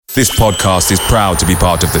This podcast is proud to be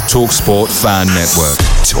part of the TalkSport Fan Network.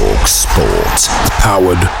 TalkSport.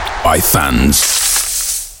 Powered by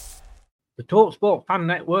fans. The TalkSport Fan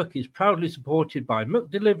Network is proudly supported by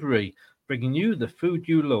McDelivery, bringing you the food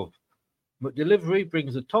you love. McDelivery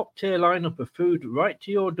brings a top-tier lineup of food right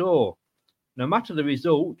to your door. No matter the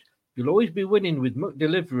result, you'll always be winning with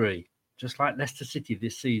McDelivery, just like Leicester City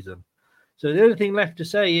this season. So the only thing left to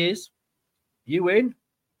say is, you win?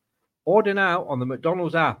 Order now on the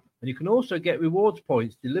McDonald's app, and you can also get rewards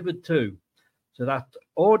points delivered too. So that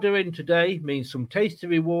ordering today means some tasty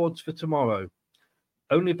rewards for tomorrow.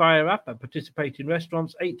 Only via app at participating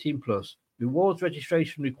restaurants, 18+. Rewards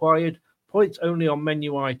registration required. Points only on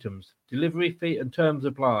menu items. Delivery fee and terms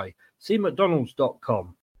apply. See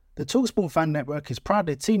mcdonalds.com. The TalkSport Fan Network is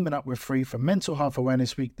proudly teaming up with Free for Mental Health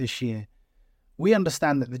Awareness Week this year. We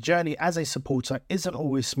understand that the journey as a supporter isn't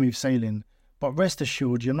always smooth sailing, but rest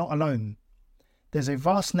assured you're not alone. There's a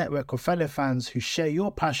vast network of fellow fans who share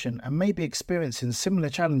your passion and may be experiencing similar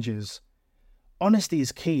challenges. Honesty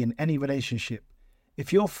is key in any relationship.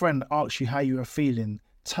 If your friend asks you how you are feeling,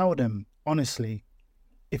 tell them honestly.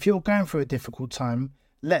 If you're going through a difficult time,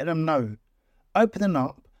 let them know. Opening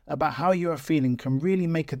up about how you are feeling can really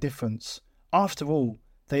make a difference. After all,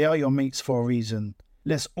 they are your mates for a reason.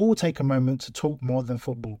 Let's all take a moment to talk more than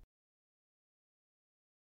football.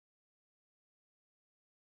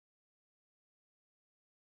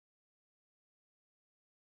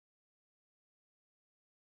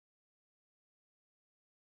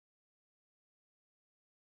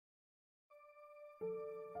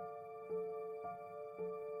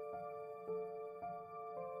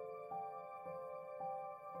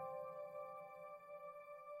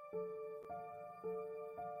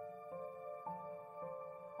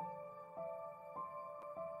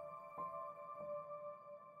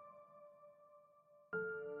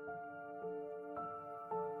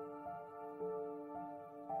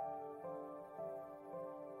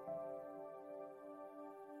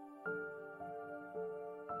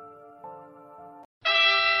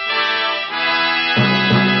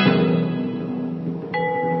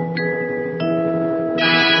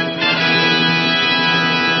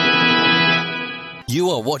 You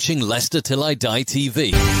are watching Leicester Till I Die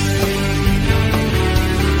TV.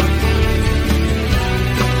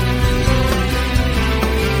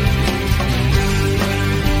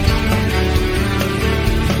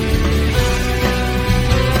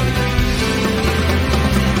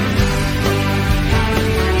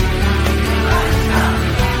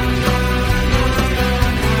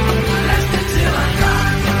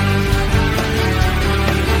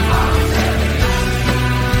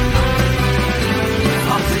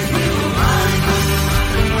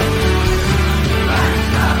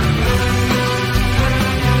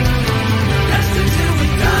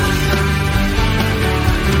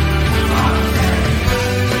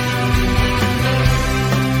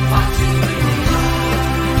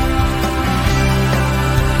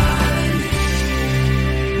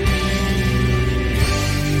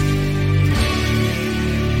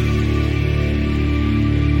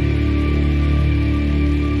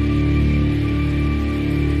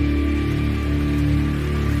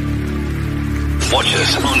 Watch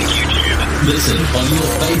us on YouTube. Listen on your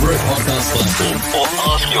favourite podcast platform. Or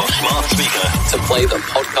ask your smart speaker To play the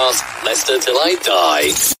podcast Leicester Till I Die.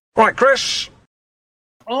 Right, Chris.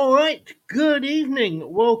 All right, good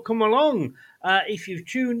evening. Welcome along. If you've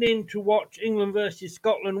tuned in to watch England versus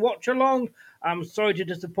Scotland watch along, I'm sorry to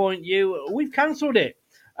disappoint you. We've cancelled it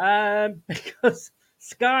because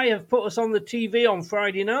Sky have put us on the TV on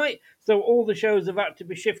Friday night, so all the shows have had to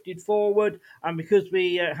be shifted forward. And because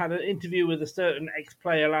we had an interview with a certain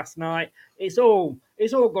ex-player last night, it's all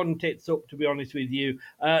gone tits up, to be honest with you.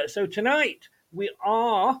 So tonight we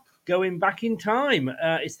are going back in time.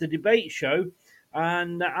 It's the debate show.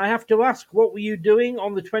 And I have to ask, what were you doing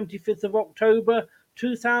on the 25th of October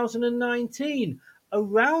 2019?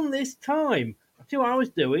 Around this time, I tell you what I was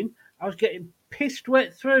doing. I was getting pissed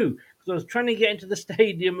wet through because I was trying to get into the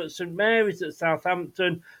stadium at St Mary's at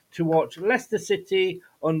Southampton to watch Leicester City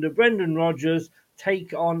under Brendan Rodgers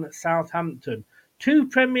take on Southampton. Two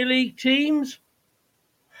Premier League teams.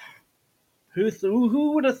 Who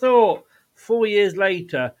would have thought 4 years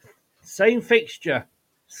later, same fixture,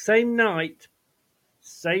 same night,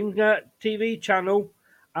 same TV channel,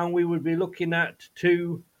 and we would be looking at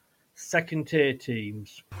two second-tier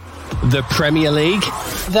teams. The Premier League?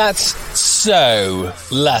 That's so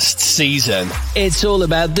last season. It's all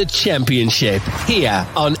about the Championship here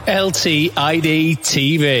on LTID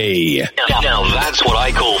TV. Now that's what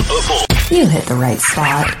I call football. You hit the right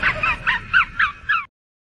spot.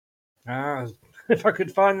 If I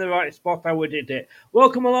could find the right spot, I would hit it.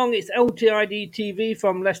 Welcome along. It's LTID TV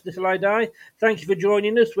from Leicester Till I Die. Thank you for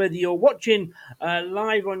joining us, whether you're watching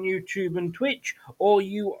live on YouTube and Twitch, or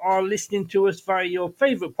you are listening to us via your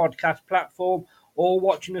favourite podcast platform, or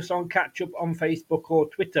watching us on catch up on Facebook or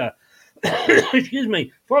Twitter. Excuse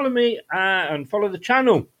me. Follow me and follow the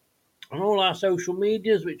channel on all our social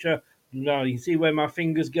medias, which are, now you can see where my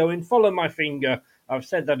finger's going. Follow my finger. I've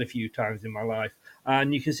said that a few times in my life.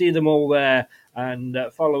 And you can see them all there, and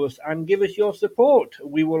follow us and give us your support.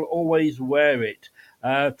 We will always wear it.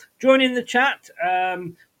 Join in the chat.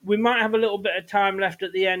 We might have a little bit of time left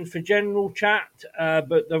at the end for general chat,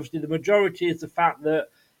 but obviously the majority is the fact that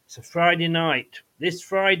it's a Friday night. This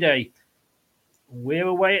Friday, we're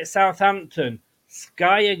away at Southampton.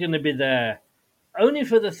 Sky are going to be there. Only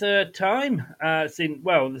for the third time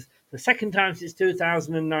the second time since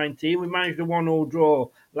 2019. We managed a 1-1 draw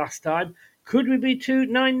last time. Could we be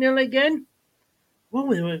 9-0 again? Well,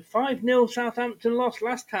 we were 5-0 Southampton lost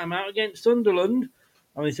last time out against Sunderland.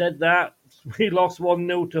 And we said that. We lost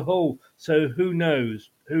 1-0 to Hull. So who knows?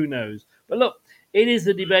 Who knows? But look, it is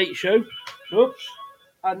the debate show. Whoops.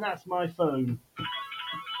 And that's my phone.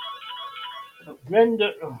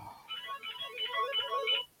 Brenda... Oh.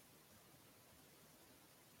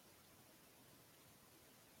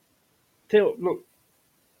 Look,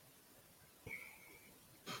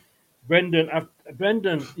 Brendan,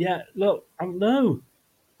 yeah, look, no,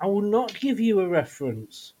 I will not give you a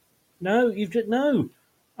reference. No, no,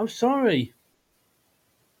 I'm sorry.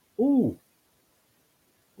 Oh,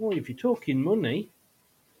 well, if you're talking money,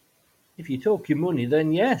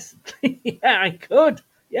 then yes, yeah, I could,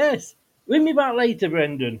 yes. Ring me back later,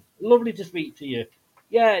 Brendan. Lovely to speak to you.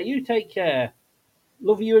 Yeah, you take care.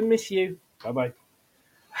 Love you and miss you. Bye-bye.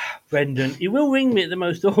 Brendan, he will ring me at the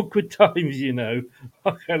most awkward times, you know.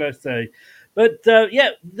 What can I say? But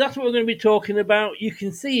yeah, that's what we're going to be talking about. You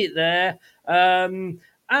can see it there. And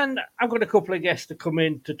I've got a couple of guests to come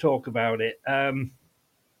in to talk about it.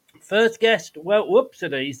 First guest, well,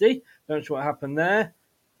 whoops-a-daisy. Don't know what happened there.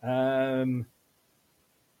 There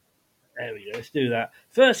we go. Let's do that.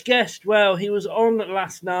 First guest, well, he was on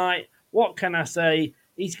last night. What can I say?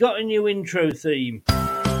 He's got a new intro theme.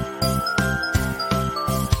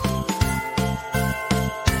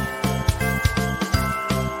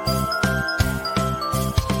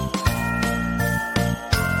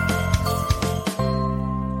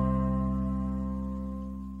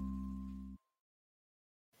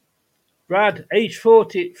 Brad, age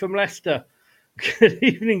 40 from Leicester. Good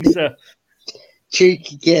evening, sir.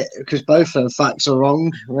 Cheeky git, because both of the facts are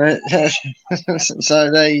wrong. Right? So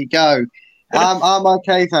there you go. I'm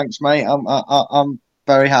okay, thanks, mate. I'm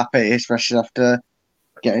very happy, especially after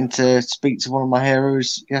getting to speak to one of my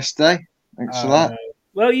heroes yesterday. Thanks for that.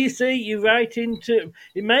 Well, you see, you right into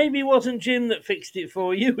it. Maybe wasn't Jim that fixed it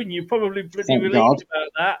for you, and you're probably pretty relieved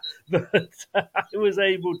about that. But I was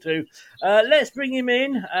able to. Let's bring him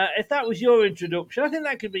in. If that was your introduction, I think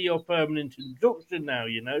that could be your permanent introduction now.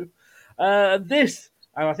 You know, and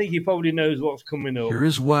I think he probably knows what's coming up. Here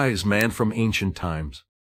is wise man from ancient times.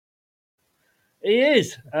 He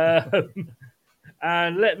is.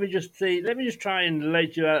 And let me just try and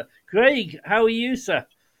let you out. Craig, how are you, sir?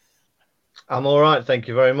 I'm all right, thank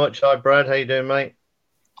you very much. Hi, Brad. How you doing, mate?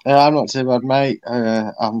 I'm not too bad, mate.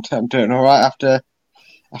 I'm doing all right after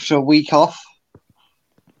a week off.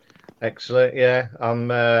 Excellent. Yeah,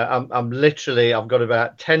 I'm literally. I've got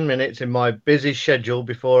about 10 minutes in my busy schedule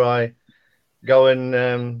before I go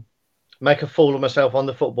and make a fool of myself on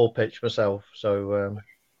the football pitch myself. So.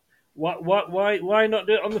 Why not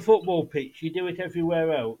do it on the football pitch? You do it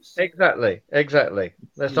everywhere else. Exactly.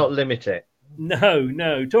 Let's not limit it.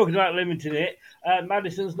 No. Talking about limiting it,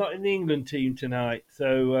 Maddison's not in the England team tonight,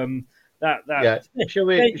 so that. Yeah. Shall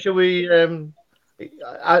we?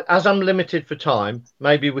 As I'm limited for time,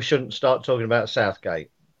 maybe we shouldn't start talking about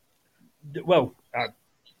Southgate. Well,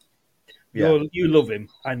 you love him.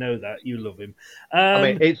 I know that you love him. I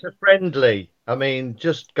mean, it's a friendly. I mean,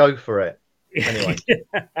 just go for it. Anyway,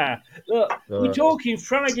 look, we're talking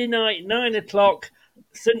Friday night, 9:00,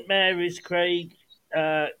 St Mary's, Craig.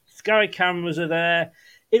 Sky cameras are there.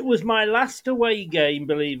 It was my last away game,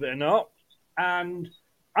 believe it or not, and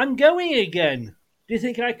I'm going again. Do you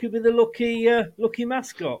think I could be the lucky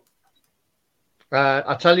mascot?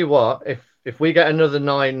 I tell you what, if we get another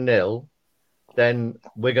 9-0, then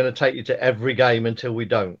we're going to take you to every game until we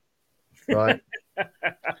don't. Right?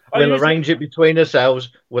 We'll arrange it between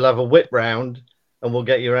ourselves. We'll have a whip round, and we'll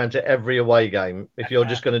get you around to every away game. If you're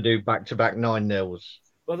just going to do back-to-back 9-0s.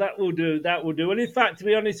 Well, that will do. And in fact, to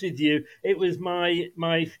be honest with you, it was my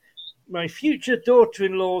future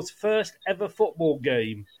daughter-in-law's first ever football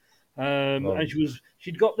game. And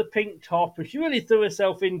she'd got the pink top, and she really threw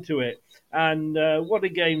herself into it. And what a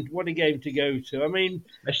game to go to. I mean,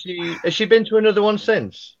 has she been to another one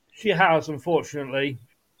since? She has, unfortunately.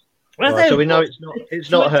 Right, so we know it's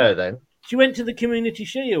not her then. She went to the Community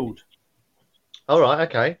Shield. All right,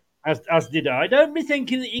 okay. As did I. Don't be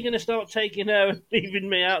thinking that you're going to start taking her and leaving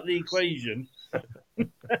me out of the equation.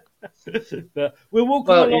 But we'll walk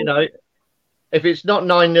along. You know, if it's not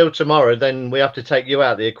 9-0 tomorrow, then we have to take you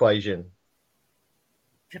out of the equation.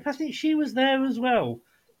 I think she was there as well.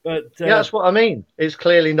 But yeah, that's what I mean. It's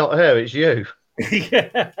clearly not her, it's you.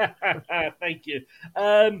 Thank you.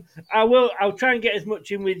 I'll try and get as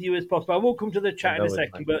much in with you as possible. I will come to the chat in a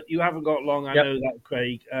second, but you haven't got long. I know that,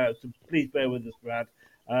 Craig. So please bear with us, Brad.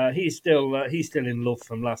 He's still in love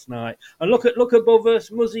from last night. And look above us.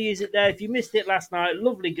 Muzzy is it there? If you missed it last night,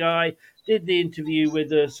 lovely guy did the interview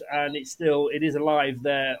with us, and it is alive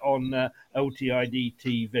there on LTID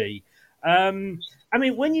TV. I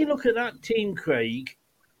mean, when you look at that team, Craig,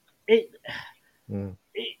 it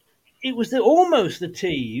was almost the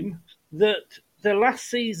team that the last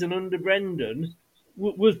season under Brendan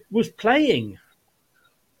was playing.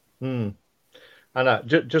 I know.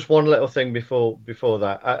 Just one little thing before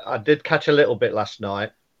that. I did catch a little bit last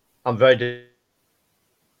night. I'm very.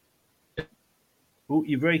 Oh,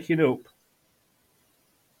 you're breaking up.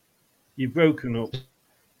 You've broken up.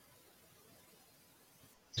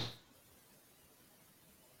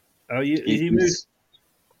 Are you? Is he moved?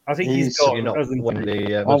 I think he's gone. Not one of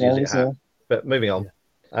the Muzzies it had. But moving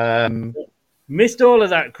on. Missed all of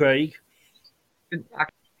that, Craig.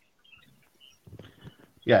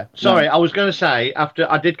 Yeah, sorry. I was going to say, after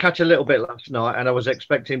I did catch a little bit last night, and I was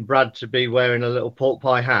expecting Brad to be wearing a little pork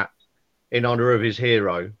pie hat in honour of his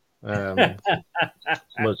hero,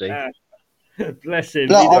 Muzzy. Bless him.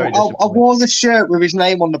 Look, I wore the shirt with his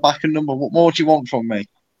name on the back and number. What more do you want from me?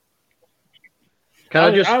 Can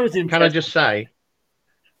I just say?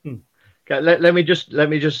 Let me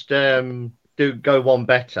just go one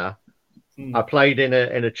better. I played in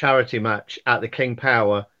a charity match at the King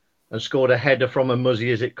Power and scored a header from a Muzzy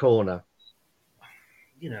Is It corner.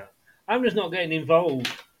 You know, I'm just not getting involved.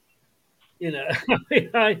 You know,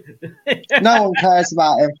 no one cares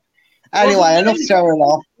about him. Anyway, enough showing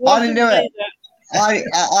off. I didn't do it.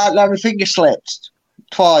 I my finger slipped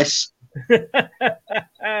twice.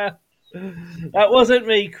 That wasn't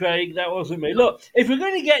me, Craig. That wasn't me. Look, if we're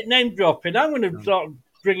going to get name dropping, I'm going to start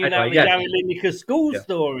bringing out the Gary Lineker school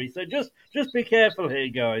story. So just be careful here,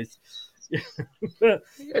 guys.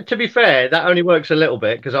 To be fair, that only works a little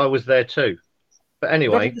bit because I was there too. But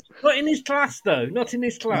anyway, not in his class though. Not in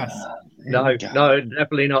his class. No,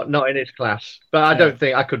 definitely not in his class. But I don't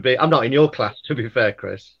think I could be. I'm not in your class, to be fair,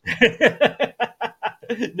 Chris.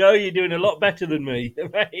 No, you're doing a lot better than me.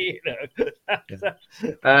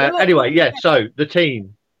 Anyway, yeah. So the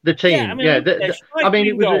team. I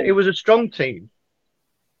mean, it was a strong team.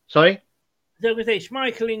 Sorry. So we say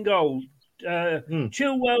Schmeichel in goal.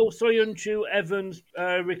 Chilwell, Soyuncu, Evans,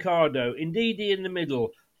 Ricardo, Ndidi in the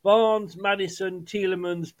middle, Barnes, Maddison,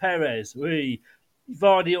 Tielemans, Perez,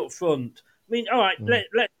 Vardy up front. I mean, all right, let's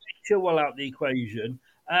take Chilwell out the equation.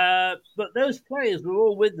 But those players were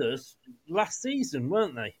all with us last season,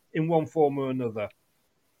 weren't they? In one form or another.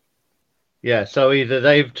 Yeah, so either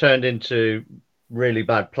they've turned into really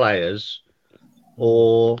bad players,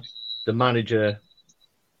 or the manager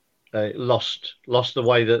lost the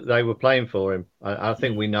way that they were playing for him. I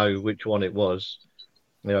think we know which one it was.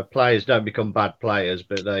 You know, players don't become bad players,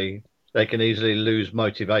 but they can easily lose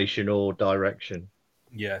motivation or direction.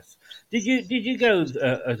 Yes. Did you go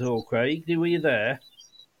at all, Craig? Were you there?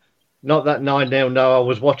 Not that 9-0. No, I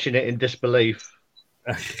was watching it in disbelief,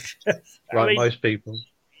 most people.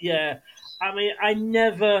 Yeah, I mean, I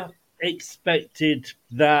never expected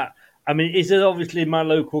that. I mean, it's obviously my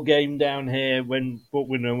local game down here when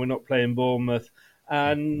we're not playing Bournemouth.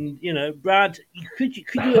 And, you know, Brad, could you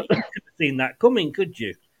have seen that coming, could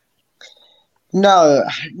you? No,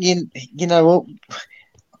 you know,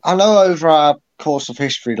 I know over our course of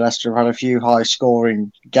history, Leicester have had a few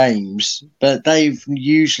high-scoring games, but they've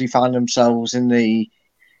usually found themselves in the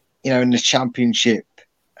Championship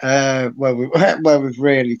where we've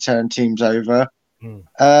really turned teams over.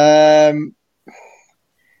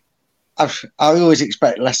 I always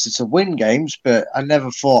expect Leicester to win games, but I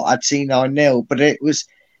never thought I'd see 9-0. But it was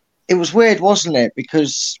weird, wasn't it?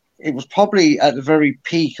 Because it was probably at the very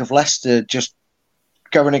peak of Leicester just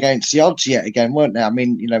going against the odds yet again, weren't they? I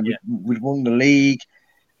mean, you know, we'd won the league.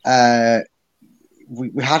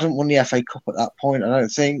 We hadn't won the FA Cup at that point, I don't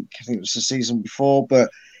think. I think it was the season before.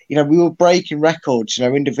 But, we were breaking records,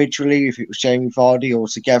 individually, if it was Jamie Vardy or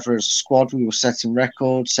together as a squad, we were setting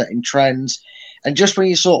records, setting trends. And just when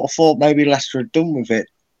you sort of thought maybe Leicester had done with it,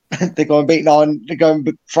 they're going to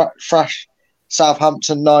beat thrash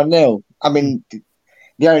Southampton 9-0. I mean,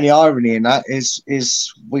 the only irony in that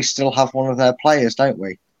is we still have one of their players, don't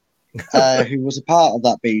we? Who was a part of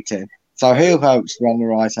that beating. So who hopes to be on the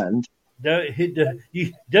right end?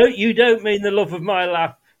 You don't mean the love of my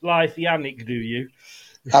life, Yannick, do you?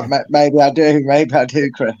 Maybe I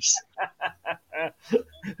do, Chris.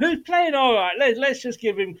 Who's playing all right? Let's just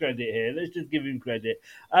give him credit here. Let's just give him credit.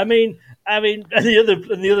 I mean, and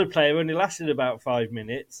the other player only lasted about 5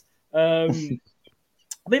 minutes. But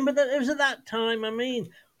it was at that time. I mean,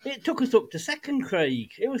 it took us up to second,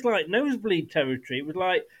 Craig. It was like nosebleed territory. It was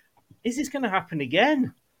like, is this going to happen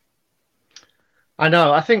again? I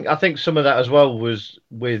know. I think some of that as well was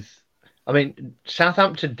with. I mean,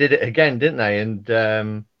 Southampton did it again, didn't they?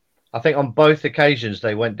 And I think on both occasions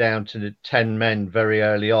they went down to the 10 men very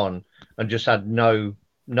early on and just had no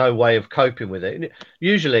way of coping with it.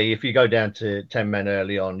 Usually, if you go down to 10 men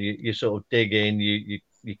early on, you sort of dig in, you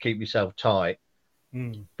keep yourself tight.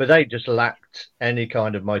 But they just lacked any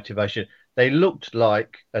kind of motivation. They looked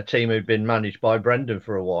like a team who'd been managed by Brendan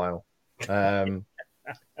for a while.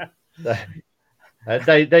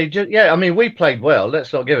 They just, I mean, we played well.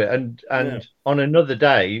 Let's not give it. And on another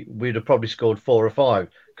day, we'd have probably scored 4 or 5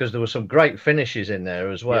 because there were some great finishes in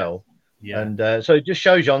there as well. Yeah. And so it just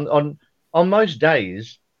shows you on most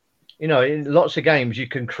days, in lots of games you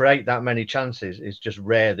can create that many chances. It's just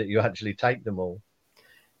rare that you actually take them all.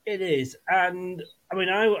 It is, and I mean,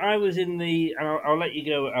 I was in the. I'll let you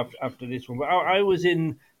go after this one, but I was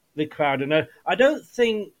in the crowd, and I don't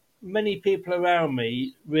think many people around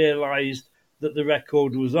me realised that the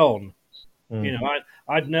record was on. I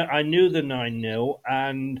knew the 9-0,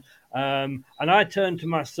 and I turned to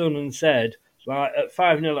my son and said, "Right, at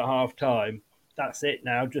 5-0 at half time, that's it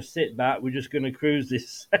now. Just sit back. We're just going to cruise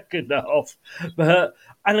this second half."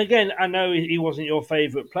 And again, I know he wasn't your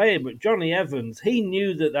favourite player, but Johnny Evans, he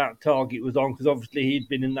knew that target was on because obviously he'd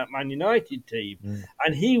been in that Man United team,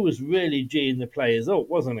 and he was really geeing the players up,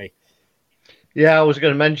 wasn't he? Yeah, I was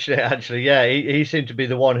going to mention it actually. Yeah, he seemed to be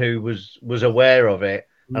the one who was aware of it,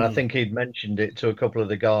 and I think he'd mentioned it to a couple of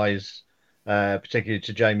the guys, particularly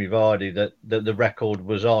to Jamie Vardy, that the record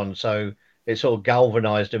was on. So it sort of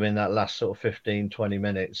galvanised him in that last sort of 15, 20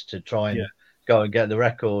 minutes to try and go and get the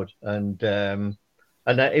record. And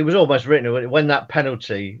it was almost written when that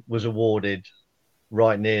penalty was awarded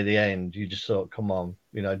right near the end. You just thought, come on,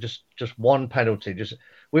 just one penalty.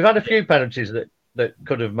 We've had a few penalties that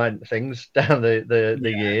could have meant things down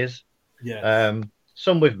the years. Yeah.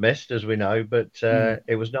 Some we've missed, as we know, but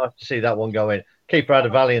it was nice to see that one go in. Keeper had a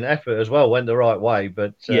valiant effort as well, went the right way,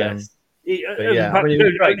 but yes. The only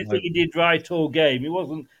thing he did right all game. It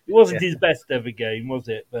wasn't his best ever game, was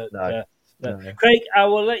it? But no. Craig, I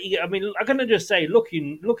will let you. I mean, I'm going to just say,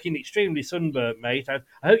 looking extremely sunburnt, mate. I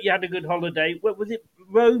hope you had a good holiday. What was it?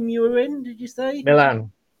 Rome you were in? Did you say?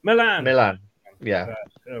 Milan. Yeah. Right.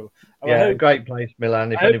 So, yeah, great place,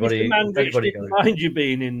 Milan. If anybody didn't mind you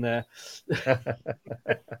being in there,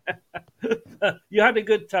 you had a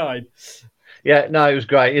good time. Yeah, no, it was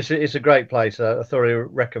great. It's a great place. I thoroughly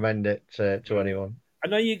recommend it to anyone.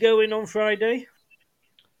 And are you going on Friday?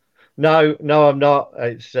 No, I'm not.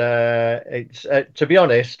 It's to be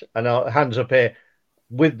honest, and hands up here,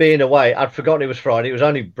 with being away, I'd forgotten it was Friday. It was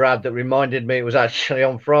only Brad that reminded me it was actually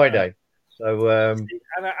on Friday. So, and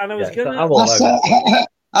I was going to.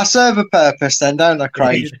 I serve a purpose, then, don't I,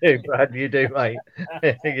 Craig? You do, Brad. You do, mate.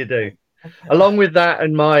 You do. Along with that,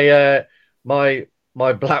 and my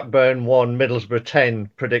Blackburn 1, Middlesbrough 10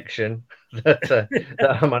 prediction that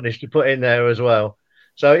I managed to put in there as well.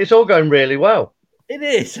 So it's all going really well. It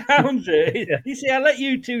is, sounds it. Yeah. You see, I let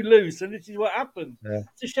you two loose, and this is what happened. Yeah.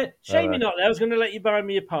 It's a shame you're not there. I was going to let you buy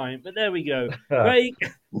me a pint, but there we go. Craig,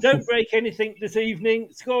 don't break anything this evening.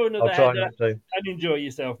 Score another header and enjoy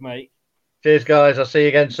yourself, mate. Cheers, guys. I'll see you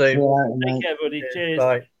again soon. Take care, buddy.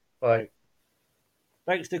 Cheers. Bye.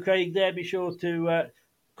 Thanks to Craig there. Be sure to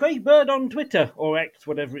Craig Bird on Twitter, or X,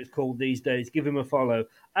 whatever it's called these days. Give him a follow.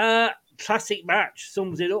 Classic match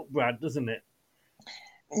sums it up, Brad, doesn't it?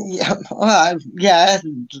 Yeah,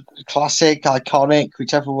 classic, iconic,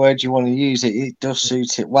 whichever word you want to use, it does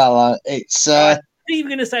suit it well. It's. If you were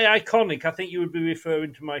going to say iconic, I think you would be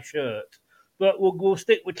referring to my shirt, but we'll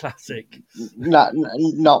stick with classic. Not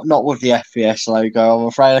with the FBS logo. I'm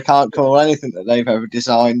afraid I can't call anything that they've ever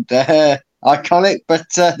designed iconic, but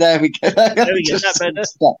there we go. There we go.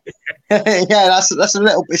 Yeah, that's a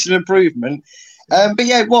little. It's an improvement, but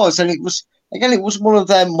yeah, it was, and it was again, it was one of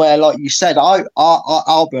them where, like you said,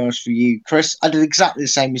 I'll be honest with you, Chris. I did exactly the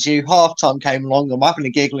same as you. Half time came along. I'm having a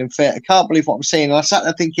giggling fit. I can't believe what I'm seeing. And I sat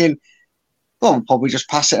there thinking, well, we'll probably just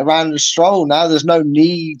pass it around and stroll now. There's no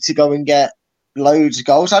need to go and get loads of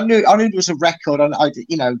goals. I knew there was a record, and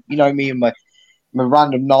you know me and my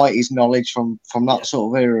random 90s knowledge from that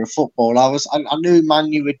sort of era of football. I knew Man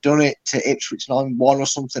U had done it to Ipswich 9-1 or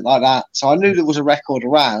something like that. So I knew there was a record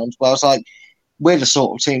around. But I was like, we're the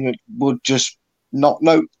sort of team that would just not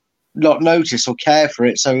notice or care for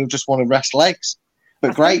it. So we just want to rest legs.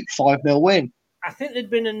 But great, 5-0 win. I think there'd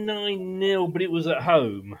been a 9-0, but it was at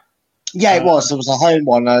home. Yeah, it was. It was a home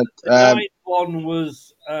one. The 9-1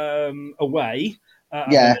 was away.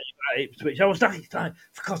 Yeah. Ipswich. I was like, for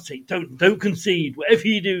God's sake, don't concede. Whatever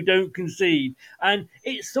you do, don't concede. And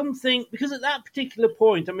it's something, because at that particular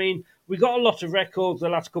point, I mean, we got a lot of records the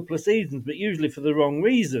last couple of seasons, but usually for the wrong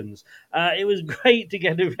reasons. It was great to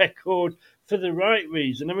get a record for the right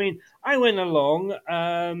reason. I mean, I went along.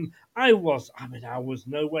 I was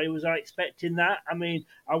no way was I expecting that. I mean,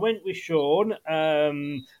 I went with Sean,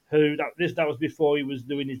 who that was before he was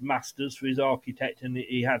doing his masters for his architect, and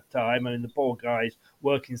he had time. I mean, the poor guy's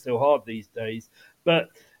working so hard these days, but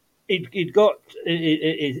he'd got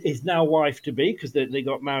his now wife to be, because they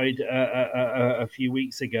got married a few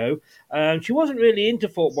weeks ago. She wasn't really into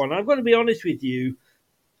football. And I've got to be honest with you.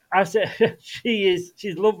 I said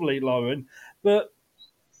she's lovely, Lauren, but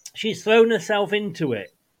she's thrown herself into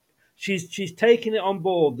it. She's taken it on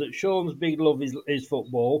board that Sean's big love is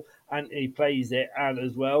football, and he plays it and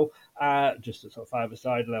as well, just at sort of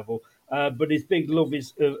five-a-side level. But his big love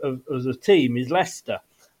is as a team is Leicester,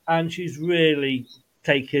 and she's really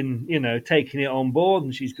taken it on board,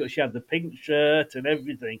 and she had the pink shirt and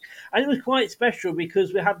everything, and it was quite special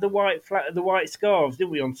because we had the white scarves,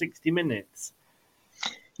 didn't we, on 60 Minutes?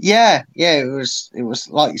 Yeah, it was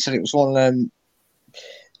like you said, it was one of them.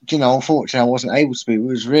 Unfortunately, I wasn't able to be.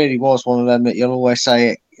 It was one of them that you'll always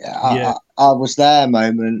say, I was there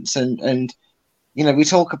moments, and we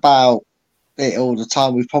talk about it all the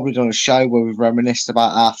time. We've probably done a show where we've reminisced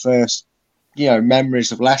about our first,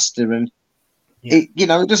 memories of Leicester, and it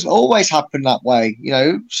doesn't always happen that way.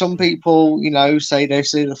 Some people, say they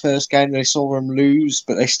see the first game, they saw them lose,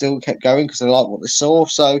 but they still kept going because they like what they saw.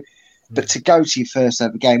 So. But to go to your first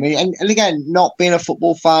ever game, and again, not being a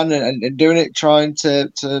football fan and doing it, trying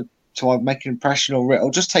to make an impression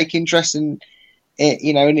or just take interest in it,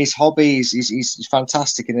 in his hobbies, he's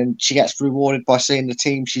fantastic. And then she gets rewarded by seeing the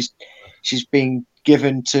team she's been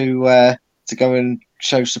given to go and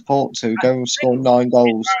show support to, go and score 9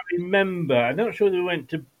 goals. I remember, I'm not sure we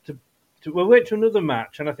went we went to another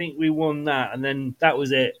match, and I think we won that, and then that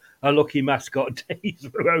was it. Our lucky mascot days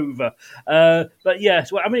were over. But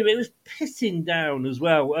yes, well, I mean, it was pissing down as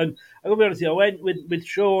well. And I'll be honest with you, I went with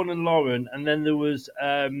Sean and Lauren, and then there was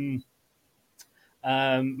my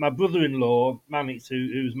brother-in-law, Mannix,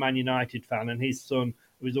 who's a Man United fan, and his son,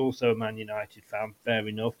 who was also a Man United fan, fair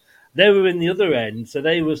enough. They were in the other end, so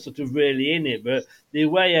they were sort of really in it. But the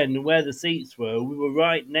away end and where the seats were, we were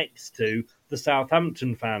right next to the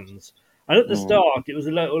Southampton fans. And at the start, it was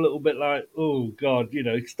a little bit like, oh, God,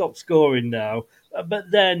 stop scoring now. But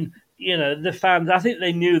then, the fans, I think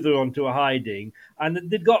they knew they were onto a hiding. And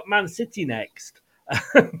they'd got Man City next,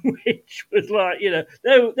 which was like,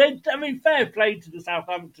 fair play to the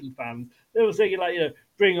Southampton fans. They were saying, like,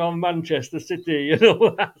 bring on Manchester City and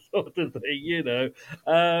all that sort of thing,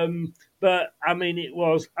 But, I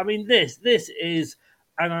mean, this is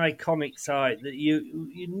an iconic sight that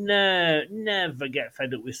you never get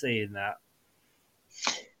fed up with seeing that.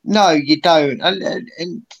 No, you don't.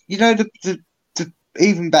 And the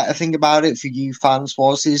even better thing about it for you fans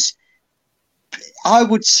is I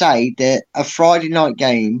would say that a Friday night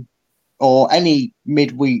game or any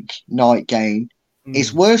midweek night game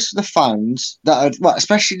is worse for the fans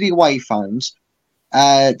especially the away fans,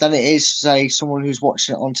 than it is, say, someone who's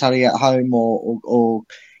watching it on telly at home or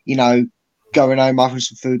going home having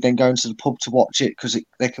some food, then going to the pub to watch it because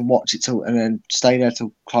they can watch it and then stay there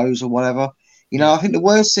till close or whatever. I think the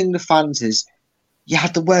worst thing the fans is you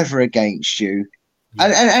had the weather against you,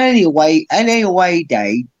 and any away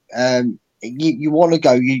day, you want to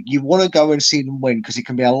go. You want to go and see them win because it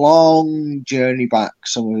can be a long journey back.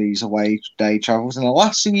 Some of these away day travels, and the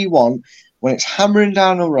last thing you want when it's hammering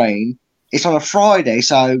down the rain. It's on a Friday,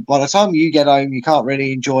 so by the time you get home, you can't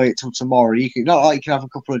really enjoy it till tomorrow. Not like you can have a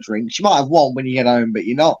couple of drinks. You might have one when you get home, but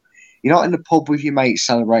you're not in the pub with your mates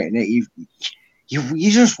celebrating it.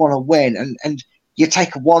 You just want to win, and you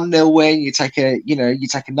take a 1-0 win. You take a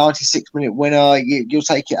 96-minute winner. You'll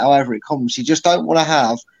take it however it comes. You just don't want to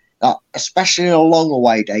have especially in a long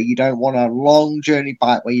away day, you don't want a long journey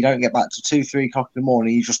back where you don't get back to 2, 3 o'clock in the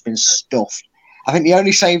morning. You've just been stuffed. I think the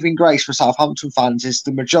only saving grace for Southampton fans is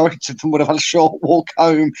the majority of them would have had a short walk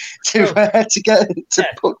home to get to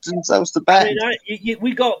put themselves to bed. I mean,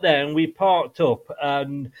 we got there and we parked up,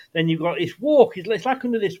 and then you've got this walk. It's like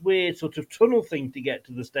under this weird sort of tunnel thing to get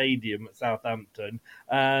to the stadium at Southampton.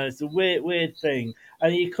 It's a weird thing,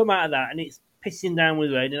 and you come out of that and it's pissing down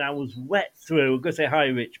with rain, and I was wet through. I'm going to say hi,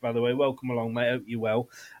 Rich, by the way. Welcome along, mate. Hope you're well.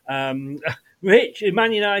 Rich, a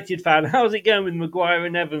Man United fan, how's it going with Maguire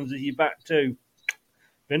and Evans as you back too?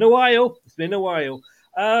 It's been a while.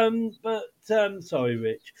 Sorry,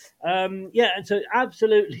 Rich. And so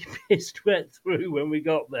absolutely pissed wet through when we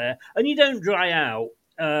got there. And you don't dry out.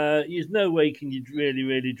 There's no way can you really,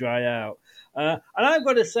 really dry out. And I've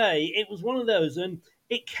got to say, it was one of those, and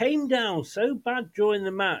it came down so bad during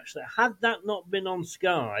the match that had that not been on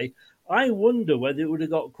Sky, I wonder whether it would have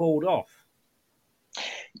got called off.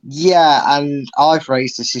 Yeah, and I've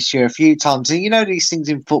raised this issue a few times. And you know these things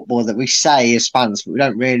in football that we say as fans, but we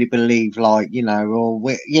don't really believe. Like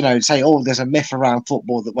say, oh, there's a myth around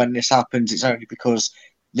football that when this happens, it's only because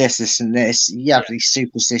this, and this. You have these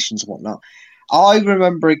superstitions and whatnot. I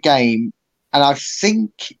remember a game, and I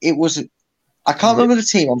think it was. I can't remember the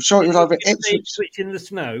team. I'm sure it was either Ipswich. Switch in the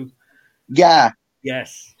snow. Yeah.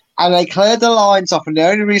 Yes. And they cleared the lines off, and the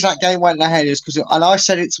only reason that game went ahead is because, and I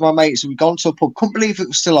said it to my mates, we'd gone to a pub, couldn't believe it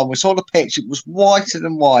was still on. We saw the pitch, it was whiter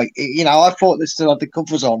than white. I thought they still had the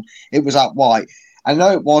covers on. It was that white. I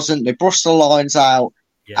know it wasn't. They brushed the lines out,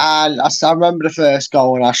 and I remember the first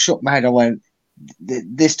goal, and I shook my head. I went,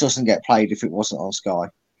 "This doesn't get played if it wasn't on Sky."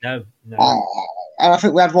 No. And I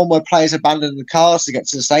think we had one where players abandoned the cars to get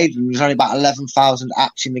to the stadium. There was only about 11,000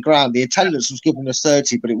 actually in the ground. The attendance was given us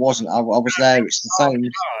 30, but it wasn't. I was there. It's the same.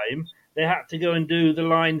 Time, they had to go and do the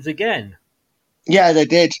lines again. Yeah, they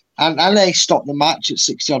did. And they stopped the match at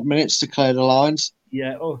 60-odd minutes to clear the lines.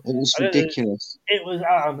 Yeah. Oh, it was ridiculous. It was,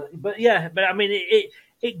 but I mean,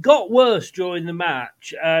 it got worse during the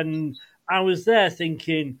match. And I was there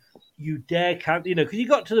thinking, you dare count, because you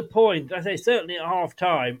got to the point, I say certainly at half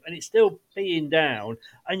time, and it's still peeing down,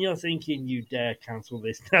 and you're thinking, you dare cancel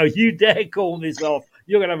this now, you dare call this off,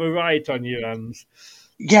 you're going to have a riot on your hands.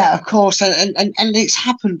 Yeah, of course, and it's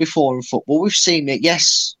happened before in football. We've seen it.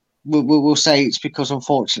 Yes, we'll say it's because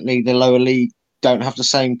unfortunately the lower league don't have the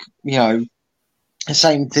same, the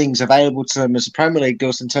same things available to them as the Premier League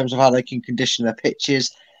does in terms of how they can condition their pitches.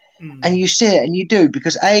 And you see it, and you do,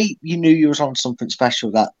 because you knew you was on something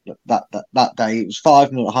special that day. It was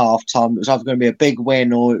 5-0 at half time. It was either going to be a big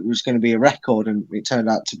win or it was going to be a record, and it turned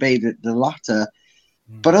out to be the latter.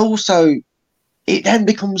 But also, it then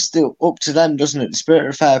becomes up to them, doesn't it? The spirit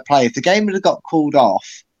of fair play. If the game had got called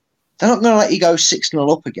off, they're not going to let you go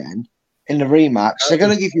 6-0 up again in the rematch. They're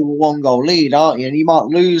going to give you a 1-goal lead, aren't you? And you might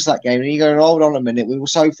lose that game, and you're going, hold on a minute, we were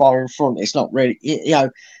so far in front. It's not really,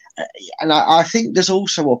 And I think there's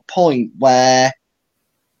also a point where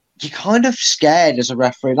you're kind of scared as a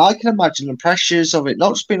referee. And I can imagine the pressures of it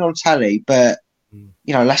not just being on telly, but,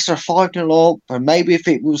 Leicester are 5-0 up. And maybe if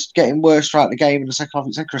it was getting worse throughout the game in the second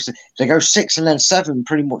half, they go 6 and then 7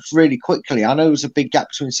 pretty much really quickly. I know there was a big gap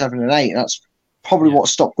between 7 and 8. And that's probably what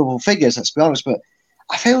stopped double figures, let's be honest. But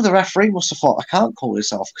I feel the referee must have thought, I can't call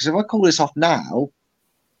this off. Because if I call this off now,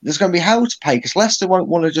 there's going to be hell to pay, because Leicester won't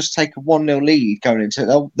want to just take a 1-0 lead going into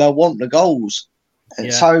it. They'll want the goals.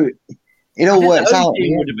 And so it all works out.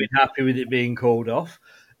 Team would have been happy with it being called off.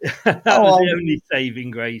 That was the only saving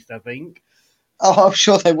grace, I think. Oh, I'm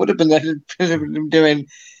sure they would have been. They'd been doing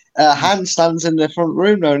handstands in the front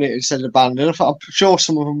room, knowing it instead of band. And I'm sure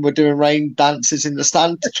some of them were doing rain dances in the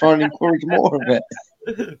stand to try and encourage more of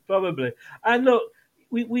it. Probably. And look,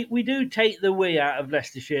 we do take the we out of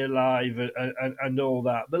Leicestershire Live and all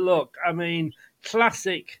that. But look, I mean,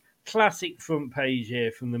 classic front page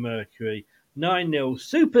here from the Mercury. 9-0.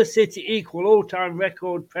 Super City equal all-time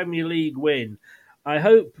record Premier League win. I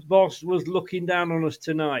hope Boss was looking down on us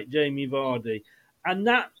tonight, Jamie Vardy. And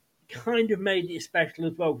that kind of made it special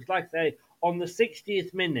as well. Because like I say, on the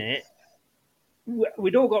 60th minute,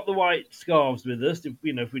 we'd all got the white scarves with us,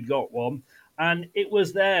 if we'd got one. And it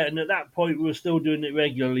was there, and at that point we were still doing it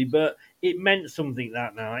regularly, but it meant something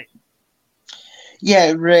that night. Yeah,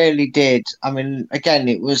 it really did. I mean, again,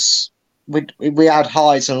 it was we had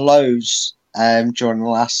highs and lows during the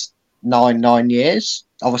last nine years.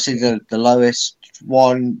 Obviously, the lowest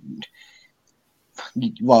one.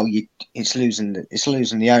 Well, it's losing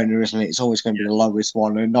the owner, isn't it? It's always going to be the lowest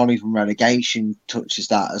one, and not even relegation touches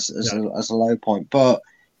that as a low point. But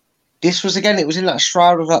this was, again, it was in that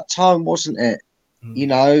shroud of that time, wasn't it?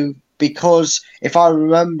 Because if I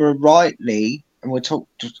remember rightly, and we're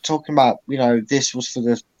talking about, this was for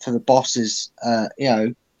the bosses, for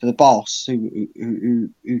the boss who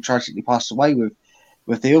tragically passed away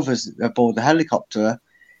with the others aboard the helicopter.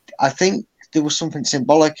 I think there was something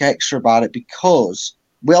symbolic extra about it because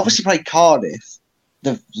we obviously played Cardiff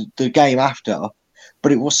the game after,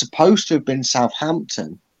 but it was supposed to have been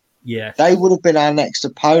Southampton. Yeah, they would have been our next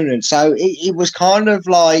opponent. So it was kind of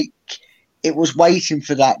like it was waiting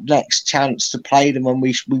for that next chance to play them, and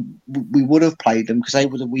we would have played them because they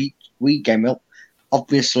were the weak game.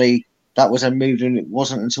 Obviously, that was a move, and it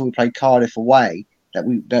wasn't until we played Cardiff away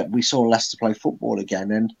that we saw Leicester play football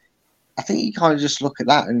again. And I think you kind of just look at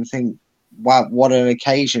that and think, wow, what an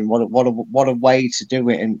occasion! What a way to do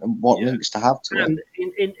it, and what links to have to and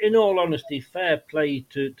it. in all honesty, fair play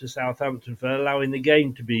to Southampton for allowing the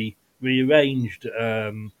game to be rearranged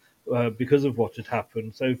because of what had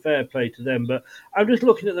happened. So fair play to them. But I'm just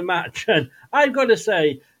looking at the match, and I've got to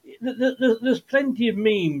say, there's plenty of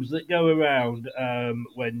memes that go around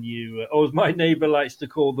when you, or as my neighbour likes to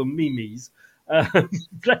call them, memes.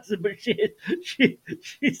 Bless her, but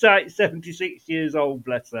she's like 76 years old,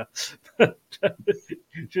 bless her. But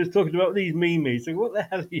she was talking about these memes. So what the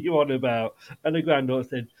hell are you on about? And the granddaughter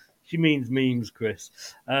said, she means memes, Chris.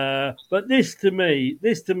 But this to me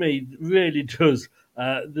really does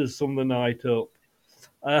sum the night up.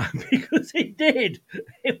 Because it did.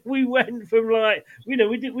 If we went from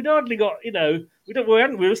we'd hardly got,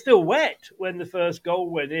 we were still wet when the first goal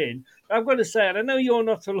went in. I've got to say, and I know you're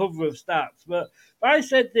not a lover of stats, but I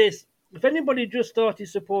said this: if anybody just started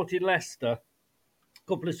supporting Leicester a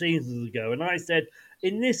couple of seasons ago, and I said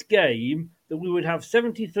in this game that we would have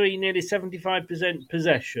 73, nearly 75%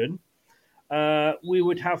 possession, we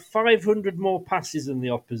would have 500 more passes than the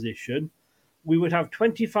opposition. We would have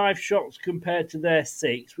 25 shots compared to their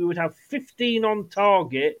 6. We would have 15 on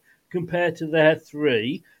target compared to their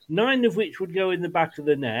 3, 9 of which would go in the back of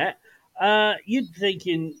the net. You'd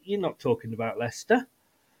thinking you're not talking about Leicester.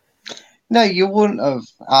 No, you wouldn't have.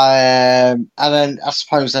 And then I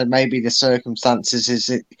suppose that maybe the circumstances is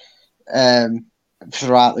it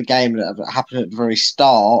throughout the game that happened at the very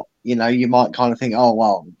start. You might kind of think, oh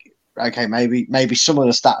well, okay, maybe some of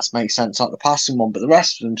the stats make sense, like the passing one, but the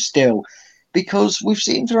rest of them still. Because we've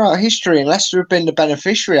seen throughout history, and Leicester have been the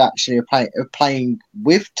beneficiary actually of playing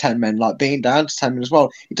with 10 men, like being down to 10 men as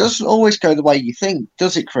well. It doesn't always go the way you think,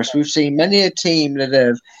 does it, Chris? We've seen many a team that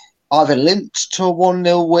have either limped to a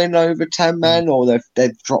 1-0 win over 10 men or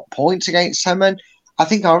they've dropped points against 10 men. I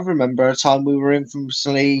think I remember a time we were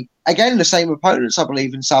infamously, again, the same opponents, I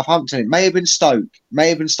believe, in Southampton. It may have been Stoke.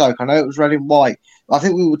 I know it was red and white. But I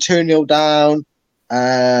think we were 2-0 down.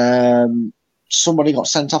 Somebody got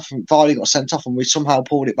sent off, and Vardy got sent off, and we somehow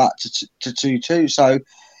pulled it back to 2-2. So,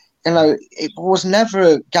 it was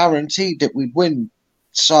never guaranteed that we'd win.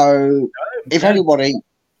 So, if anyone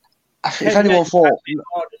thought,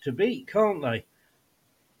 harder to beat, can't they?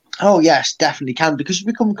 Oh yes, definitely can, because you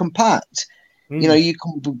become compact. You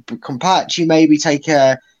can compact. You maybe take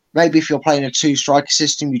maybe if you're playing a 2-striker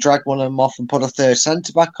system, you drag one of them off and put a third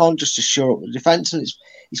centre back on just to shore up the defence, and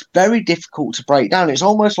it's very difficult to break down. It's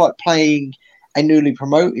almost like playing a newly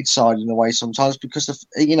promoted side in a way sometimes, because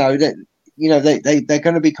they're going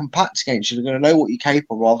to be compact against you. They're going to know what you're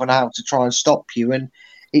capable of and how to try and stop you, and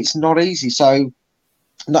it's not easy. So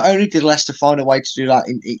not only did Leicester find a way to do that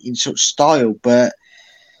in such style, but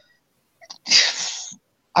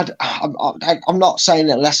I'm not saying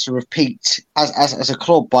that Leicester have peaked as a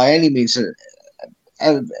club by any means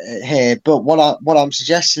here, but what I'm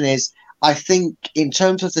suggesting is I think in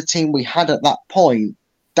terms of the team we had at that point,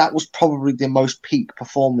 that was probably the most peak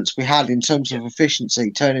performance we had in terms of efficiency,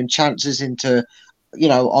 turning chances into,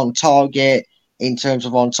 on target, in terms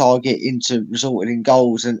of on target into resulting in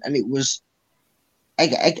goals. And it was,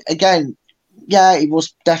 again, yeah, it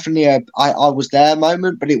was definitely I was there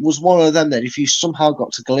moment, but it was one of them that if you somehow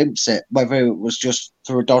got to glimpse it, whether it was just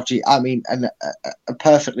through a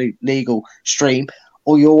perfectly legal stream,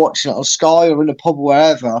 or you're watching it on Sky or in a pub or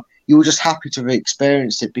wherever, you were just happy to have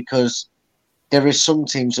experienced it, because there is some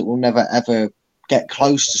teams that will never ever get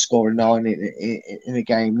close to scoring 9 in a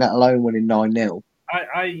game, let alone winning 9-0.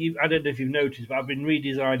 I don't know if you've noticed, but I've been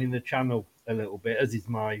redesigning the channel a little bit, as is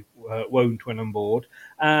my wont when I'm bored,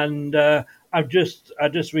 and I just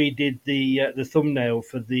redid the thumbnail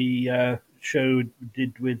for the show we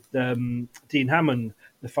did with Dean Hammond,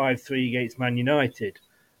 the 5-3 against Man United,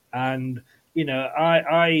 and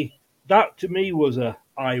I that to me was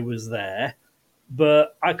I was there.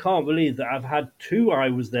 But I can't believe that I've had 2 I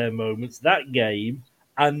was there moments, that game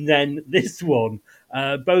and then this one,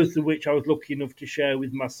 both of which I was lucky enough to share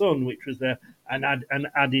with my son, which was an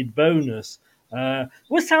added bonus.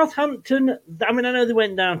 Was Southampton? I mean, I know they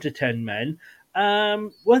went down to 10 men.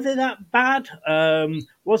 Were they that bad?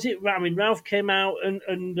 Was it? I mean, Ralph came out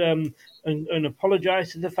and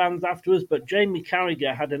apologised to the fans afterwards, but Jamie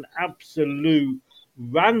Carragher had an absolute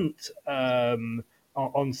rant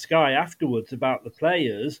on Sky afterwards about the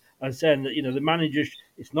players and saying that the manager.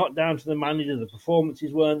 It's not down to the manager. The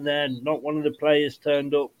performances weren't there. Not one of the players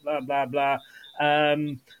turned up. Blah blah blah.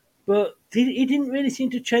 But he didn't really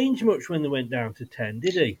seem to change much when they went down to 10,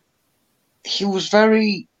 did he? He was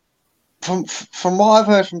very, from what I've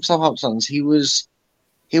heard from Southampton, he was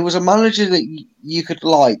a manager that you could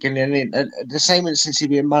like, and then in the same instance,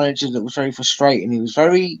 he'd be a manager that was very frustrating. He was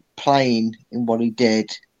very plain in what he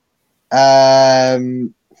did. For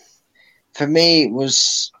me, it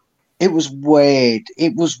was weird.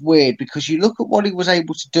 It was weird because you look at what he was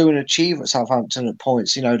able to do and achieve at Southampton at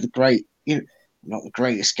points. Not the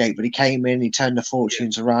great escape, but he came in, he turned the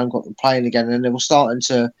fortunes around, got them playing again, and they were starting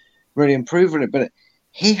to really improve on it. But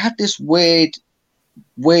he had this weird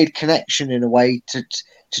connection in a way to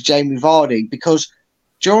Jamie Vardy, because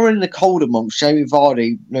during the colder months, Jamie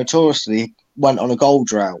Vardy notoriously went on a goal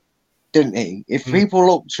drought, didn't he? If people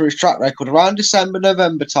look through his track record, around December,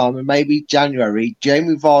 November time, and maybe January,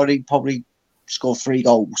 Jamie Vardy probably scored 3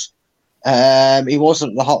 goals. He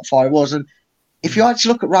wasn't the hot fire, wasn't. If you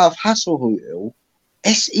actually look at Ralph Hasenhüttl,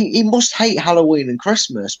 he must hate Halloween and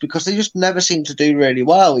Christmas because they just never seem to do really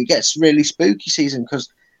well. He gets really spooky season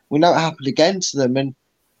because we know it happened again to them. And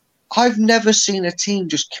I've never seen a team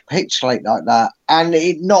just capitulate like that and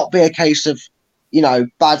it not be a case of,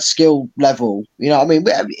 bad skill level. You know what I mean?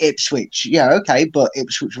 Ipswich, yeah, okay, but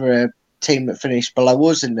Ipswich were a team that finished below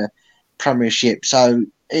us in the Premiership. So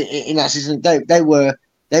in that season, they were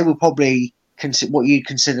probably what you'd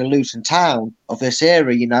consider Luton Town of this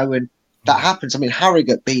era, and that happens. I mean,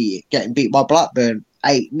 Harrogate getting beat by Blackburn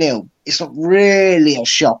 8-0. It's not really a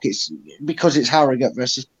shock. It's because it's Harrogate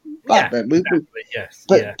versus Blackburn. Yeah, exactly, yes.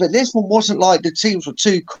 But this one wasn't like the teams were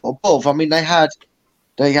too above. I mean, they had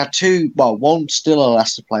 2. Well, one still a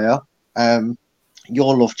Leicester player,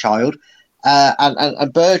 your love child,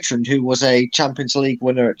 and Bertrand, who was a Champions League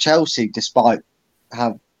winner at Chelsea, despite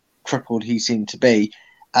how crippled he seemed to be.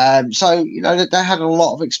 So they had a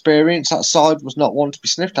lot of experience. That side was not one to be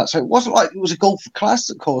sniffed at. So it wasn't like it was a goal for class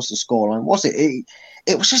that caused the scoreline, was it?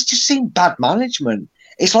 It was just seemed bad management.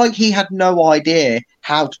 It's like he had no idea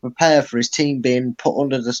how to prepare for his team being put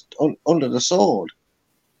under the sword.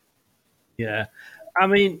 Yeah, I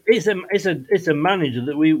mean, it's a manager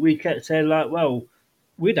that we kept saying like, well,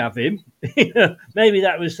 we'd have him. Maybe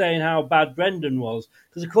that was saying how bad Brendan was,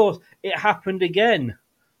 because of course it happened again.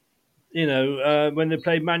 When they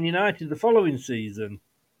played Man United the following season.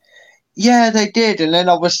 Yeah, they did, and then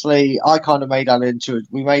obviously I kind of made that into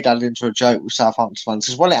a joke with Southampton fans,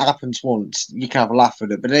 because when it happens once, you can have a laugh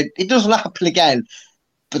at it, but it doesn't happen again.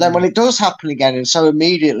 But then when it does happen again, and so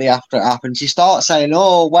immediately after it happens, you start saying,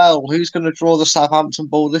 "Oh well, who's going to draw the Southampton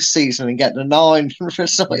ball this season and get the 9?"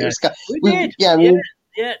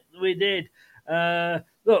 We did.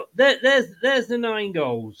 Look, there's the 9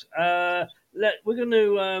 goals. We're going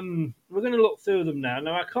to look through them now.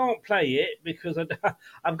 Now I can't play it because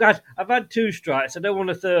I've had 2 strikes. I don't want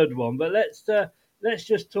a third one, but let's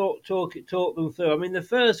just talk them through. I mean, the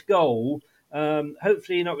first goal.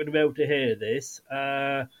 Hopefully you're not going to be able to hear this,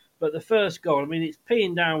 but the first goal. I mean, it's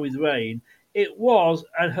peeing down with rain. It was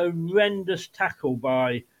a horrendous tackle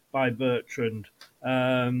by Bertrand.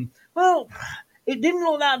 Well, it didn't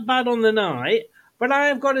look that bad on the night. But I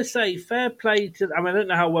have got to say, fair play to. I mean, I don't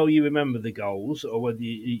know how well you remember the goals, or whether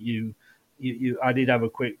you. I did have a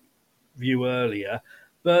quick view earlier,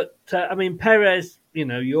 but I mean, Perez,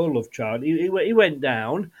 your love child, he went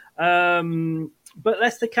down, but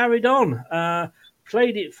Leicester carried on,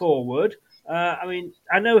 played it forward. I mean,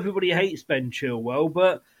 I know everybody hates Ben Chilwell,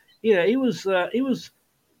 but he was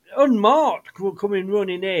unmarked coming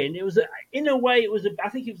running in. It was in a way, I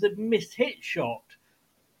think it was a missed hit shot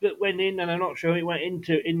that went in, and I'm not sure it went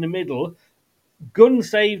in the middle. Gunn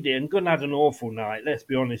saved it, and Gunn had an awful night, let's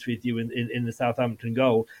be honest with you, in the Southampton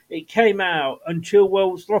goal. It came out, and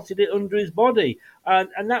Chilwell slotted it under his body,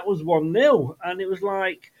 and that was 1-0, and it was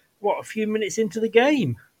like, a few minutes into the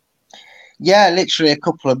game? Yeah, literally a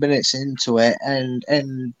couple of minutes into it, and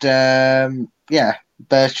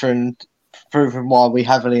Bertrand proving why we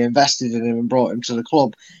heavily invested in him and brought him to the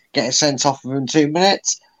club, getting sent off within 2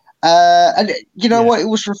 minutes. And what? It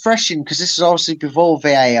was refreshing because this is obviously before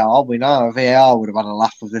VAR. We know VAR would have had a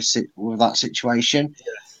laugh with that situation,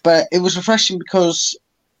 but it was refreshing because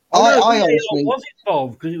I honestly was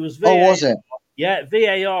involved because it was VAR. Oh, was it? Yeah,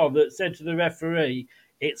 VAR that said to the referee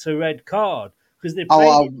it's a red card because they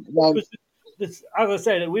played as I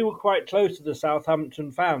said, we were quite close to the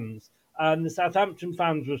Southampton fans, and the Southampton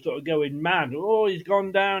fans were sort of going mad. Oh, he's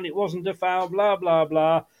gone down. It wasn't a foul. Blah blah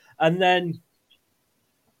blah. And then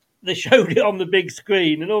they showed it on the big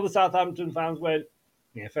screen, and all the Southampton fans went,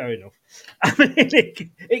 "Yeah, fair enough." I mean,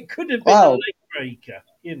 it could have been a leg breaker,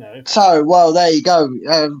 you know. So, well, there you go.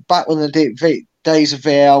 Back when the days of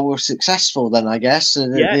VAR were successful, then I guess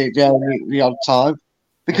the odd time,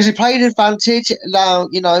 because he played advantage. Now,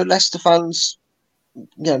 Leicester fans,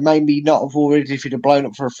 maybe not have already if he'd have blown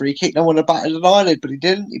up for a free kick. No one would have batted an eyelid, but he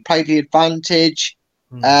didn't. He played the advantage,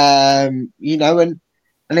 and I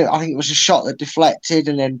think it was a shot that deflected,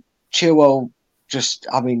 and then Chilwell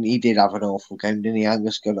he did have an awful game, didn't he,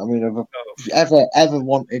 Angus Gunn? I mean, have you ever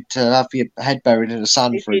wanted to have your head buried in the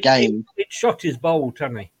sand for a game? It shot his bolt,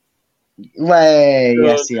 hasn't he? Way,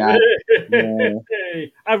 yes, he had. Yeah.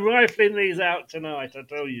 I'm rifling these out tonight, I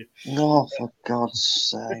tell you. Oh, for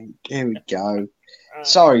God's sake. Here we go.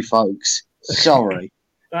 Sorry, folks. Sorry.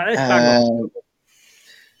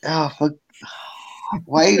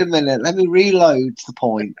 Wait a minute. Let me reload the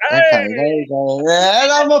point. Okay, there you go. And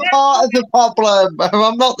I'm a part of the problem.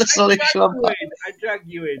 I'm not the solution. I drag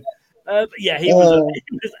you in. He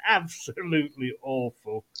was absolutely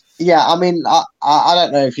awful. Yeah, I mean, I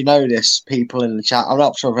don't know if you know this, people in the chat. I'm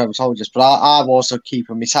not sure if I've ever told you this, but I'm also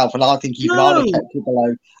keeping myself, and I think even I'd have kept it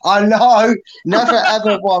below. I know, never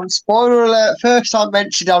ever once. Spoiler alert, first time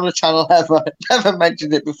mentioned on the channel ever. Never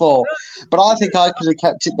mentioned it before. But I think I could have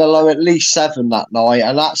kept it below at least 7 that night,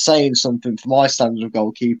 and that's saying something for my standard of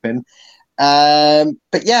goalkeeping.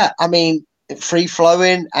 But yeah, I mean, free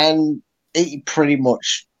flowing, and it pretty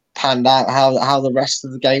much panned out how the rest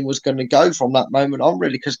of the game was going to go from that moment on,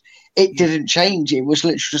 really, because it didn't change. It was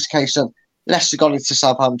literally just a case of Leicester got into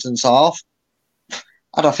Southampton's half,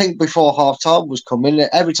 and I think before half time was coming,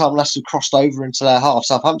 every time Leicester crossed over into their half,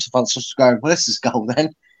 Southampton fans just going, "Well, this is goal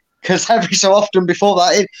then," because every so often before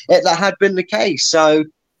that, that had been the case. So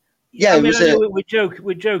yeah,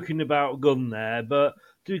 we're joking about Gunn there, but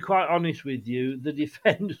to be quite honest with you, the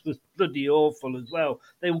defence was bloody awful as well.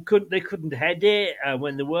 They couldn't head it, and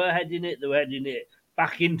when they were heading it, they were heading it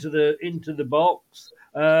back into the box.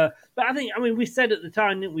 But I mean, we said at the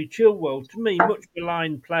time, didn't we? Chilwell, to me, much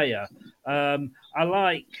maligned player. I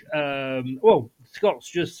like. Scott's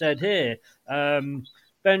just said here. Ben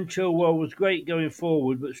Chilwell was great going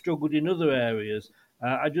forward, but struggled in other areas.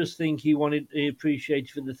 I just think he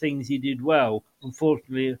appreciated for the things he did well.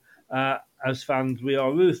 Unfortunately, as fans, we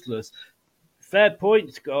are ruthless. Fair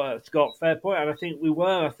point, Scott. Fair point. And I think we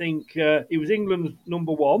were. I think he was England's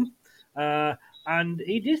number one. And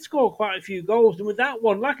he did score quite a few goals. And with that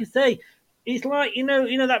one, like I say, it's like, you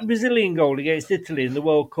know that Brazilian goal against Italy in the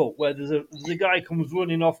World Cup where the guy comes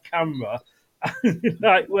running off camera.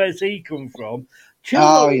 Like, where's he come from?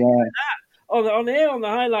 Oh, yeah. On the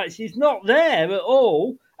highlights, he's not there at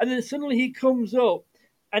all. And then suddenly he comes up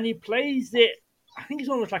and he plays it. I think it's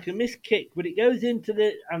almost like a missed kick, but it goes into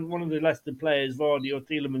and one of the Leicester players, Vardy or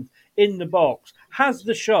Tielemans, in the box, has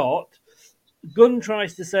the shot. Gunn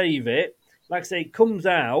tries to save it. Like I say, it comes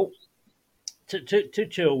out to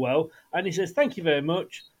Chilwell, and he says, "Thank you very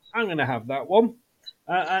much. I'm going to have that one."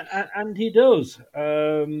 And he does.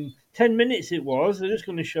 10 minutes it was. They're just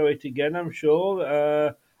going to show it again, I'm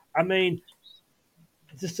sure. I mean,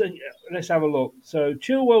 let's have a look. So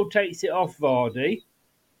Chilwell takes it off Vardy.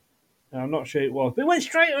 I'm not sure it was, but it went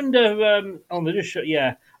straight under on the just shot.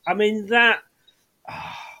 Yeah, I mean that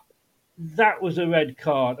was a red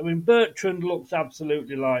card. I mean Bertrand looks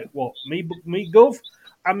absolutely like what me gov.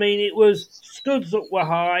 I mean it was studs that were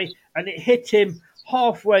high, and it hit him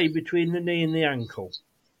halfway between the knee and the ankle.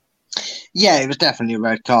 Yeah, it was definitely a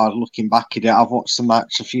red card. Looking back at it, I've watched the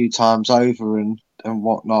match a few times over and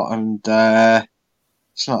whatnot, and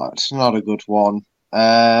it's not a good one.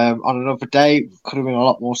 On another day, it could have been a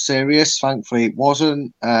lot more serious. Thankfully, it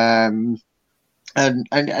wasn't. And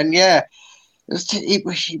yeah,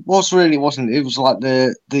 it was really wasn't. It was like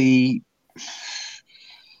the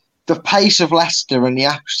pace of Leicester and the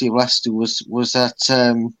accuracy of Leicester was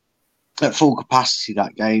at full capacity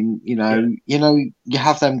that game. You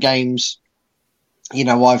have them games.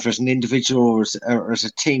 Either as an individual or as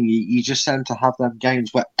a team, you just tend to have them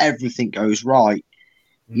games where everything goes right.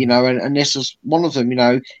 And this was one of them.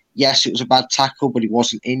 Yes, it was a bad tackle, but he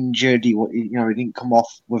wasn't injured. He didn't come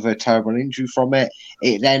off with a terrible injury from it.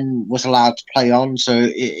 It then was allowed to play on, so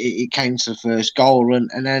it came to the first goal,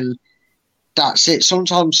 and then that's it.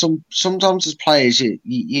 Sometimes as players,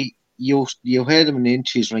 you'll hear them in the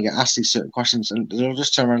interviews when they get asked these certain questions, and they'll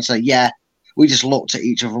just turn around and say, "Yeah, we just looked at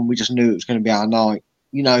each other and we just knew it was going to be our night."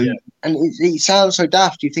 you know. Yeah. And it sounds so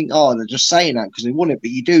daft. You think, oh, they're just saying that because they won it,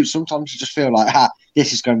 but you do. Sometimes you just feel like,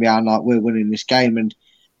 this is going to be our night. We're winning this game, and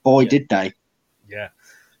boy, did they! Yeah.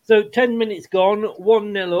 So 10 minutes gone,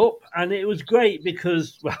 1-0 up, and it was great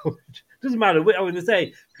because, well, it doesn't matter what I was going to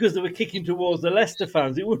say, because they were kicking towards the Leicester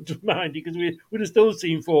fans. It wouldn't have minded because we would have still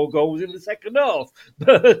seen 4 goals in the second half.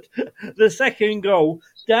 But the second goal,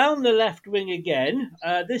 down the left wing again,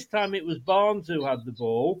 this time it was Barnes who had the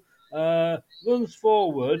ball, runs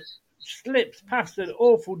forward, slips past an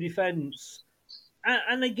awful defence.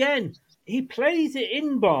 And again, he plays it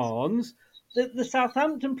in Barnes. The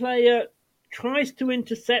Southampton player tries to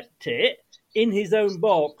intercept it in his own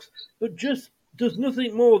box, but just does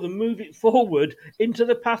nothing more than move it forward into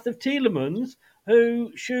the path of Tielemans,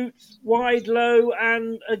 who shoots wide, low,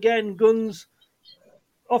 and again guns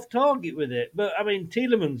off target with it. But I mean,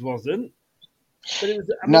 Tielemans wasn't. But it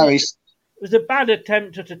was. I mean, No, it he's was a bad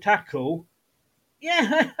attempt at a tackle.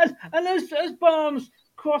 Yeah, and as Barnes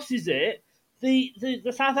crosses it, the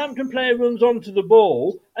Southampton player runs onto the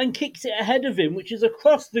ball and kicks it ahead of him, which is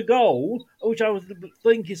across the goal, which I was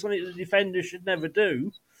thinking something the defender should never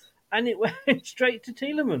do, and it went straight to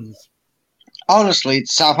Tielemans. honestly,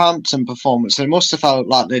 Southampton performance, they must have felt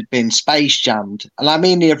like they'd been space jammed. And I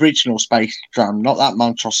mean the original space jam, not that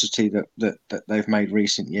monstrosity that they've made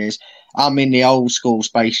recent years. I mean the old school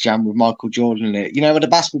space jam with Michael Jordan in it. You know, where the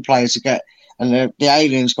basketball players get and the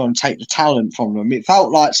aliens go and take the talent from them. It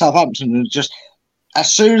felt like Southampton had just,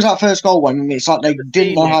 as soon as that first goal went, it's like they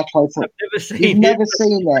didn't know how to play football. You've never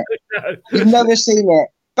seen it. No. You've never seen it.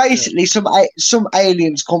 Basically, some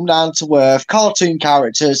aliens come down to Earth, cartoon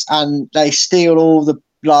characters, and they steal all the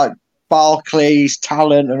like Barclays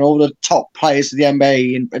talent and all the top players of the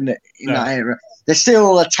NBA in that era. They steal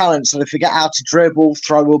all the talent, so they forget how to dribble,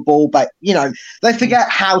 throw a ball back. You know, they forget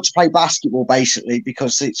how to play basketball basically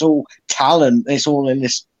because it's all talent. It's all in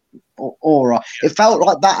this aura. It felt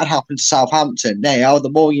like that had happened to Southampton. Now, the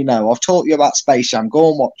more you know. I've taught you about Space Jam. Go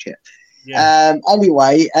and watch it. Yeah.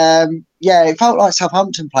 Anyway, it felt like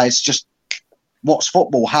Southampton players just, what's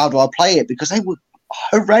football? How do I play it? Because they were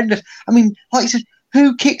horrendous. I mean, like I said,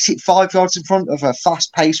 who kicks it 5 yards in front of a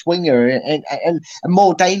fast-paced winger and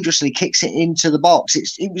more dangerously kicks it into the box?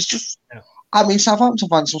 It was just, I mean, Southampton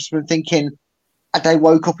fans must have been thinking they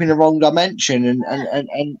woke up in the wrong dimension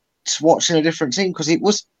and watching a different team because it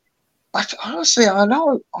was. Honestly, I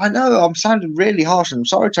know I'm sounding really harsh, and I'm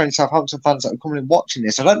sorry to any Southampton fans that are coming and watching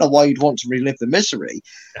this. I don't know why you'd want to relive the misery,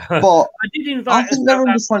 but I think their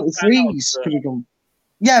under 23s could have done.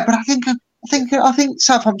 Yeah, but I think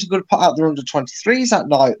Southampton could have put out their under 23s that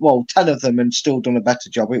night. Well, 10 of them, and still done a better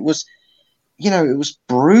job. It was, it was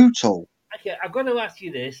brutal. Okay, I've got to ask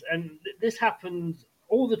you this, and this happens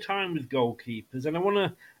all the time with goalkeepers, and I want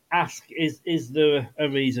to ask: is there a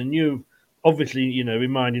reason? You obviously,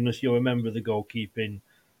 reminding us you're a member of the goalkeeping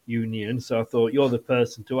union, so I thought you're the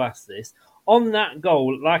person to ask this. On that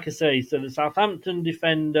goal, like I say, so the Southampton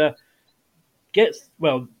defender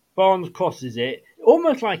Barnes crosses it,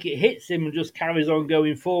 almost like it hits him and just carries on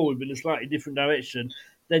going forward but in a slightly different direction.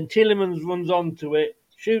 Then Tielemans runs onto it,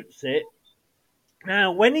 shoots it.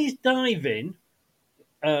 Now, when he's diving,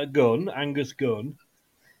 Angus Gunn,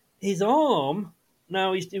 his arm,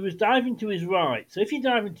 he was diving to his right. So if you're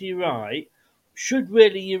diving to your right, it should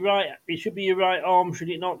be your right arm, should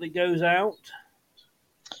it not, that goes out?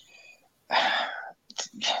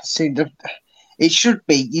 See, you should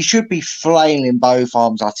be flailing both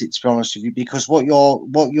arms at it, to be honest with you, because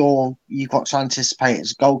you've got to anticipate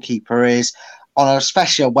as a goalkeeper is, on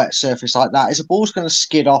especially a wet surface like that, is a ball's going to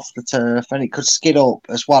skid off the turf and it could skid up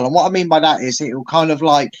as well. And what I mean by that is it'll kind of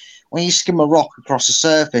like when you skim a rock across the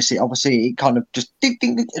surface, it kind of just ding,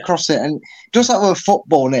 ding, ding across it. And just like with a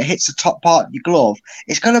football and it hits the top part of your glove,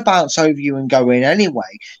 it's going to bounce over you and go in anyway.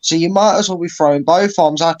 So you might as well be throwing both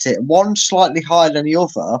arms at it, one slightly higher than the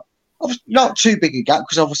other. Not too big a gap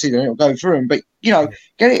because obviously then it'll go through him, but get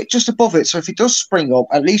it just above it. So if it does spring up,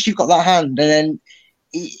 at least you've got that hand, and then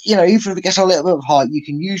even if it gets a little bit of height, you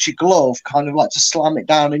can use your glove kind of like to slam it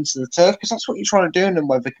down into the turf because that's what you're trying to do in them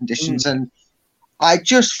weather conditions. And I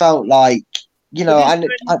just felt like, Is there any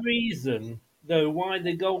reason though why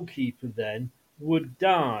the goalkeeper then would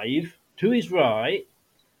dive to his right?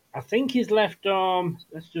 I think his left arm.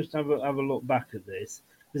 Let's just have a look back at this.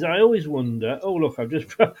 Because I always wonder. Oh look, I've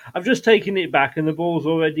just taken it back, and the ball's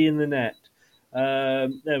already in the net.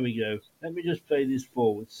 There we go. Let me just play this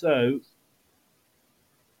forward. So,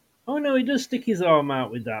 oh no, he does stick his arm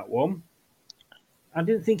out with that one. I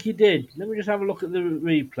didn't think he did. Let me just have a look at the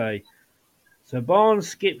replay. So Barnes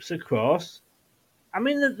skips across. I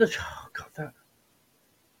mean that. Oh God, that.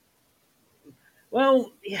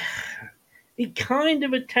 Well, yeah. he kind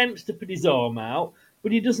of attempts to put his arm out,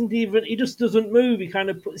 but he just doesn't move. He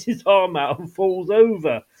kind of puts his arm out and falls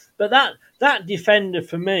over. But that defender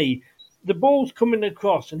for me, the ball's coming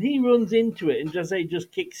across and he runs into it and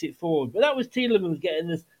just kicks it forward. But that was Tielemans getting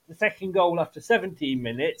the second goal after 17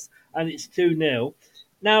 minutes, and it's 2-0.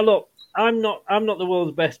 Now look, I'm not the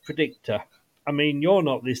world's best predictor. I mean, you're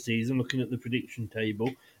not this season looking at the prediction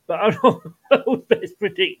table, but I'm not the world's best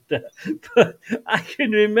predictor. But I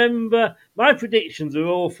can remember my predictions are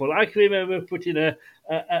awful. I can remember putting a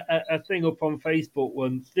thing up on Facebook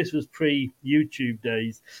once. This was pre-YouTube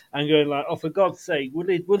days, and going like, "Oh, for God's sake, will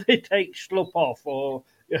they take Schlupp off, or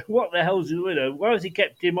what the hell's why has he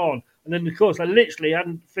kept him on?" And then, of course, I literally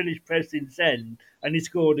hadn't finished pressing send, and he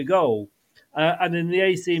scored a goal. And in the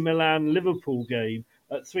AC Milan Liverpool game,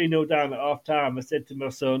 at 3-0 down at half time, I said to my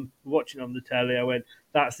son, watching on the telly, I went,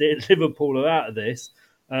 "That's it, Liverpool are out of this."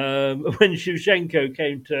 When Shevchenko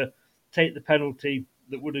came to take the penalty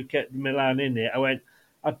that would have kept Milan in it, I went,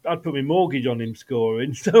 I'd put my mortgage on him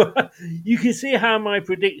scoring. So you can see how my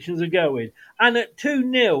predictions are going. And at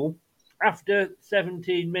 2-0, after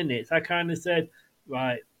 17 minutes, I kind of said,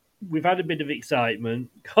 right, we've had a bit of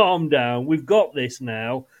excitement, calm down, we've got this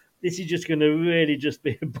now. This is just going to really just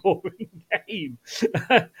be a boring game.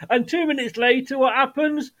 And 2 minutes later, what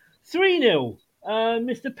happens? 3-0,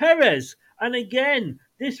 Mr. Perez. And again,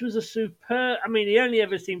 this was a superb... I mean, he only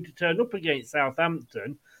ever seemed to turn up against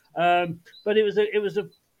Southampton. But it was a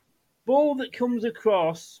ball that comes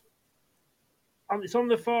across, and it's on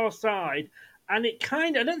the far side, and it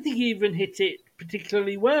I don't think he even hit it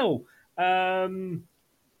particularly well.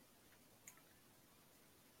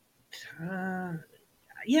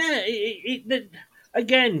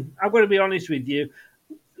 Again, I've got to be honest with you.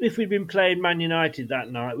 If we'd been playing Man United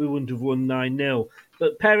that night, we wouldn't have won 9-0.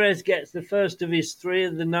 But Perez gets the first of his 3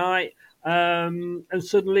 of the night, and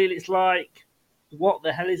suddenly it's like, what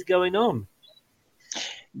the hell is going on?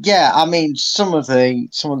 Yeah, I mean, some of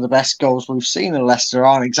the best goals we've seen in Leicester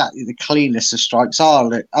aren't exactly the cleanest of strikes, are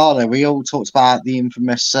they? We all talked about the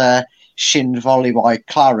infamous shinned volley by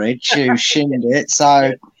Claridge, who shinned it.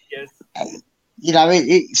 So, yes. You know,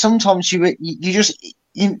 sometimes you just.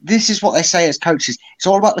 This is what they say as coaches. It's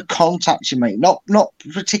all about the contact you make, not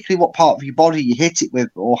particularly what part of your body you hit it with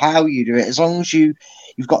or how you do it. As long as you've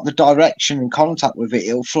got the direction and contact with it,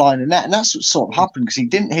 it'll fly in the net. And that's what sort of happened, because he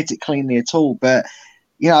didn't hit it cleanly at all. But,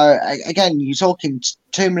 you know, again, you're talking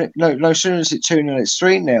 2 minutes, no sooner is it 2-0, it's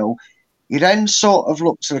 3-0. You then sort of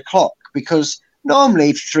look to the clock, because normally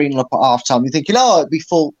if you're 3-0 up at half time, you're thinking, it'd be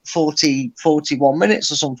 41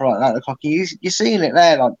 minutes or something like that. The clock. You're seeing it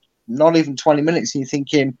there, like, not even 20 minutes, and you're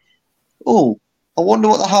thinking, "Oh, I wonder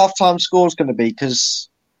what the halftime score is going to be," because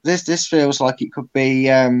this feels like it could be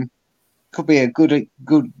a good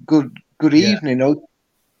evening.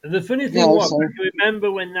 The funny thing was, if you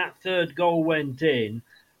remember when that third goal went in,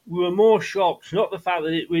 we were more shocked. Not the fact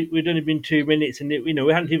that we'd only been 2 minutes, and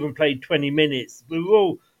we hadn't even played 20 minutes. We were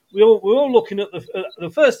all looking at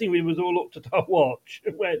the first thing we was all looked at our watch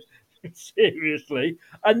and went, seriously,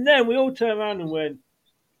 and then we all turned around and went,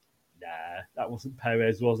 nah, that wasn't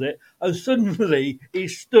Perez, was it? And suddenly he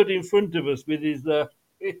stood in front of us with his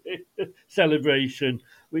celebration,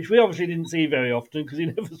 which we obviously didn't see very often because he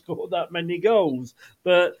never scored that many goals.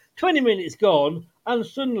 But 20 minutes gone, and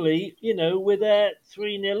suddenly, we're there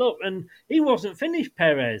 3-0 up, and he wasn't finished,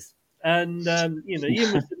 Perez. And, you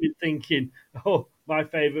must have been thinking, oh, my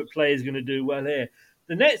favourite player is going to do well here.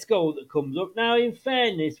 The next goal that comes up, now, in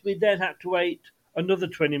fairness, we then had to wait another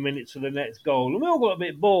 20 minutes for the next goal, and we all got a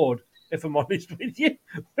bit bored, if I'm honest with you.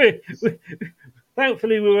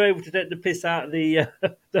 Thankfully, we were able to take the piss out of the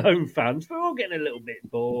home fans. We're all getting a little bit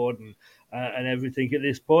bored and everything at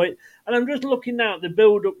this point. And I'm just looking now at the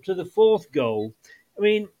build-up to the fourth goal. I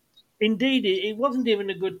mean, indeed, it wasn't even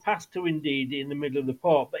a good pass to Indeed in the middle of the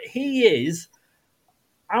park, but he is,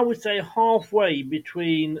 I would say, halfway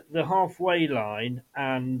between the halfway line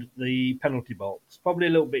and the penalty box, probably a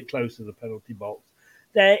little bit closer to the penalty box.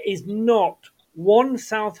 There is not one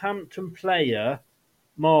Southampton player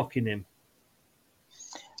marking him.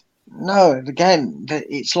 No, again,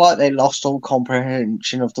 it's like they lost all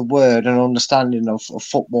comprehension of the word and understanding of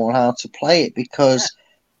football and how to play it, because,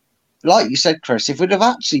 like you said, Chris, if we'd have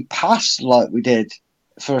actually passed like we did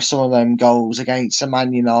for some of them goals against a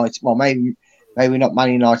Man United, well, maybe not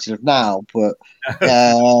Man United of now, but,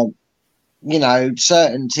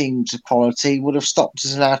 certain teams of quality would have stopped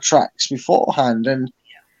us in our tracks beforehand. And,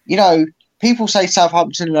 people say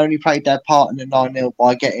Southampton only played their part in the 9-0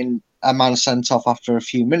 by getting a man sent off after a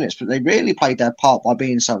few minutes, but they really played their part by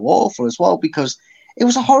being so awful as well, because it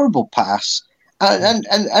was a horrible pass. And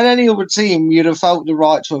any other team, you'd have felt the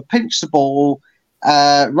right to have pinched the ball,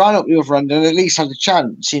 ran up the other end, and at least had a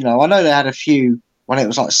chance. You know, I know they had a few when it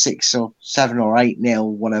was like 6 or 7 or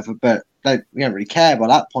 8-0, whatever, but they don't really care by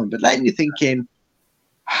that point. But then you're thinking,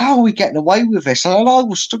 how are we getting away with this? And I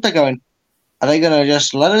was stood there going, are they going to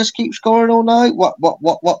just let us keep scoring all night? What?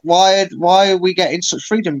 Why are we getting such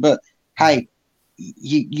freedom? But hey,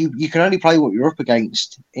 you can only play what you're up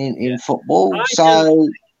against in football.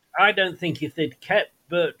 I don't think if they'd kept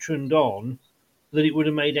Bertrand on, that it would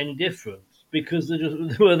have made any difference because they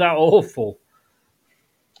were that awful.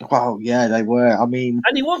 Well, yeah, they were. I mean,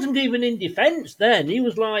 and he wasn't even in defence then. He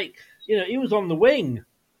was like, he was on the wing.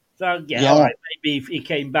 So all right, maybe if he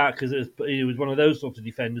came back because he was one of those sorts of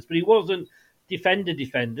defenders, but he wasn't defender.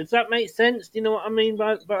 Does that make sense? Do you know what I mean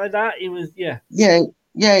by that? He was, yeah,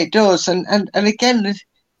 it does. And again,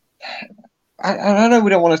 I know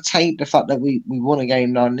we don't want to taint the fact that we won a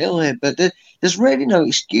game 9-0 here, but there's really no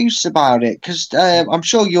excuse about it because I'm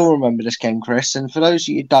sure you'll remember this game, Chris. And for those of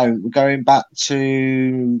you who don't, we're going back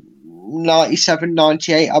to 97,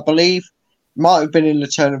 98, I believe. Might have been in the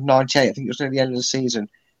turn of 98. I think it was near the end of the season.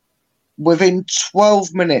 Within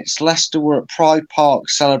 12 minutes, Leicester were at Pride Park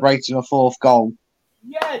celebrating a 4th goal.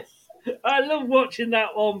 Yes! I love watching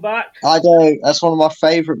that one back. I do. That's one of my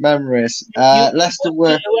favourite memories. Leicester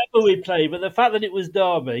were whoever we played, but the fact that it was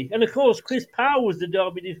Derby, and of course Chris Powell was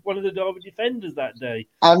one of the Derby defenders that day,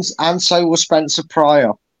 and so was Spencer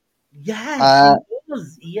Pryor. Yes, he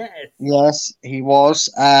was. Yes, he was.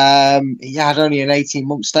 He had only an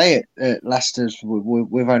 18-month stay at Leicester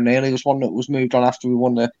with O'Neill. He was one that was moved on after we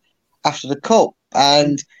won after the cup,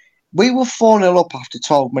 and. We were 4-0 up after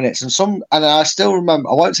 12 minutes, and I still remember.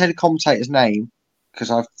 I won't say the commentator's name because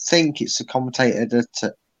I think it's the commentator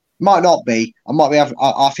that might not be.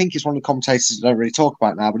 I think it's one of the commentators that don't really talk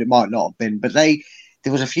about now, but it might not have been. But there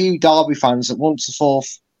was a few Derby fans that once the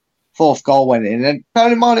fourth goal went in, and bear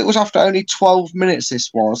in mind it was after only 12 minutes. This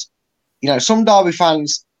was, some Derby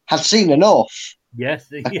fans had seen enough. Yes,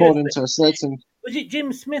 according to a certain. Was it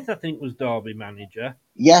Jim Smith? I think was Derby manager.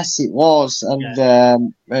 Yes, it was, and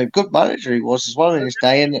a good manager he was as well in his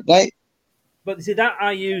day. And but see that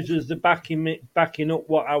I use as the backing up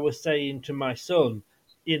what I was saying to my son.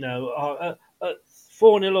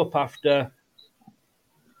 4-0 up after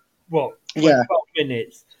 12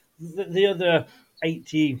 minutes. The other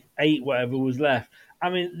 88 whatever was left. I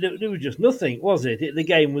mean, there was just nothing, was it? The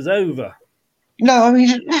game was over. No, I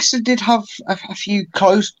mean, Leicester did have a few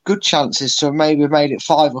close, good chances to have maybe made it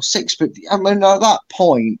 5 or 6. But, I mean, at that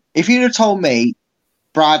point, if you'd have told me,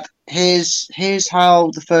 Brad, here's how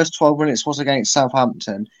the first 12 minutes was against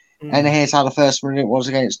Southampton, and here's how the first minute was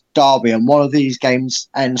against Derby, and one of these games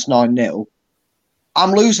ends 9-0,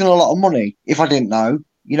 I'm losing a lot of money if I didn't know.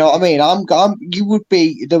 You know what I mean? There would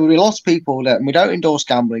be lots of people that, and we don't endorse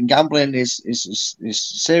gambling. Gambling is a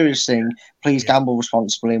serious thing. Please gamble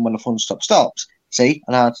responsibly, and when the fun stops. See,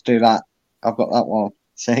 I know how to do that. I've got that one.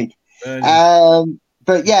 See,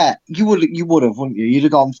 but yeah, you would have, wouldn't you? You'd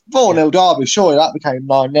have gone 4-0 Derby. Surely that became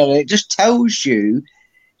 9-0. It just tells you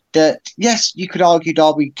that yes, you could argue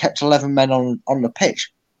Derby kept 11 men on the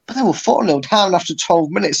pitch, but they were 4-0 down after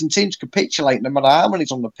 12 minutes, and teams capitulate no matter how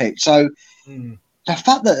many's on the pitch. So. The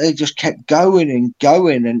fact that they just kept going, and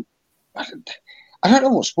I don't know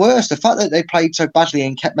what's worse, the fact that they played so badly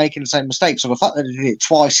and kept making the same mistakes, or the fact that they did it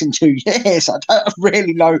twice in 2 years. I don't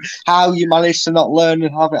really know how you managed to not learn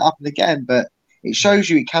and have it happen again, but it shows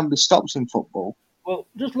you it can be stopped in football. Well,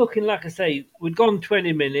 just looking, like I say, we'd gone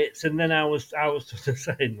 20 minutes, and then I was sort of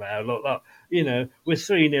saying, well, look, we're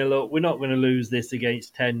 3-0 up, we're not going to lose this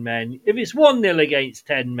against 10 men. If it's 1-0 against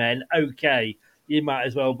 10 men, okay, you might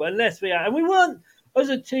as well, but unless we are, and we weren't, as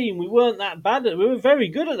a team, we weren't that bad. We were very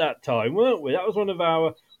good at that time, weren't we? That was one of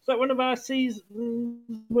our seasons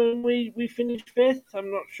when we finished 5th? I'm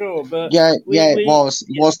not sure, but it was.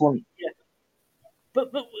 It was one. Yeah. But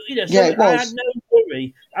so it was.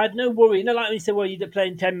 I had no worry. Like we said, well, you're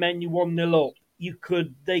playing 10 men, you 1-0 up.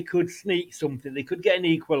 They could sneak something. They could get an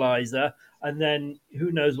equaliser, and then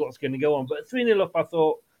who knows what's going to go on. But 3-0 up, I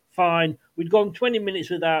thought, fine. We'd gone 20 minutes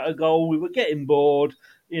without a goal. We were getting bored.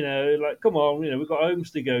 Come on, we've got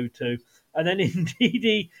homes to go to. And then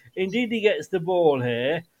indeed he gets the ball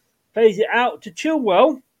here, plays it out to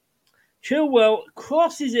Chilwell. Chilwell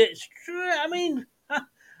crosses it straight. I mean,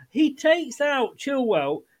 he takes out 1,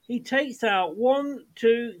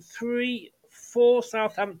 2, 3, 4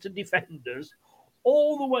 Southampton defenders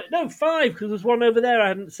all the way. No, 5, because there's one over there I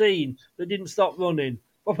hadn't seen that didn't stop running.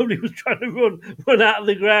 Probably was trying to run out of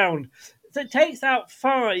the ground. So it takes out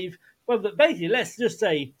 5. Well, but basically, let's just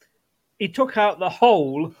say he took out the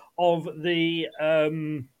whole of the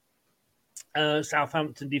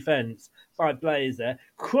Southampton defence, 5 players there,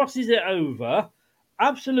 crosses it over.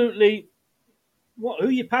 Absolutely, who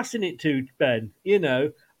are you passing it to, Ben?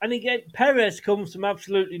 And again, Perez comes from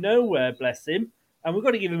absolutely nowhere, bless him. And we've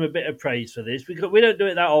got to give him a bit of praise for this. We don't do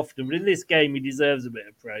it that often, but in this game, he deserves a bit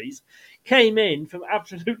of praise. Came in from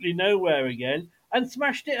absolutely nowhere again and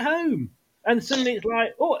smashed it home. And suddenly it's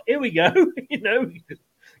like, oh, here we go.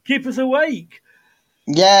 Keep us awake.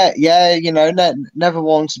 Yeah, never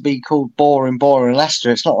want to be called boring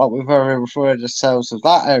Leicester. It's not like we've ever referred ourselves as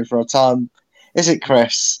that over a time, is it,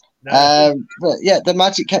 Chris? No. But yeah, the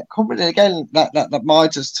magic kept coming again. That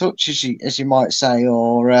Midas touch, as you might say,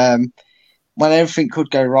 or when everything could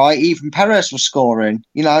go right. Even Perez was scoring.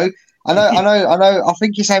 I know. I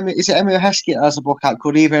think is it Emil Heskey that has a book out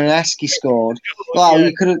called Even Heskey Scored. Wow,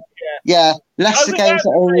 you could have. Yeah, Leicester games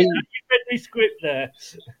that only. You read me script there.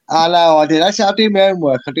 I know, I did. I do my own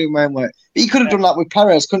work. But you could have done that with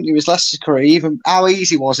Perez, couldn't you? His Leicester career. Even how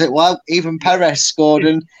easy was it? Well, even Perez scored,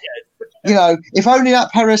 and if only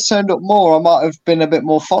that Perez turned up more, I might have been a bit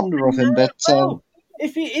more fonder of him. But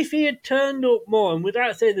if he had turned up more, and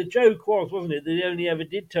without saying, the joke wasn't it, that he only ever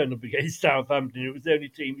did turn up against Southampton. It was the only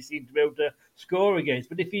team he seemed to be able to score against.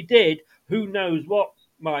 But if he did, who knows what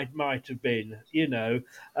might have been,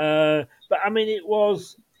 But I mean, it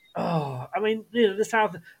was. Oh, I mean, the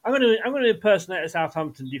South. I'm going to impersonate a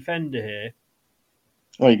Southampton defender here.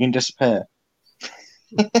 Oh, you can disappear.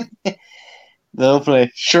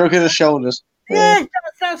 Lovely. Shrug of the shoulders. Yeah,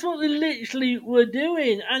 that's what they literally were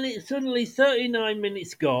doing, and it's suddenly 39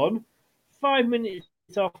 minutes gone, 5 minutes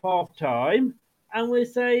off half time, and we're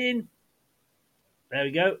saying, "There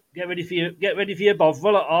we go. Get ready for your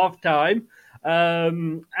bovril at half time."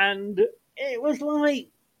 And it was like,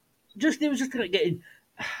 it was just like getting.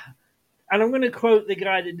 And I'm going to quote the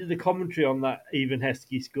guy that did the commentary on that Even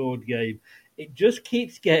Heskey Scored game. It just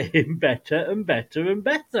keeps getting better and better and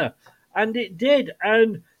better. And it did.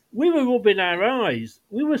 And we were rubbing our eyes.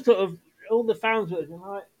 We were sort of, all the fans were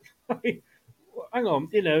like, hang on,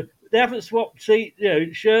 they haven't swapped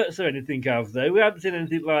shirts or anything, have they? We haven't seen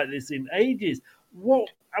anything like this in ages. What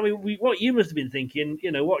you must have been thinking,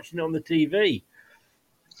 watching it on the TV.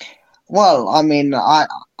 Well, I mean,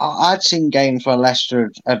 I'd seen games where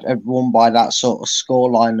Leicester had won by that sort of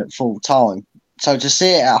scoreline at full time. So to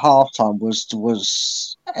see it at half time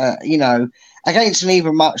was against an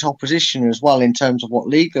even match opposition as well in terms of what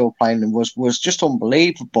league they were playing in was just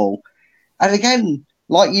unbelievable. And again,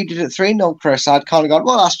 like you did at 3-0, Chris, I'd kind of gone,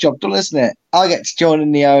 well, that's job done, isn't it? I get to join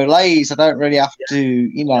in the Olays. I don't really have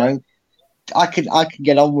to, I can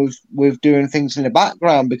get on with doing things in the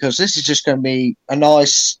background because this is just going to be a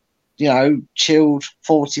nice, chilled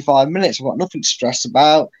 45 minutes. I've got nothing to stress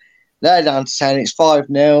about. They're down to 10. It's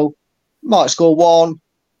 5-0. Might score 1.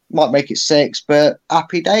 Might make it 6. But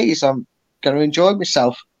happy days. I'm going to enjoy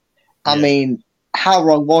myself. I mean, how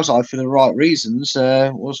wrong was I for the right reasons?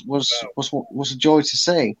 Was a joy to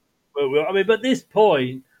see. Well, I mean, but at this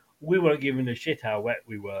point, we weren't giving a shit how wet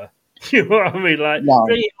we were. You know what I mean? Like, no.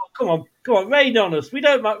 Come on, rain on us. We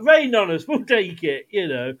don't mind. Rain on us. We'll take it.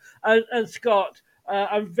 And Scott,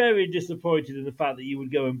 I'm very disappointed in the fact that you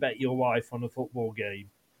would go and bet your wife on a football game.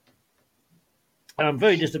 And I'm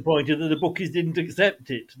very disappointed that the bookies didn't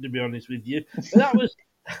accept it, to be honest with you. But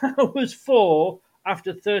that was 4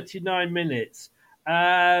 after 39 minutes.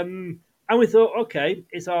 And we thought, okay,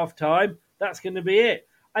 it's half time. That's going to be it.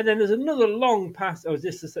 And then there's another long pass.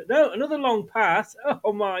 Another long pass.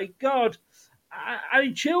 Oh, my God. I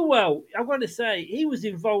mean, Chilwell, I've got to say, he was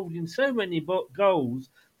involved in so many goals.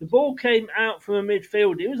 The ball came out from a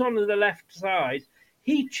midfield. It was on the left side.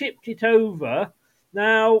 He chipped it over.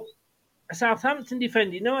 Now, a Southampton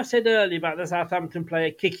defender, I said earlier about the Southampton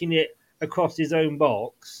player kicking it across his own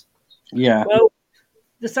box? Yeah. Well,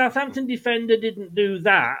 the Southampton defender didn't do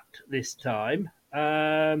that this time.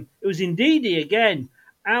 It was Ndidi again,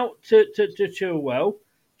 out to Chilwell.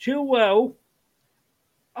 Chilwell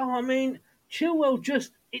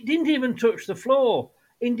it didn't even touch the floor.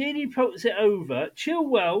 Indeed, he puts it over.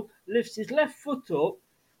 Chilwell lifts his left foot up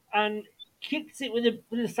and kicks it with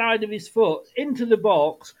the side of his foot into the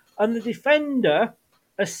box, and the defender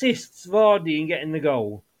assists Vardy in getting the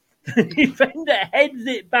goal. The defender heads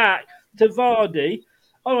it back to Vardy.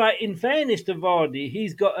 All right, in fairness to Vardy,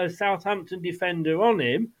 he's got a Southampton defender on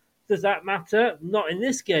him. Does that matter? Not in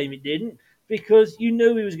this game, it didn't, because you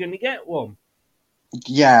knew he was going to get one.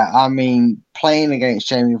 Yeah, I mean, playing against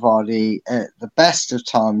Jamie Vardy at the best of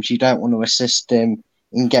times, you don't want to assist him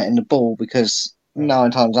in getting the ball because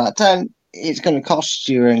 9 times out of 10, it's going to cost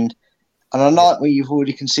you. And on a night where you've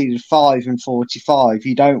already conceded 5 in 45,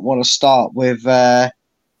 you don't want to start with,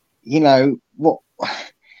 what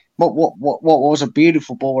what was a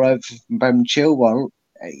beautiful ball over from Ben Chilwell.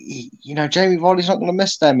 Jamie Vardy's not going to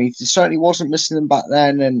miss them. He certainly wasn't missing them back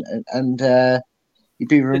then, and you'd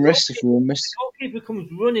be remiss if you were missing. The goalkeeper comes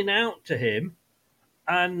running out to him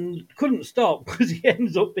and couldn't stop because he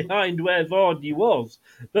ends up behind where Vardy was.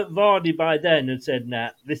 But Vardy by then had said, nah,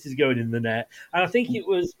 this is going in the net. And I think it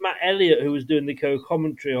was Matt Elliott who was doing the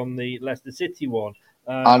co-commentary on the Leicester City one.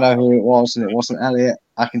 I know who it was, and it wasn't Elliott.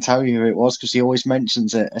 I can tell you who it was because he always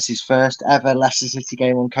mentions it as his first ever Leicester City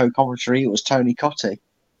game on co-commentary. It was Tony Cottee.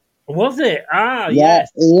 Was it? Yeah,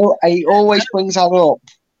 Yes. He always brings that up.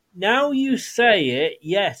 Now you say it,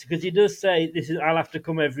 yes, because he does say I'll have to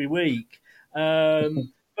come every week.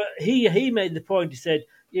 But he made the point. He said,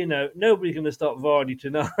 nobody's going to stop Vardy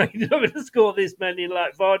tonight. They're not going to score this many.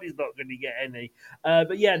 Like Vardy's not going to get any.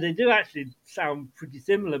 But yeah, they do actually sound pretty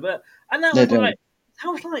similar. And that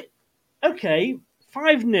was like, okay,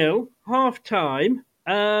 5-0, half time.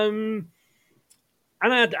 And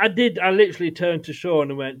I literally turned to Sean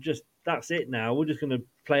and went, that's it now. We're just going to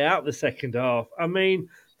play out the second half. I mean,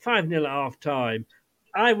 5-0 at half time.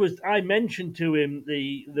 I mentioned to him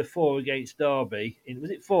the 4 against Derby. Was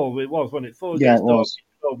it 4? It was, wasn't it? 4 against Derby,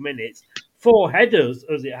 12 minutes. 4 headers,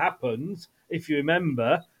 as it happens, if you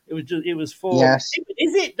remember. It was 4. Yes.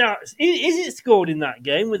 Is it scored in that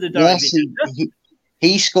game with the Derby? Yes,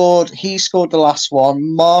 he scored. He scored the last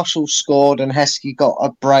one. Marshall scored, and Heskey got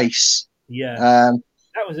a brace. Yeah,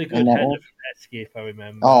 that was a good header from Heskey, if I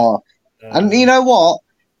remember. Oh, and you know what?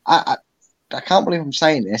 I can't believe I'm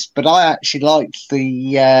saying this, but I actually liked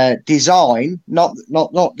the design, not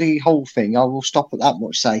the whole thing. I will stop at that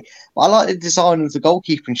much say. But I like the design of the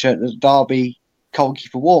goalkeeping shirt that the Derby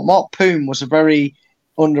goalkeeper wore. Mark Poom was a very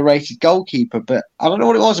underrated goalkeeper, but I don't know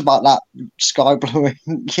what it was about that sky blue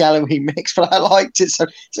and yellowy mix, but I liked it. So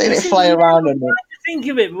seeing it play around and think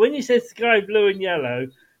of it, but when you said sky blue and yellow,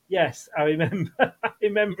 yes, I remember. I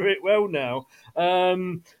remember it well now.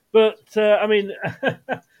 But I mean,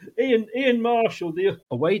 Ian Marshall, the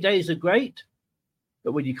away days are great,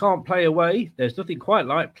 but when you can't play away, there's nothing quite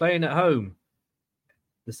like playing at home.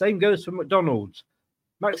 The same goes for McDonald's.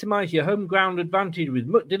 Maximise your home ground advantage with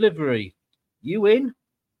McDelivery. You in?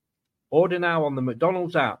 Order now on the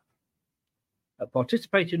McDonald's app. At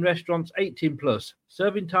participating restaurants, 18 plus.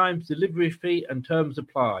 Serving times, delivery fee, and terms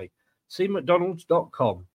apply. See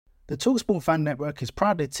mcdonalds.com. The TalkSport Fan Network is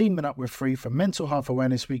proudly teaming up with Free for Mental Health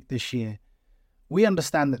Awareness Week this year. We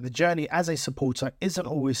understand that the journey as a supporter isn't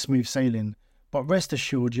always smooth sailing, but rest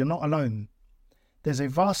assured you're not alone. There's a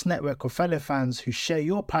vast network of fellow fans who share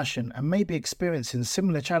your passion and may be experiencing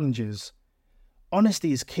similar challenges.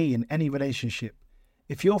 Honesty is key in any relationship.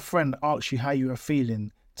 If your friend asks you how you are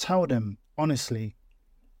feeling, tell them honestly.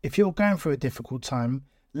 If you're going through a difficult time,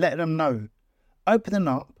 let them know. Opening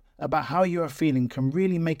up about how you are feeling can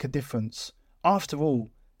really make a difference. After all,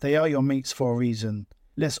 they are your mates for a reason.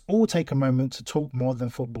 Let's all take a moment to talk more than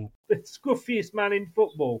football. The scruffiest man in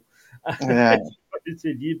football. Yeah.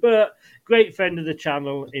 But great friend of the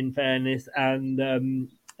channel, in fairness, and they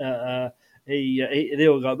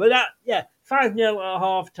all got. But 5-0 at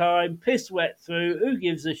half time, piss wet through. Who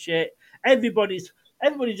gives a shit? Everybody's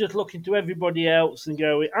just looking to everybody else and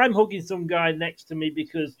going, I'm hugging some guy next to me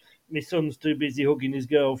because my son's too busy hugging his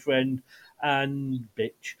girlfriend and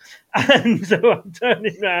bitch. And so I'm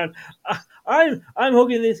turning around. I'm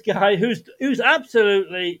hugging this guy who's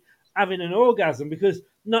absolutely having an orgasm because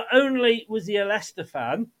not only was he a Leicester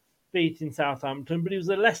fan beating Southampton, but he was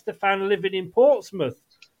a Leicester fan living in Portsmouth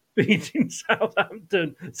beating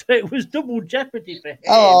Southampton. So it was double jeopardy for him.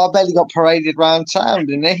 Oh, I bet he got paraded round town,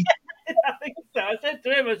 didn't he? I think so. I said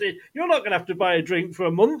to him, you're not going to have to buy a drink for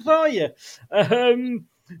a month, are you?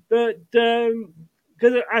 But because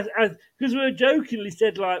we jokingly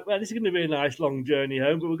said, like, well, this is going to be a nice long journey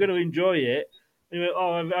home, but we're going to enjoy it. And he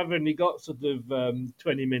went, I've only got sort of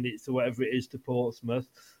 20 minutes or whatever it is to Portsmouth.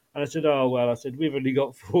 And I said, we've only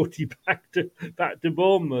got 40 back to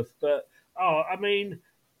Bournemouth. But, I mean,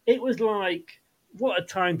 it was like, what a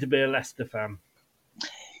time to be a Leicester fan.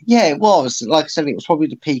 Yeah, it was. Like I said, it was probably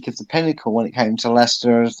the peak of the pinnacle when it came to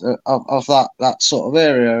Leicester of that sort of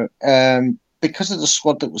area. Because of the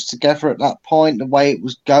squad that was together at that point, the way it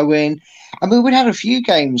was going. I mean, we'd had a few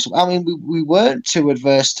games. I mean, we weren't too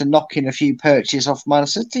adverse to knocking a few perches off Man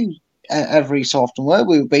City every so often, were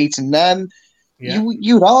we? We were beating them. Yeah.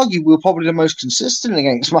 You would argue we were probably the most consistent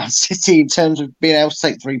against Man City in terms of being able to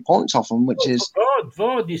take 3 points off them, which is...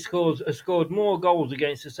 Vardy has scored more goals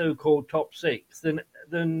against the so-called top six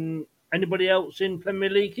than anybody else in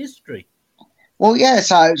Premier League history. Well, yeah,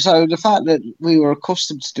 so the fact that we were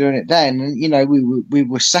accustomed to doing it then, and, we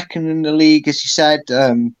were second in the league, as you said.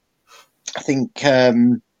 I think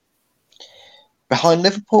behind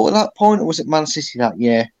Liverpool at that point, or was it Man City that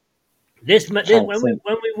year? When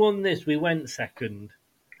we won this, we went second.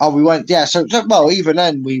 Oh, we went, yeah. So well, even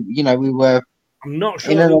then, we were. I'm not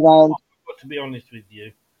sure in and around. To be honest with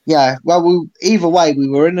you. Yeah, well, either way, we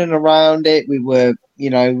were in and around it. We were, we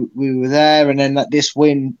were there, and then this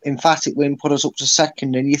win, emphatic win, put us up to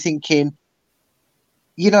second. And you're thinking,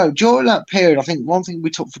 during that period, I think one thing we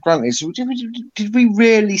took for granted is did we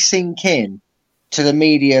really sink in to the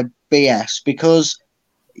media BS? Because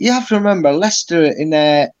you have to remember, Leicester, in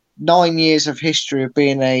their 9 years of history of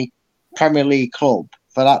being a Premier League club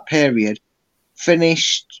for that period,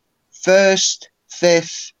 finished first,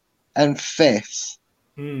 fifth, and fifth.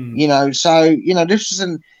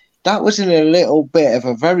 That was in a little bit of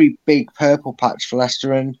a very big purple patch for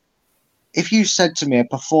Leicester. And if you said to me a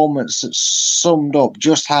performance that summed up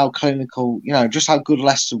just how clinical, just how good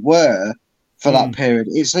Leicester were for that period,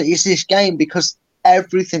 it's this game, because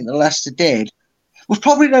everything that Leicester did was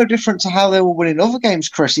probably no different to how they were winning other games,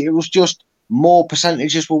 Chris. It was just more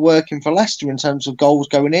percentages were working for Leicester in terms of goals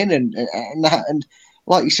going in and that. And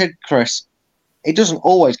like you said, Chris, it doesn't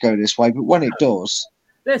always go this way, but when it does.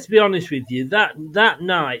 Let's be honest with you. That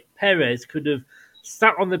night, Perez could have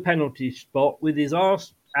sat on the penalty spot with his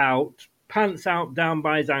arse out, pants out down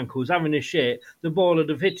by his ankles, having a shit. The ball would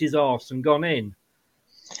have hit his arse and gone in.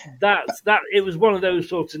 It was one of those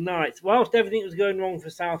sorts of nights. Whilst everything was going wrong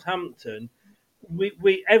for Southampton,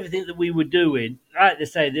 we everything that we were doing, like they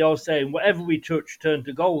say, the old saying, whatever we touched turned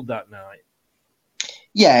to gold that night.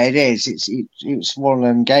 Yeah, it is. It's one of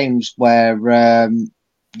them games where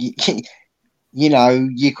you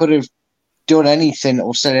could have done anything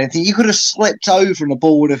or said anything. You could have slipped over and the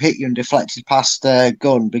ball would have hit you and deflected past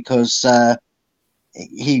Gunn, because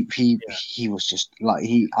he was just like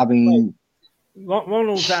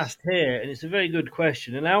Ronald's asked here, and it's a very good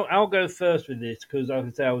question, and I'll go first with this because, like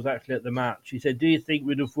I say, I was actually at the match. He said, "Do you think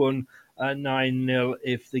we'd have won 9-0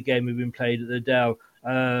 if the game had been played at the Dell?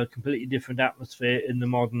 Completely different atmosphere in the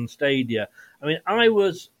modern stadia." I mean, I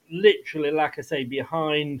was literally, like I say,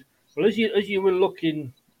 behind. Well, as you were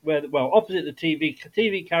looking opposite the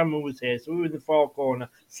TV camera was here, so we were in the far corner,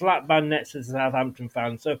 slap bang next to the Southampton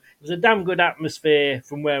fans. So it was a damn good atmosphere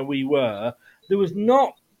from where we were. There was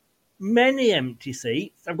not many empty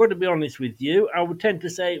seats. I've got to be honest with you. I would tend to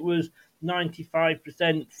say it was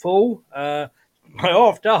 95% full. By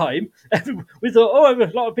half time, we thought,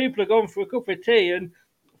 a lot of people are gone for a cup of tea, and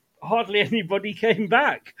hardly anybody came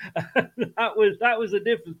back. that was the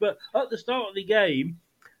difference. But at the start of the game,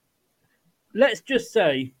 let's just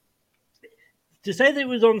say, to say that it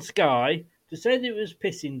was on Sky, to say that it was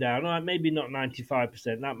pissing down, all right, maybe not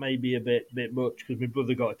 95%. That may be a bit much because my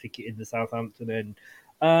brother got a ticket in the Southampton end.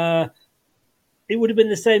 It would have been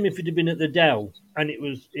the same if it had been at the Dell, and it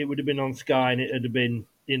would have been on Sky, and it would have been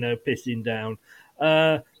pissing down.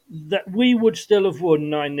 That we would still have won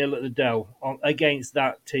 9-0 at the Dell against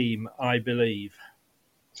that team, I believe.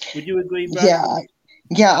 Would you agree, Brad?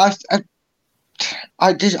 Yeah.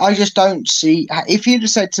 I just don't see. If you'd have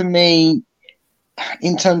said to me,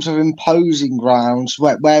 in terms of imposing grounds,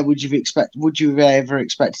 where would you expect? Would you have ever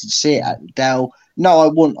expected to see it at Dell? No, I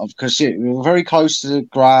wouldn't have, because we were very close to the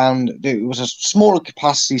ground. It was a smaller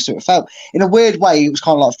capacity, so it felt, in a weird way, it was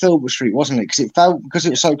kind of like Filbert Street, wasn't it? Because it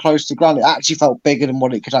was so close to the ground, it actually felt bigger than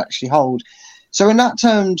what it could actually hold. So in that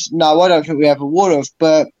terms, no, I don't think we ever would have.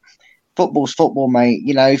 But football's football, mate.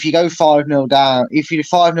 If you go 5-0 down, if you're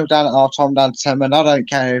 5-0 down at half time, down to 10 men, I don't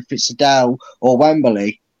care if it's Adele or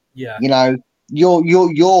Wembley. Yeah.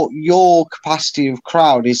 Your capacity of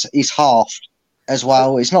crowd is halved as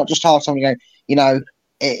well. It's not just half time game.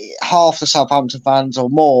 Half the Southampton fans or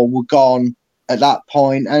more were gone at that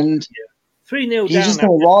point, and 3-0 you're down. just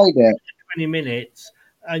going to ride it. 20 minutes,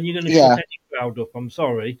 and you're going to shut any crowd up. I'm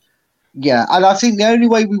sorry. Yeah, and I think the only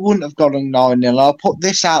way we wouldn't have gotten 9-0, I'll put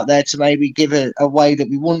this out there to maybe give it a way that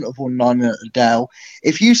we wouldn't have won 9-0 at the Dell.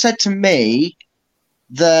 If you said to me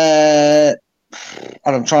and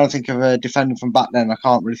I'm trying to think of a defender from back then, I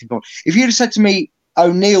can't really think of. If you'd have said to me,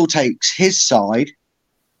 O'Neill takes his side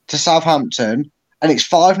to Southampton, and it's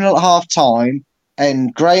 5-0 at half time,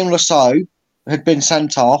 and Graham Lasso had been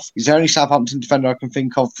sent off. He's the only Southampton defender I can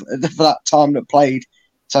think of for that time that played.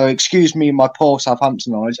 So excuse me my poor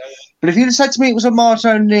Southampton knowledge. But if you'd have said to me it was a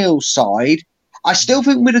Martin O'Neill's side, I still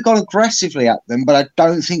think we'd have gone aggressively at them, but I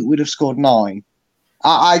don't think we'd have scored 9.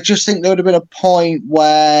 I just think there would have been a point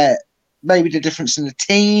where maybe the difference in the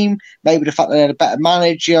team, maybe the fact that they had a better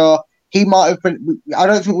manager, he might have been. I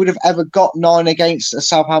don't think we'd have ever got 9 against a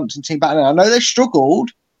Southampton team back then. I know they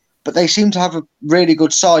struggled, but they seemed to have a really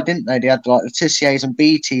good side, didn't they? They had like the Tissiers and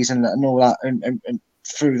Beatties and all that, and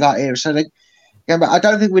through that era. So but I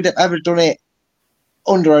don't think we'd have ever done it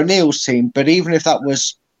under O'Neill's team. But even if that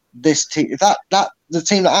was this team, if that the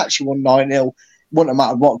team that actually won 9-0, wouldn't have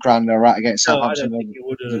mattered what ground they were at against No, I Southampton. don't think it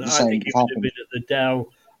would have. The I same think it would would have happen. been at the Dell.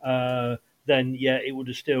 Then yeah, it would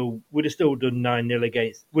have still done 9-0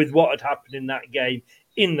 against with what had happened in that game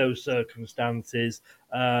in those circumstances.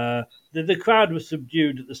 The crowd was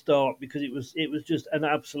subdued at the start because it was just an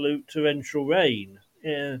absolute torrential rain.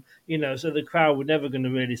 So the crowd were never going to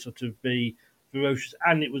really sort of be ferocious,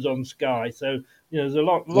 and it was on Sky. So there's a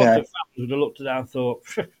lot of fans would have looked at that and thought,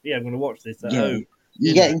 yeah, I'm going to watch this at home.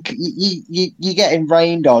 You're getting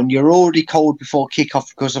rained on. You're already cold before kickoff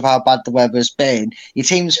because of how bad the weather's been. Your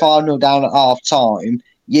team's 5-0 down at half time.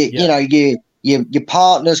 Your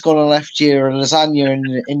partner's gone and left you a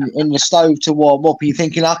lasagna in the stove to warm up. And you're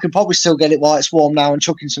thinking, I can probably still get it while it's warm now and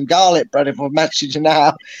chucking some garlic bread if I'm messaging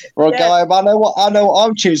now. Or a guy, I know what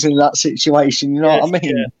I'm choosing in that situation. You know what I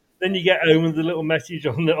mean? Yeah. Then you get home with a little message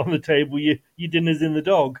on the table. Your dinner's in the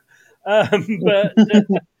dog. But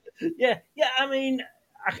yeah. I mean,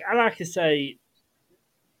 I like to say,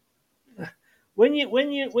 when you're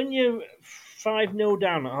 5-0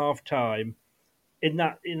 down at half time, in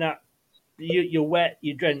that you're wet,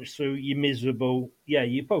 you're drenched through, you're miserable. Yeah,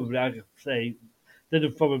 you probably, I'd say, they'd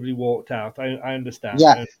have probably walked out. I understand.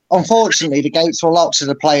 Yeah, unfortunately, the gates were locked, so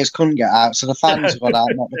the players couldn't get out. So the fans got out,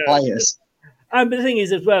 not the players. But the thing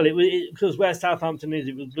is, as well, because where Southampton is,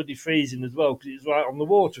 it was bloody freezing as well because it's right on the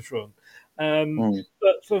waterfront.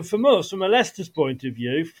 But from us, from a Leicester's point of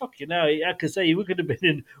view, I could say we could have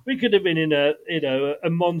been in a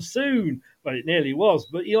monsoon. Well, it nearly was,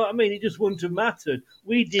 but you know what I mean. It just wouldn't have mattered.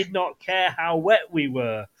 We did not care how wet we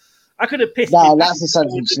were. I could have pissed. No, that's the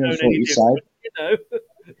sentence of what you said.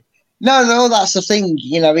 No, that's the thing.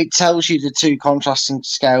 It tells you the two contrasting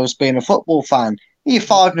scales. Being a football fan, you're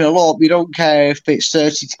 5-0 up. You don't care if it's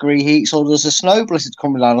 30-degree heat or there's a snow blizzard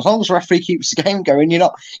coming down. As long as the referee keeps the game going, you're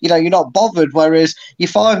not bothered. Whereas you're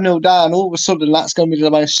 5-0 down, all of a sudden that's going to be the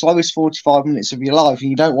most slowest 45 minutes of your life, and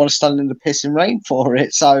you don't want to stand in the pissing rain for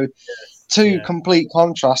it. So, complete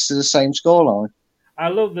contrasts to the same scoreline. I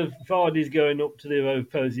love the Vardy's going up to the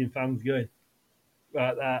opposing fans, going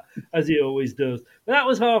like that, as he always does. But that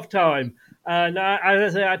was half time. And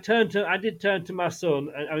as I say, I did turn to my son,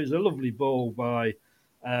 and it was a lovely ball by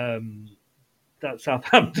that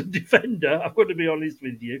Southampton defender. I've got to be honest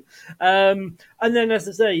with you. And then, as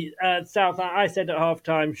I say, I said at half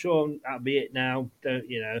time, Sean, that'll be it now.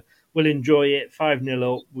 We'll enjoy it.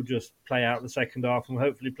 5-0 up. We'll just play out the second half and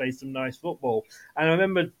hopefully play some nice football. And I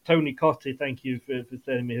remember Tony Cottee, thank you for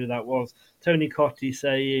telling me who that was. Tony Cottee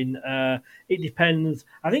saying, it depends.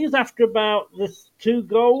 I think it was after about the 2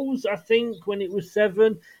 goals, I think, when it was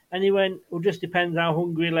 7. And he went, well, just depends how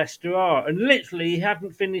hungry Leicester are. And literally, he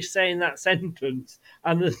hadn't finished saying that sentence.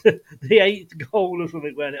 And the 8th goal or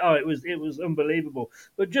something went, it was unbelievable.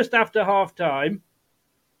 But just after half time,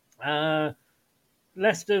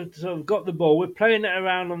 Leicester sort of got the ball. We're playing it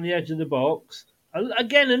around on the edge of the box.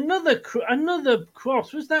 Again, another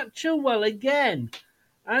cross. Was that Chilwell again?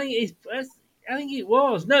 I think it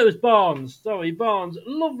was. No, it was Barnes. Sorry, Barnes.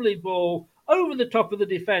 Lovely ball over the top of the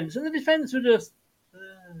defence. And the defence were just...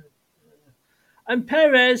 And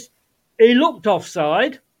Perez, he looked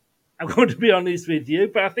offside. I'm going to be honest with you.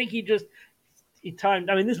 But I think he timed...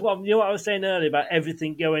 I mean, this is what I was saying earlier about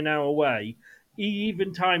everything going our way. He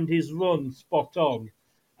even timed his run spot on,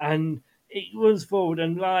 and it runs forward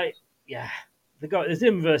and there's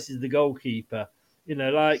him versus the goalkeeper.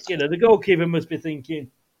 The goalkeeper must be thinking,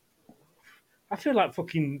 I feel like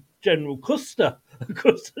fucking General Custer.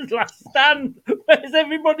 Custer's last stand. Where's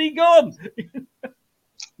everybody gone?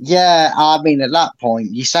 Yeah, I mean, at that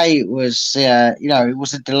point, you say it was, it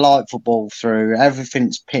was a delightful ball through.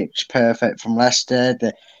 Everything's pitch perfect from Leicester.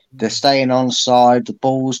 They're staying on side. The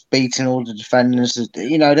ball's beating all the defenders.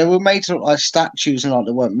 They were made to look like statues and like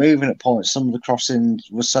they weren't moving at points. Some of the crossing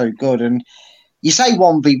was so good. And you say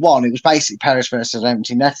 1v1, it was basically Perez versus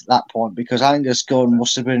empty net at that point because Angus Gunn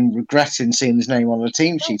must have been regretting seeing his name on the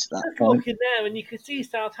team sheet at that point. Looking there, and you could see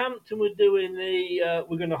Southampton were doing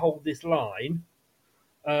we're going to hold this line,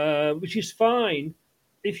 which is fine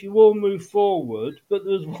if you all move forward. But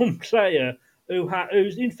there was one player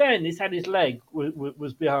who's, in fairness, had his leg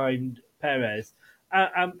was behind Perez,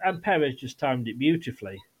 and Perez just timed it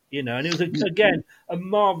beautifully, and it was again a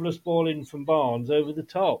marvellous ball in from Barnes over the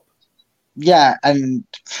top. Yeah, and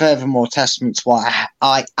furthermore, testament to why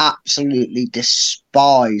I absolutely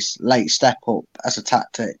despise late step up as a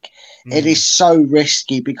tactic. It is so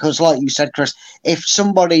risky because, like you said, Chris, if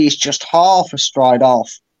somebody is just half a stride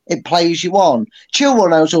off, it plays you on. Chilwell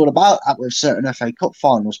knows all about that with certain FA Cup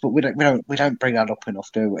finals, but we don't bring that up enough,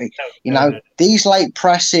 do we? No. These late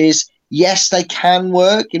presses, yes, they can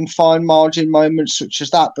work in fine margin moments such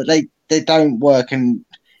as that, but they don't work. And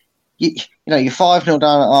you know, you're 5-0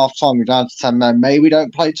 down at half time, you're down to 10 men. Maybe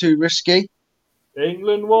don't play too risky.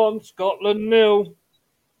 England 1, Scotland 0.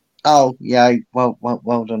 Oh yeah, well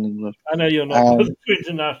done, England. I know you're not bothered to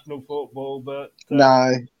international football, but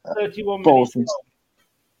no, 31 fourth. minutes.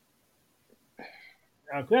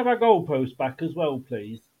 Can we have our goalpost back as well,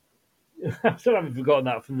 please? I still haven't forgotten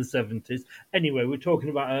that from the 70s. Anyway, we're talking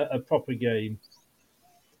about a proper game.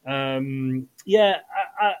 And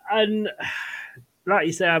like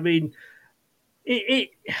you say, I mean,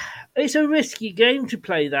 it's a risky game to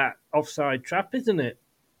play that offside trap, isn't it?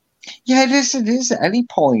 Yeah, it is. It is at any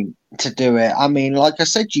point to do it. I mean, like I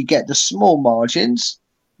said, you get the small margins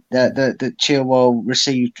that Chilwell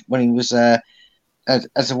received when he was at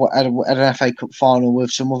an FA Cup final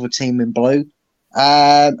with some other team in blue,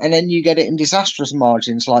 and then you get it in disastrous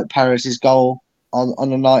margins like Perez's goal on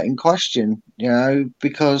the night in question. You know,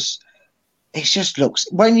 because it just looks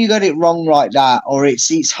when you get it wrong like that, or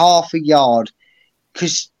it's half a yard,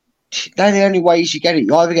 because they're the only ways you get it.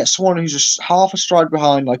 You either get someone who's just half a stride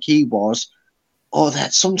behind, like he was, or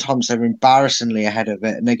that sometimes they're embarrassingly ahead of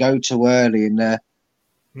it and they go too early and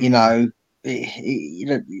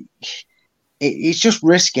it's just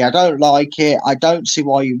risky. I don't like it. I don't see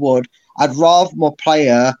why you would. I'd rather my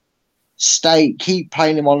player keep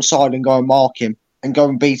playing him on side and go and mark him and go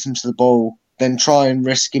and beat him to the ball than try and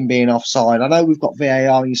risk him being offside. I know we've got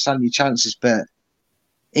VAR and you stand your chances, but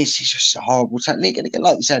it's just a horrible technique. And again,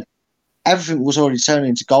 like you said, everything was already turning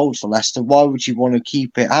into goals for Leicester. Why would you want to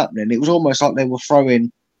keep it happening? It was almost like they were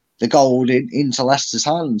throwing the goal into Leicester's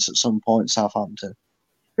hands at some point, Southampton.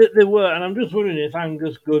 They were, and I'm just wondering if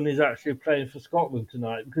Angus Gunn is actually playing for Scotland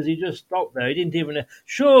tonight, because he just stopped there. He didn't even...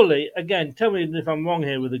 Surely, again, tell me if I'm wrong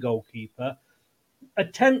here with the goalkeeper,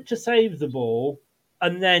 attempt to save the ball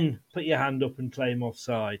and then put your hand up and claim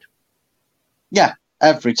offside. Yeah.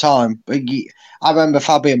 Every time. I remember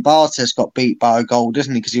Fabian Barthez got beat by a goal,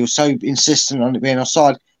 didn't he? Because he was so insistent on it being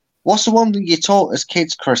offside. What's the one thing you taught as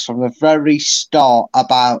kids, Chris, from the very start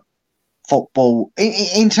about football?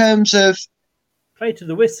 In terms of... Play to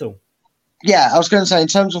the whistle. Yeah, I was going to say, in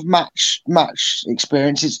terms of match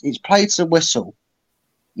experience, it's play to the whistle.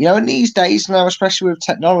 You know, in these days now, especially with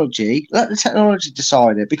technology, let the technology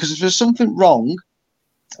decide it. Because if there's something wrong,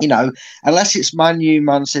 you know, unless it's Man U,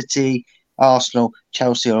 Man City... Arsenal,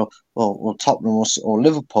 Chelsea, or Tottenham or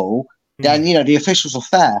Liverpool, then you know the officials are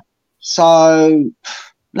fair. So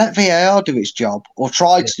let VAR do its job, or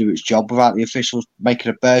try to do its job without the officials making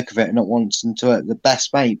a burk of it and not wanting to hurt the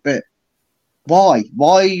best mate. But why?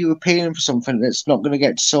 Why are you appealing for something that's not going to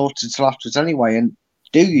get sorted till afterwards anyway? And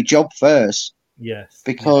do your job first. Yes.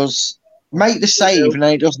 Because make the save and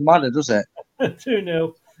then it doesn't matter, does it?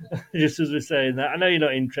 2-0. Just as we're saying that, I know you're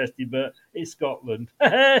not interested, but it's Scotland.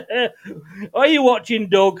 Are you watching,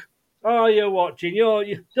 Doug? Are you watching?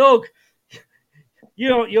 Doug.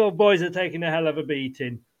 Your boys are taking a hell of a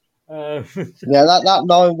beating. Yeah, that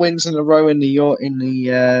 9 wins in a row in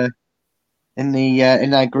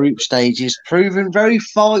their group stage is proving very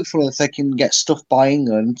frightful if they can get stuffed by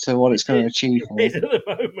England to what it's going to achieve. At the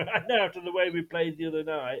moment, I know, after the way we played the other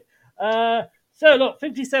night. So, look,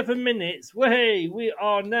 57 minutes. We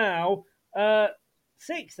are now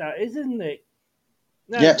 6, that is, isn't it?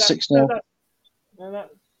 No, yeah, 6-0. No,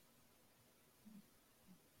 that's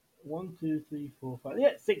 1, 2, 3, 4, 5.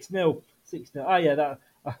 Yeah, 6-0. 6-0. Oh, yeah,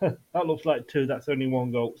 that looks like 2. That's only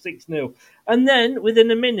 1 goal. 6-0. And then, within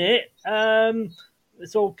a minute,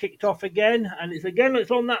 it's all kicked off again. And it's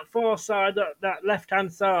on that far side, that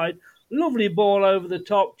left-hand side. Lovely ball over the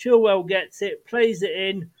top. Chilwell gets it, plays it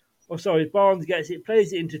in. Barnes gets it,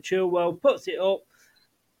 plays it into Chilwell, puts it up.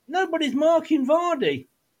 Nobody's marking Vardy,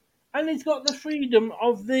 and he's got the freedom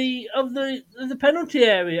of the penalty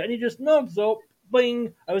area, and he just nods up,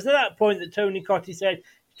 bing. It was at that point that Tony Cottee said, "It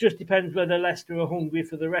just depends whether Leicester are hungry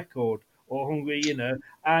for the record or hungry, you know."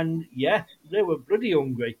 And yeah, they were bloody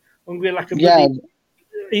hungry like a bloody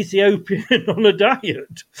Ethiopian on a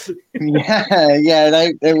diet.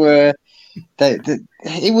 They were.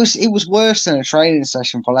 It was worse than a training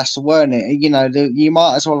session for Leicester, weren't it? You know, you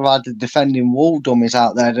might as well have had the defending wall dummies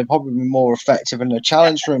out there. They'd probably be more effective in a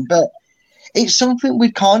challenge for him. But it's something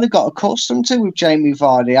we kind of got accustomed to with Jamie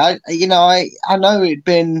Vardy. I know it'd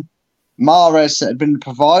been Mahrez that had been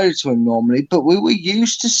provided to him normally, but we were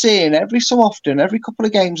used to seeing every so often, every couple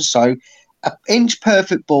of games or so, an inch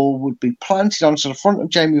perfect ball would be planted onto the front of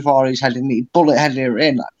Jamie Vardy's head and he'd bullet head it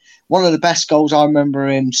in. One of the best goals I remember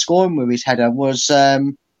him scoring with his header was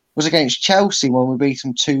against Chelsea when we beat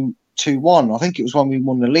them 2-1. I think it was when we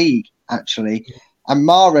won the league, actually. and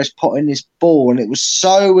Mahrez put in this ball, and it was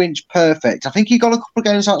so inch perfect. I think he got a couple of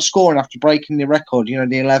games out scoring after breaking the record, the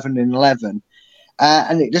 11 in 11.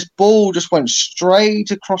 And this ball just went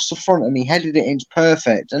straight across the front, and he headed it inch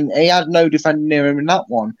perfect, and he had no defender near him in that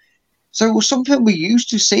one. So it was something we used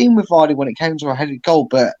to seeing with Vardy when it came to a headed goal,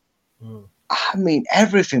 but I mean,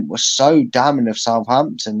 everything was so damning of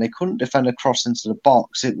Southampton. They couldn't defend a cross into the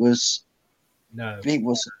box. It was at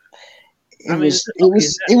that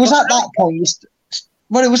point.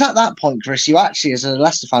 Well, it was at that point, Chris. You actually, as a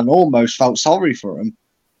Leicester fan, almost felt sorry for him.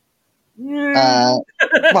 Well,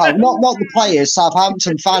 not the players,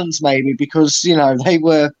 Southampton fans maybe, because they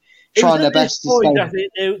were trying their best to stay. I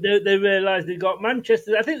think they realised they got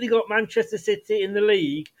Manchester. I think they got Manchester City in the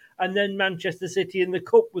league, and then Manchester City in the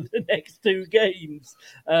cup with the next two games.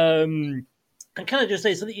 And can I just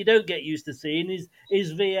say something you don't get used to seeing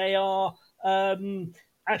is VAR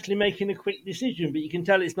actually making a quick decision, but you can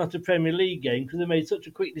tell it's not a Premier League game because they made such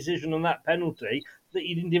a quick decision on that penalty that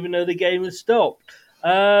you didn't even know the game had stopped.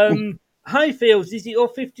 Highfields, is it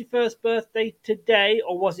your 51st birthday today,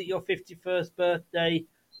 or was it your 51st birthday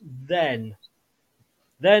then?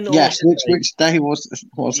 Yes, which day was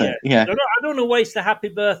it? Yeah. I don't want to waste a happy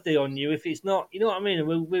birthday on you if it's not. You know what I mean?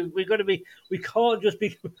 We've got to be. We can't just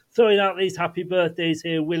be throwing out these happy birthdays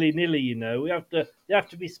here willy nilly. They have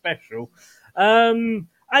to be special. And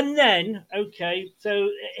then, okay, so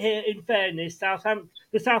here, in fairness,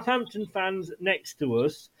 the Southampton fans next to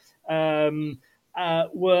us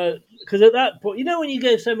were, because at that point, when you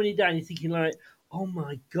go so many down, you're thinking like, oh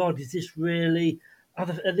my God, is this really? Are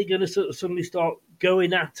they going to sort of suddenly start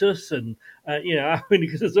going at us? And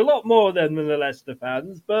because there's a lot more of them than the Leicester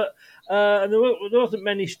fans, but and there wasn't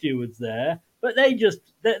many stewards there. But they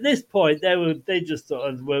just, at this point, they just sort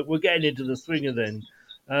of were getting into the swing of then.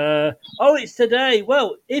 It's today.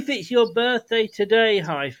 Well, if it's your birthday today,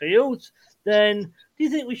 Highfields, then do you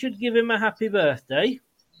think we should give him a happy birthday?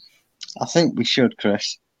 I think we should,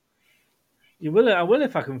 Chris. You will. I will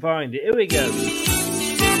if I can find it. Here we go.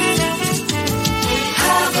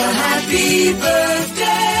 Have a happy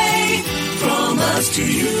birthday from us to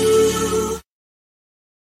you.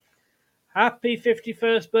 Happy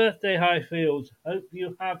 51st birthday, Highfields. Hope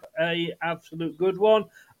you have a absolute good one.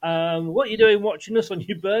 What are you doing watching us on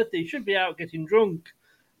your birthday? You should be out getting drunk.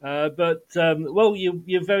 But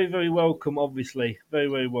you're very, very welcome, obviously. Very,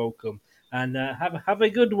 very welcome. And have a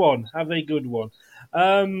good one. Have a good one.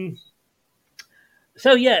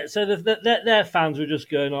 So their fans were just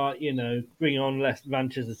going, bring on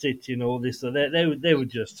Manchester City and all this. So they were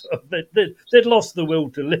just they'd lost the will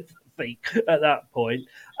to live, I think, at that point.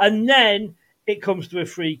 And then it comes to a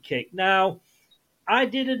free kick. Now, I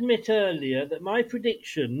did admit earlier that my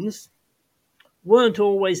predictions weren't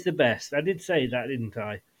always the best. I did say that, didn't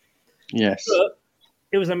I? Yes. But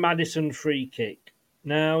it was a Maddison free kick.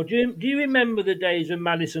 Now, do you remember the days when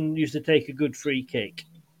Maddison used to take a good free kick?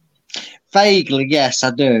 Vaguely, yes, I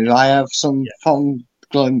do. I have some fond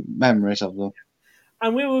memories of them.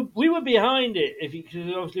 And we were behind it, because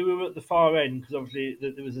obviously we were at the far end, because obviously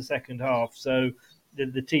there was a second half, so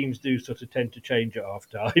the teams do sort of tend to change at half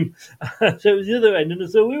time. So it was the other end, and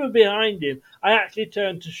so we were behind him. I actually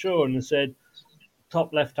turned to Sean and said,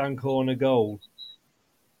 top left-hand corner goal.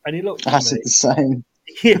 And he looked at me. That's the same.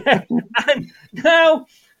 Yeah. And now,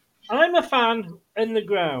 I'm a fan in the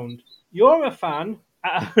ground. You're a fan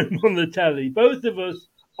at home on the telly. Both of us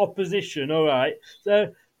opposition, all right.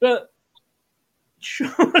 So, but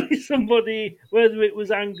surely somebody, whether it was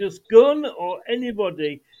Angus Gunn or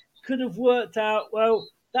anybody, could have worked out, well,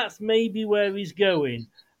 that's maybe where he's going.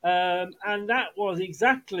 And that was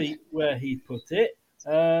exactly where he put it.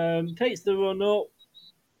 Takes the run up.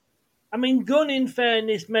 I mean, Gunn, in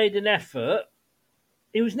fairness, made an effort.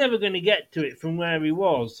 He was never going to get to it from where he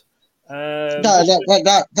was. That's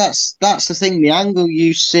the thing. The angle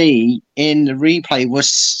you see in the replay was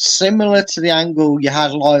similar to the angle you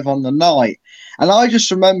had live on the night. And I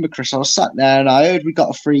just remember, Chris, I was sat there and I heard we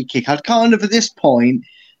got a free kick. I'd kind of, at this point,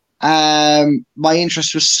 my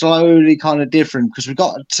interest was slowly kind of different, because we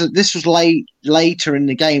got to, this was later in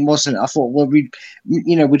the game, wasn't it? I thought, well, we'd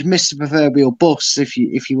missed the proverbial bus, if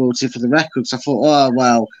you will, for the records. I thought, oh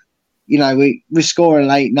well, we're scoring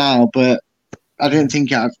late now, but I didn't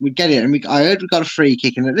think we'd get it. And I heard we got a free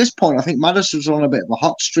kick, and at this point, I think Maddison was on a bit of a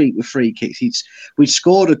hot streak with free kicks. We'd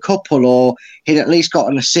scored a couple, or he'd at least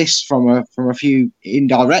got an assist from a few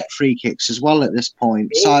indirect free kicks as well at this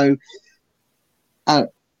point. So, I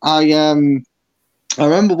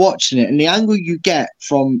remember watching it, and the angle you get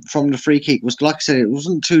from the free kick was, like I said, it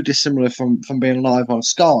wasn't too dissimilar from being live on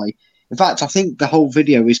Sky. In fact, I think the whole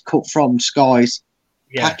video is cut from Sky's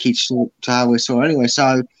package to how we saw it anyway.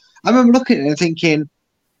 So I remember looking at it and thinking,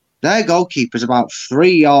 their goalkeeper's about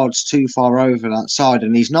 3 yards too far over that side,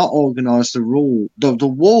 and he's not organised the rule. The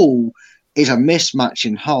wall is a mismatch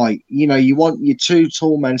in height. You know, you want your two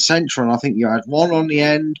tall men central, and I think you had one on the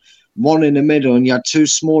end, one in the middle, and you had two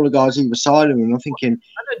smaller guys either side of him. And I'm thinking,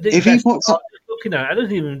 if he puts up, looking at, I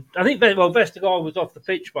think Vestergaard was off the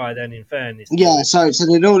pitch by then. In fairness, yeah, so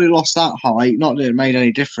they'd already lost that height. Not that it made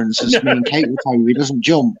any difference. As me and Kate were telling you, he doesn't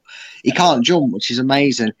jump. He can't jump, which is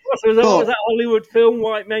amazing. Was that Hollywood film,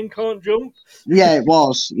 White Men Can't Jump? Yeah, it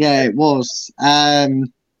was. Yeah, it was. And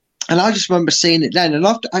I just remember seeing it then. And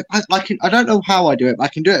I don't know how I do it, but I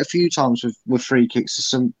can do it a few times with free kicks. There's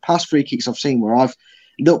some past free kicks I've seen where I've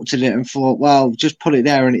looked at it and thought, well, just put it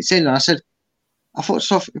there and it's in. And I thought,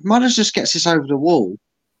 so if Madders just gets this over the wall,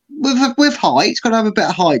 with height, it's got to have a bit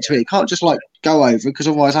of height to it. It can't just like go over, because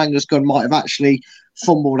otherwise Angus Gunn might have actually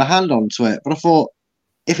fumbled a hand onto it. But I thought,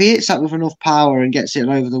 if he hits that with enough power and gets it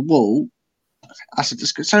over the wall, I said,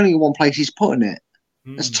 it's only in one place he's putting it.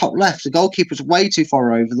 It's top left. The goalkeeper's way too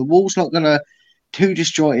far over. The wall's not going to too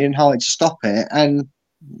disjointed in height to stop it. And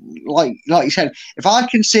like you said, if I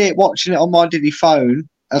can see it watching it on my Diddy phone,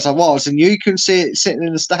 as I was, and you can see it sitting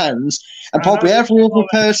in the stands, and probably every other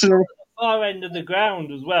person... far end of the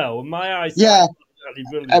ground as well. My eyes, yeah, really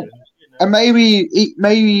brilliant. And maybe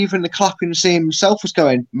even the clapping scene himself was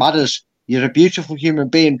going, Madders, you're a beautiful human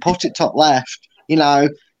being. Put it top left. You know.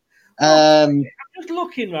 I'm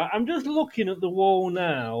just looking at the wall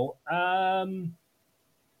now. I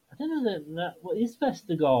don't know that what is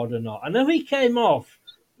Vestergaard or not. I know he came off.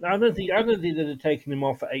 I don't think they'd have taken him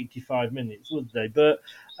off at 85 minutes, would they? But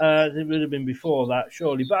it would have been before that,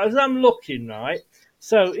 surely. But as I'm looking, right.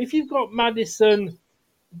 So if you've got Maddison,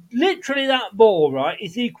 literally that ball, right,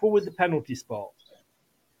 is equal with the penalty spot.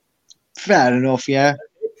 Fair enough, yeah.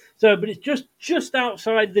 So, but it's just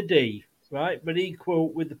outside the D, right, but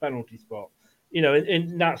equal with the penalty spot. You know,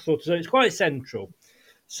 in that sort of, so it's quite central.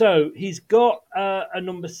 So he's got a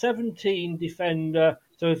number 17 defender.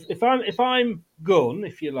 So if I'm Gunn,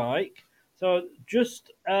 if you like, so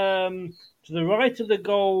just to the right of the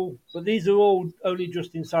goal, but these are all only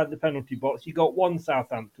just inside the penalty box. You got one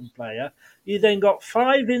Southampton player. You then got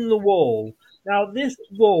 5 in the wall. Now this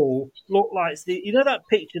wall looked like that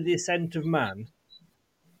picture, The Ascent of Man.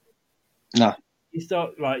 No. You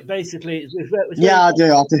start like basically. Yeah, I do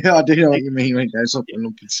know what you mean when it goes up and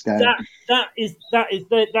up in scale. That is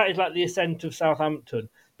like the ascent of Southampton,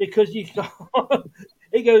 because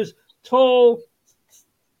it goes tall,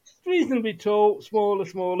 reasonably tall, smaller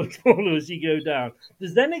as you go down.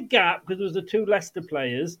 There's then a gap because there's the 2 Leicester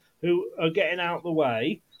players who are getting out the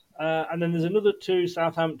way, and then there's another 2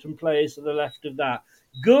 Southampton players to the left of that.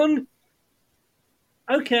 Gunn.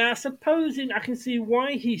 Okay, I suppose I can see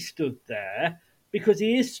why he stood there, because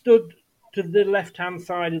he is stood to the left-hand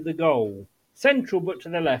side of the goal. Central, but to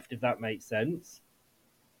the left, if that makes sense.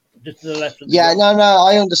 Just to the left of the goal. No,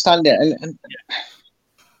 I understand it.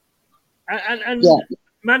 And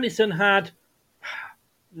Maddison had,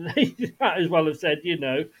 they might as well have said,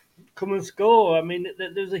 come and score. I mean,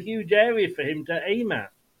 there's a huge area for him to aim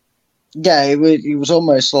at. Yeah, it was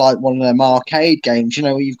almost like one of them arcade games,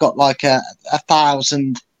 where you've got like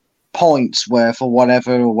 1,000 points worth or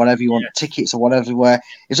whatever you want, tickets or whatever, where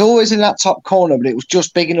it's always in that top corner, but it was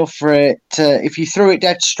just big enough for it to, if you threw it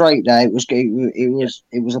dead straight there, it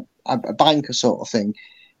was a banker sort of thing.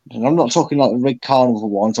 And I'm not talking like the Rig Carnival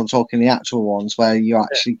ones, I'm talking the actual ones where you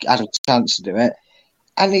actually had a chance to do it.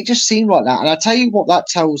 And it just seemed like that. And I tell you what that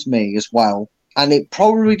tells me as well, and it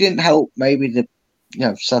probably didn't help maybe the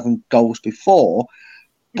 7 goals before.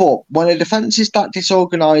 But when a defence is that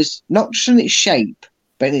disorganised, not just in its shape,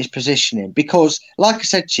 but in its positioning, because, like I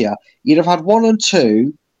said to you, you'd have had 1 and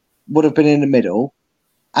 2 would have been in the middle,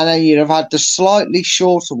 and then you'd have had the slightly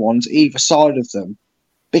shorter ones either side of them.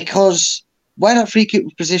 Because when that free kick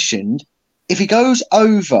was positioned, if he goes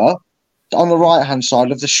over on the right-hand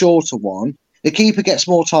side of the shorter one, the keeper gets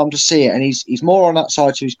more time to see it, and he's more on that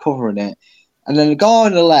side, so he's covering it. And then the guy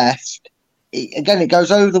on the left, it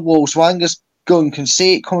goes over the wall, so Angus Gunn can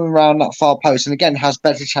see it coming around that far post, and again has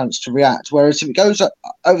better chance to react. Whereas if it goes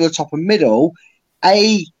over the top and middle,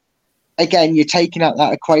 again you're taking out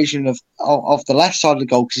that equation of the left side of the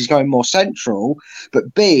goal because he's going more central,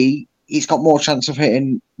 but B, he's got more chance of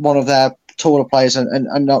hitting one of their taller players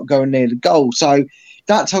and not going near the goal. So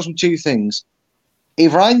that tells me 2 things: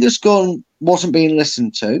 either Angus Gunn wasn't being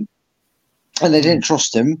listened to, and they didn't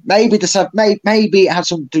trust him. Maybe maybe it had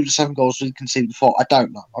something to do with the 7 goals we conceded before. I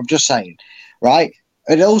don't know. I'm just saying, right?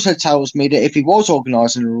 It also tells me that if he was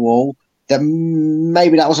organising a wall, then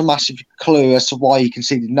maybe that was a massive clue as to why he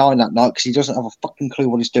conceded 9 that night, because he doesn't have a fucking clue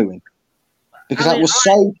what he's doing. because that was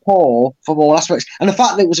so poor from all aspects. And the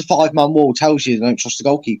fact that it was a 5-man wall tells you they don't trust the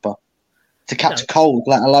goalkeeper to catch a cold,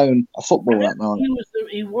 let alone a football that night.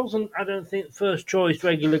 He wasn't, I don't think, first choice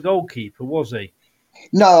regular goalkeeper, was he?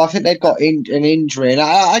 No, I think they've got an injury. And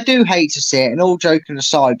I do hate to see it, and all joking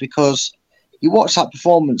aside, because you watch that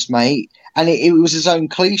performance, mate, and it was his own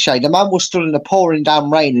cliche. The man was stood in the pouring down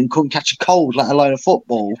rain and couldn't catch a cold, let alone a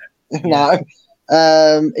football. You know,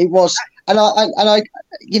 it was, and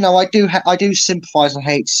I do sympathise and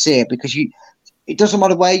hate to see it, because it doesn't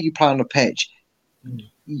matter where you play on the pitch.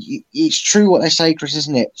 It's true what they say, Chris,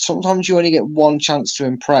 isn't it? Sometimes you only get one chance to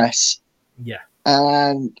impress. Yeah.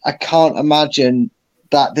 And I can't imagine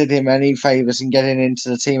that did him any favours in getting into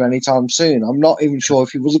the team anytime soon. I'm not even sure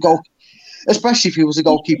if he was especially if he was a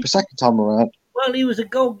goalkeeper second time around. Well, he was a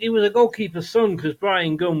goalkeeper's son, because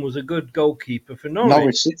Brian Gunn was a good goalkeeper for Norwich.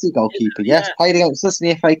 Norwich City goalkeeper, yes. Played against us in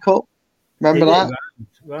the FA Cup. Remember that?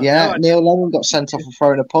 Right. Yeah, Neil Lennon got sent off for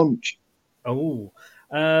throwing a punch. Oh.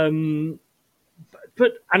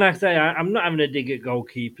 But I say, I'm not having a dig at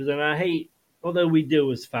goalkeepers, and I hate, although we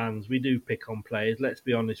do as fans, we do pick on players, let's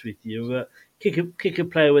be honest with you, but kick a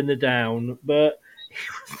player when they're down, but it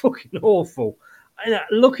was fucking awful.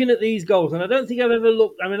 Looking at these goals, and I don't think I've ever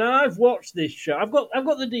looked. I mean, I've watched this show. I've got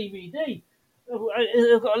the DVD.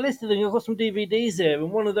 I've got a list of them. I've got some DVDs here,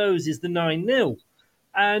 and one of those is the 9-0.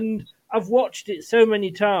 And I've watched it so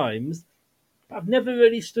many times. I've never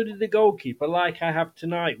really studied the goalkeeper like I have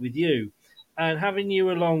tonight with you, and having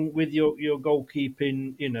you along with your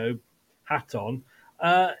goalkeeping, hat on.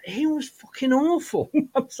 He was fucking awful.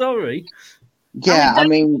 I'm sorry. Yeah, I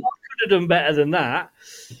mean, I could have done better than that.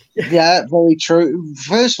 Yeah, very true.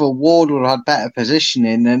 First of all, Ward would have had better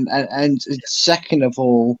positioning, and second of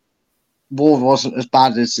all, Ward wasn't as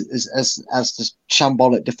bad as the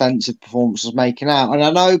shambolic defensive performance was making out. And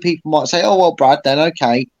I know people might say, "Oh well, Brad, then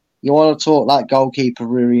okay, you want to talk that goalkeeper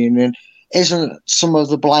reunion? Isn't some of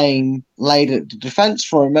the blame laid at the defence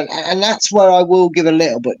for him?" And that's where I will give a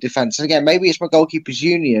little bit of defence. And again, maybe it's my goalkeepers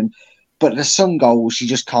union, but there's some goals you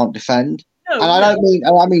just can't defend. And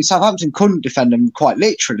I mean Southampton couldn't defend them quite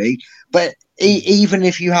literally, but even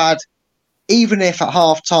if at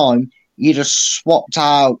half time you just swapped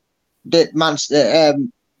out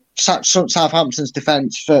Southampton's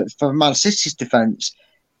defence for Man City's defence,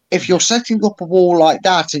 if you're setting up a wall like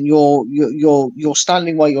that and you're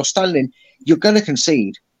standing where you're standing, you're going to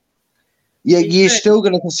concede. You're still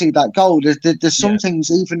going to concede that goal. There's some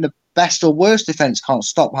things even the best or worst defence can't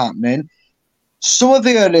stop happening. Some of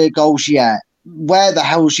the earlier goals, where the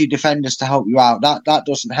hell's your defenders to help you out? That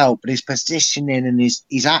doesn't help. But his positioning and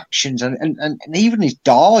his actions and even his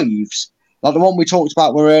dives, like the one we talked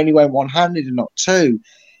about where he only went one-handed and not two,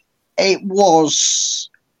 it was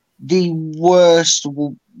the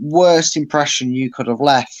worst impression you could have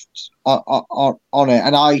left on it.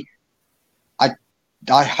 And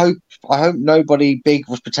I hope nobody big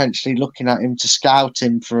was potentially looking at him to scout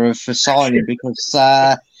him for signing, because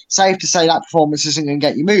safe to say that performance isn't going to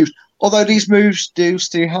get you moved. Although these moves do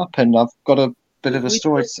still happen. I've got a bit of a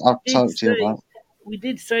story I'll tell you about. We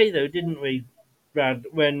did say, though, didn't we, Brad,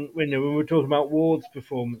 when we were talking about Ward's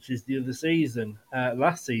performances the other season,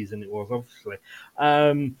 last season it was, obviously,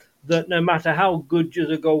 that no matter how good as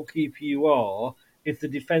a goalkeeper you are, if the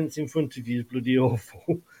defence in front of you is bloody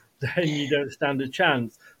awful, then you don't stand a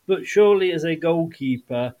chance. But surely as a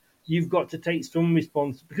goalkeeper, you've got to take some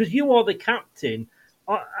responsibility, because you are the captain.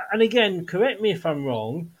 And again, correct me if I'm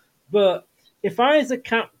wrong, but if I, as a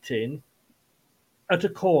captain, at a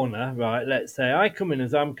corner, right, let's say, I come in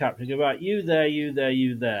as I'm captain, go, right, you there, you there,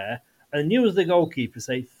 you there, and you as the goalkeeper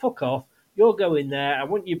say, fuck off, you're going there, I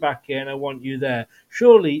want you back in, I want you there.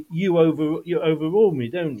 Surely you overrule me,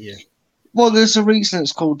 don't you? Well, there's a reason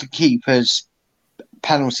it's called the keeper's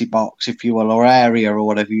penalty box, if you will, or area, or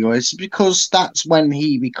whatever you will. It's because that's when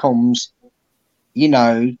he becomes,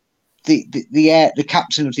 the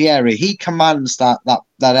captain of the area. He commands that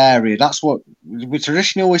area. That's what we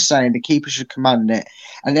traditionally always saying. The keeper should command it.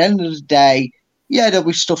 And at the end of the day, there'll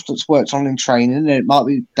be stuff that's worked on in training, and it might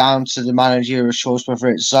be down to the managerial choice whether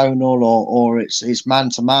it's zonal or it's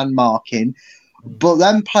man-to-man marking. But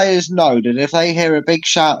then players know that if they hear a big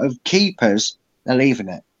shout of keepers, they're leaving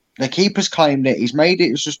it. The keeper's claimed it. He's made it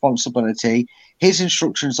his responsibility. His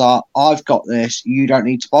instructions are, I've got this. You don't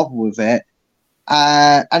need to bother with it.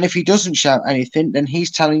 And if he doesn't shout anything, then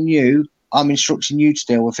he's telling you, I'm instructing you to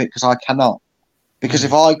deal with it because I cannot. Because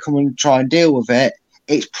if I come and try and deal with it,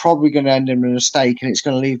 it's probably going to end in a mistake, and it's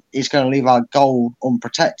going to leave our goal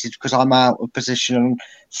unprotected because I'm out of position and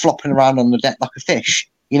flopping around on the deck like a fish,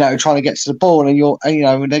 trying to get to the ball,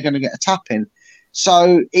 and they're going to get a tap in.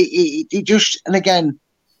 So it just, and again,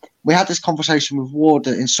 we had this conversation with Ward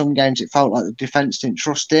that in some games it felt like the defence didn't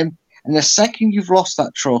trust him. And the second you've lost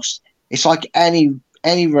that trust, it's like any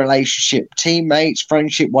relationship, teammates,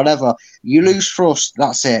 friendship, whatever. You lose trust,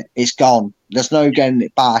 that's it. It's gone. There's no getting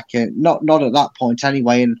it back. Not at that point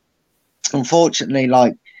anyway. And unfortunately,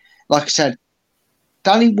 like I said,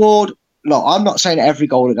 Danny Ward. Look, I'm not saying every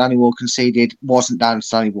goal that Danny Ward conceded wasn't down to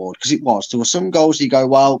Danny Ward, because it was. There were some goals you go,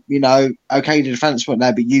 well, okay, the defence went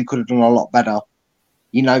there, but you could have done a lot better.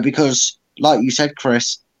 Because like you said,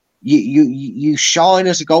 Chris, you shine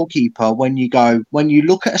as a goalkeeper when you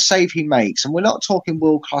look at a save he makes, and we're not talking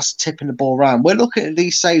world class tipping the ball around. We're looking at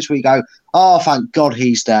these saves where you go, oh, thank God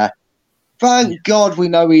he's there. Thank God we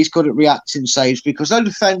know he's good at reacting saves, because the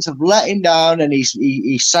defence have let him down and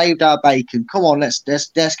he saved our bacon. Come on, let's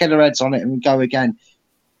get our heads on it and go again.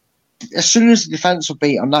 As soon as the defence were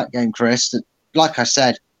beat on that game, Chris, like I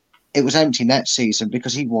said, it was empty net season,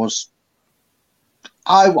 because he was.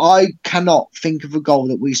 I cannot think of a goal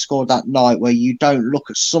that we scored that night where you don't look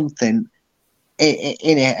at something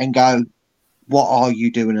in it and go, what are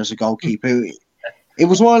you doing as a goalkeeper? It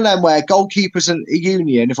was one of them where goalkeepers and a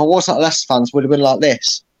union, if I wasn't a Leicester fans, would have been like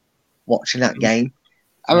this, watching that game.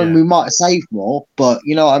 I mean, we might have saved more, but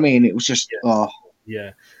you know what I mean? It was just,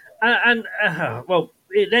 Yeah. Well,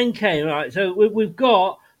 it then came, right, so we've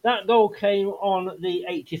got, that goal came on the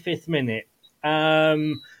 85th minute.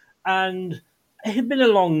 And it had been a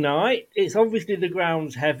long night. It's obviously the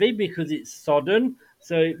ground's heavy because it's sodden,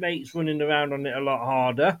 so it makes running around on it a lot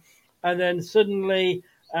harder. And then suddenly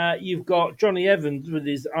you've got Johnny Evans with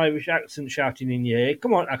his Irish accent shouting in your ear.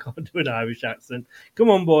 Come on, I can't do an Irish accent. Come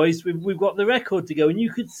on, boys, we've got the record to go. And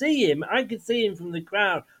you could see him. I could see him from the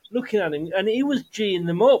crowd looking at him, and he was geeing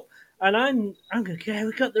them up. And I'm going, okay,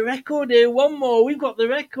 we've got the record here. One more. We've got the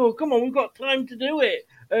record. Come on, we've got time to do it.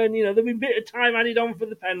 And, there'll be a bit of time added on for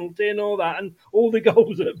the penalty and all that. And all the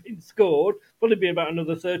goals that have been scored, probably be about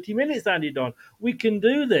another 30 minutes added on. We can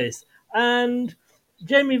do this. And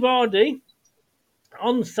Jamie Vardy,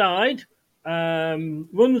 onside,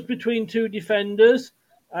 runs between two defenders.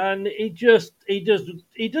 And he does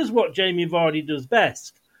what Jamie Vardy does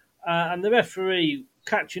best. And the referee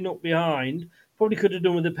catching up behind probably could have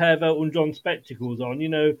done with a pair of Elton John spectacles on,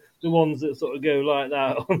 the ones that sort of go like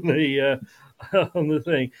that on the on the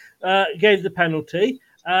thing. Gave the penalty,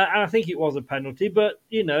 and I think it was a penalty. But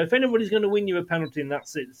if anybody's going to win you a penalty in that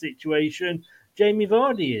situation, Jamie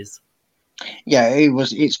Vardy is. Yeah,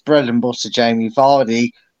 it's bread and butter. Jamie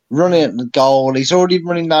Vardy running at the goal. He's already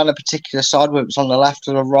running down a particular side, whether it's on the left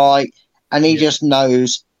or the right, and he just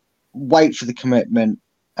knows. Wait for the commitment.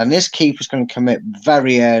 And this keeper's going to commit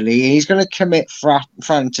very early. He's going to commit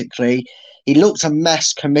frantically. He looked a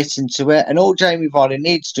mess committing to it. And all Jamie Vardy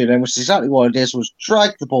needs to do then, which is exactly what it is, was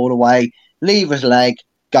drag the ball away, leave his leg,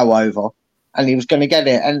 go over. And he was going to get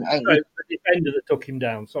it. And the defender that took him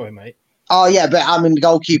down. Sorry, mate. Oh, yeah, but I mean, the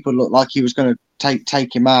goalkeeper looked like he was going to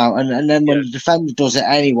take him out. And then when the defender does it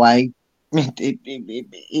anyway,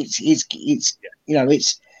 it's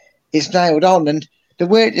nailed on. And the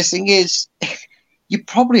weirdest thing is, you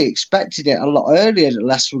probably expected it a lot earlier that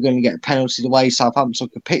Leicester were going to get a penalty the way Southampton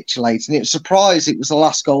capitulated. And it was surprised it was the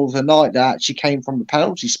last goal of the night that actually came from the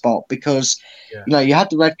penalty spot, because, you had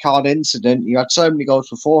the red card incident, you had so many goals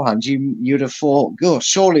beforehand, you'd have thought, gosh,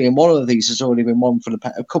 surely in one of these has already been one for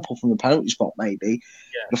a couple from the penalty spot, maybe.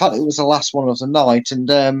 Yeah. The fact that it was the last one of the night. And,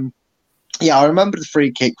 I remember the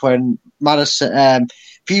free kick when Madison, a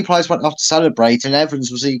few players went off to celebrate and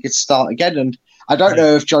Evans was eager to start again. And I don't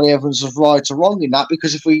know if Johnny Evans was right or wrong in that,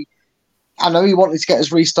 because I know he wanted to get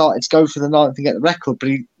us restarted to go for the ninth and get the record, but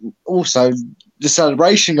also the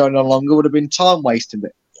celebration going on longer would have been time wasting.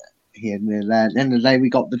 But here and there, at the end of the day, we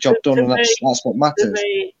got the job done, and that's what matters.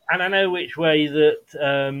 And I know which way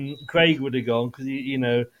that Craig would have gone, because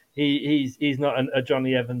he's not a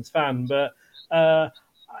Johnny Evans fan, but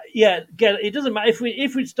it doesn't matter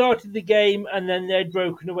if we'd started the game and then they'd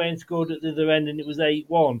broken away and scored at the other end and it was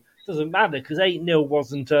 8-1. Doesn't matter, because 8-0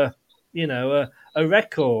 wasn't a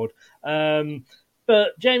record.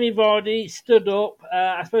 But Jamie Vardy stood up.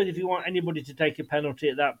 I suppose if you want anybody to take a penalty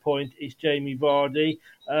at that point, it's Jamie Vardy.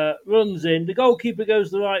 Runs in. The goalkeeper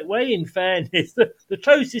goes the right way, in fairness. The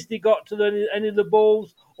closest he got to any of the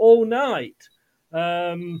balls all night.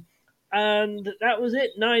 And that was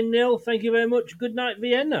it. 9-0. Thank you very much. Good night,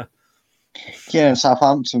 Vienna. Yeah, and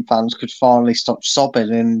Southampton fans could finally stop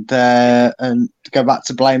sobbing and go back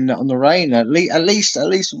to blaming it on the rain. At least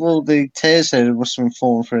with all the tears that must have been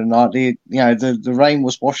falling through the night, the rain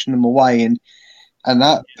was washing them away, and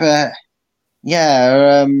that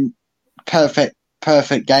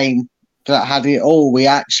perfect game that had it all. We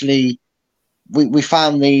actually we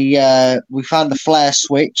found the flare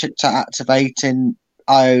switch to activating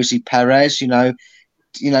Iosi Perez.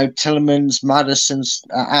 Tillemans, Madison's,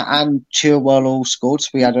 and Chilwell all scored. So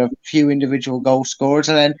we had a few individual goal scorers,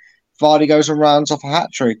 and then Vardy goes and rounds off a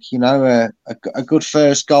hat trick. A good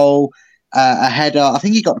first goal, a header. I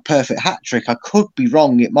think he got the perfect hat trick. I could be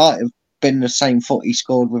wrong. It might have been the same foot he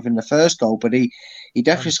scored within the first goal, but he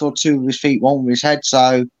definitely scored two with his feet, one with his head.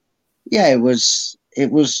 So yeah, it was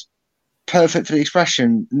perfect for the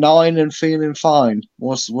expression. 9 and feeling fine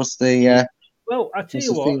was the. Well, I tell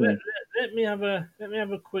you what. Let me have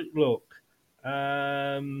a quick look.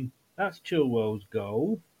 That's Chilwell's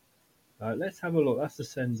goal. Right, let's have a look. That's the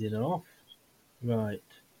sending off. Right.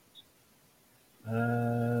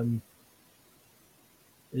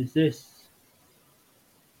 Is this?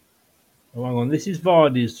 Oh, hang on. This is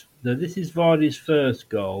Vardy's first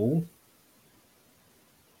goal.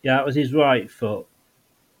 Yeah, it was his right foot.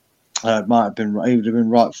 It might have been. He would have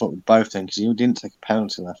been right footed both then because he didn't take a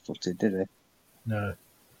penalty left footed, did he? No.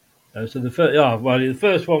 So the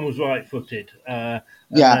first one was right-footed.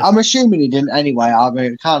 I'm assuming he didn't anyway. I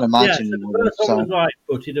mean, I can't imagine he would have. The first one was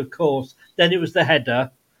right-footed, of course. Then it was the header,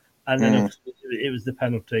 and then obviously it was the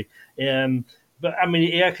penalty. But I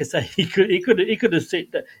mean, like I say, he could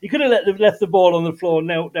have left the ball on the floor,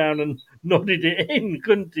 knelt down, and nodded it in,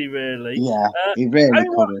 couldn't he? Really? Yeah, he really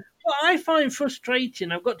could have. What I find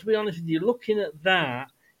frustrating, I've got to be honest with you, looking at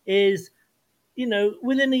that is,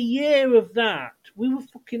 within a year of that, we were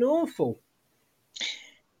fucking awful.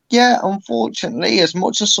 Yeah, unfortunately, as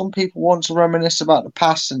much as some people want to reminisce about the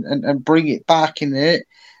past and bring it back in it,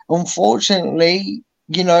 unfortunately,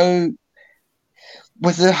 with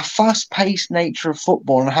the fast-paced nature of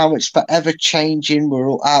football and how it's forever changing,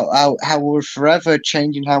 how we're forever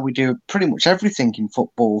changing how we do pretty much everything in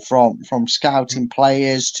football, from scouting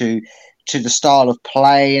players to the style of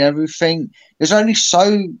play and everything. There's only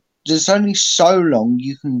so long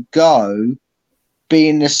you can go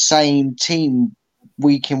being the same team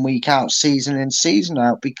week in, week out, season in, season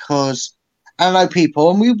out, because I know people,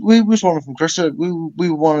 and we was one of them, Chris. We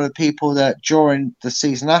were one of the people that during the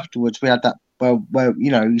season afterwards we had that where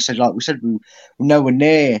you said, like we said, we were nowhere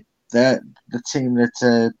near the team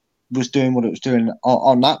that was doing what it was doing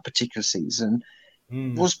on that particular season.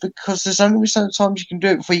 Was because there's only so many times you can do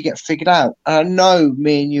it before you get figured out. And I know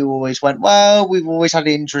me and you always went, well, we've always had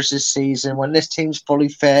injuries this season. When this team's fully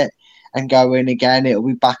fit and going again, it'll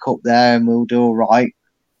be back up there and we'll do all right.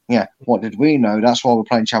 Yeah, what did we know? That's why we're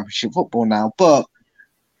playing Championship football now. But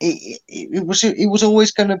it was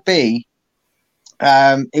always going to be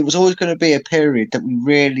a period that we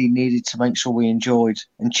really needed to make sure we enjoyed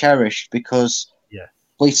and cherished, because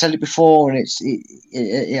we said it before, and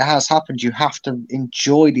it has happened. You have to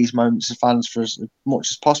enjoy these moments as fans for as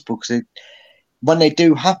much as possible, because when they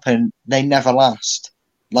do happen, they never last,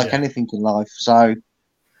 like anything in life. So,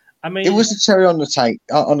 I mean, it was a cherry on the cake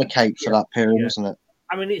for that period, wasn't it?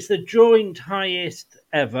 I mean, it's the joint highest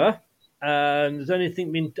ever. There's only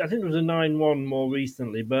been, I think there was a 9-1 more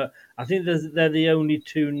recently, but I think they're the only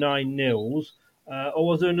 2 9-0s. Or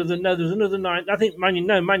was there another? No, there was another 9. I think Man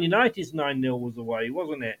United's 9-0 was away,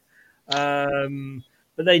 wasn't it?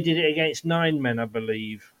 But they did it against 9 men, I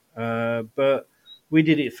believe. But we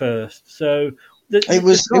did it first. So it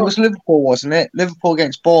was Liverpool, wasn't it? Liverpool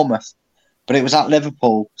against Bournemouth, but it was at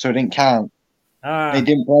Liverpool, so it didn't count. They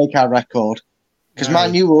didn't break our record. Because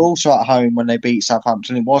Man U were also at home when they beat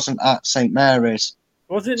Southampton. It wasn't at St Mary's.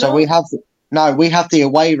 Was it? So not? we have the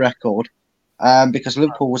away record, because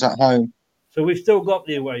Liverpool was at home. So we've still got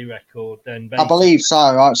the away record then. Basically. I believe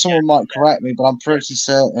so. Someone might correct me, but I'm pretty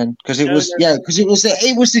certain, because it was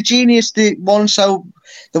the genius. The one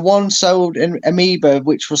sold in Amoeba,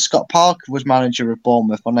 which was Scott Parker was manager of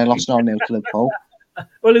Bournemouth when they lost 9-0 to Liverpool.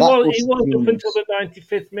 Well, he was up until the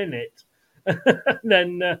 95th minute.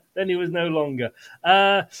 then he was no longer.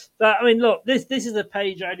 But I mean, look, this is a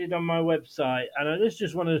page I did on my website, and I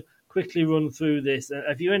just want to quickly run through this.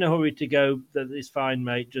 If you're in a hurry to go, that is fine,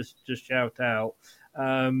 mate. Just shout out.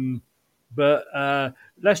 But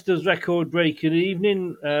Leicester's record-breaking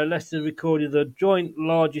evening. Leicester recorded the joint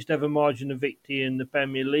largest ever margin of victory in the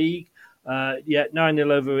Premier League.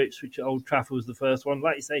 9-0 over Ipswich at Old Trafford was the first one.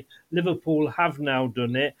 Like you say, Liverpool have now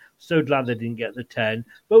done it. So glad they didn't get the 10.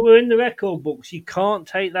 But we're in the record books. You can't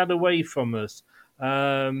take that away from us.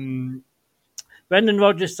 Brendan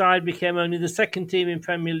Rodgers' side became only the second team in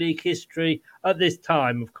Premier League history, at this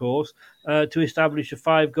time, of course, to establish a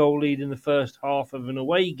 5-goal lead in the first half of an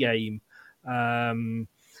away game. And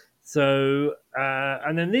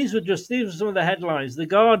then these were some of the headlines. The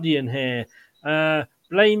Guardian here.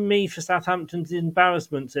 blame me for Southampton's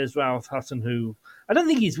embarrassment, says Ralph Hassanhoo. I don't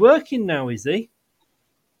think he's working now, is he?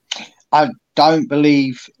 I don't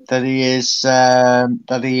believe that he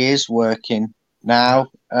is working now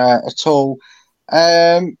at all.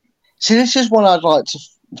 See, this is one I'd like to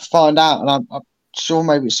find out, and I'm sure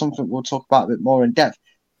maybe it's something we'll talk about a bit more in depth.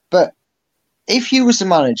 But if you was the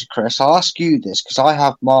manager, Chris, I'll ask you this because I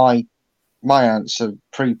have my answer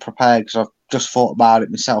pre-prepared because I've just thought about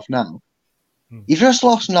it myself now. You've just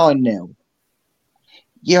lost 9-0.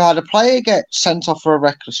 You had a player get sent off for a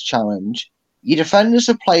reckless challenge. Your defenders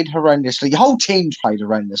have played horrendously. Your whole team's played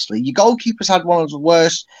horrendously. Your goalkeeper's had one of the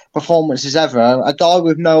worst performances ever. A guy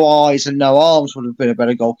with no eyes and no arms would have been a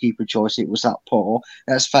better goalkeeper choice. It was that poor.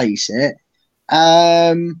 Let's face it.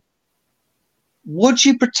 Would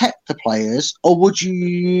you protect the players, or would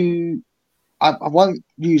you? I won't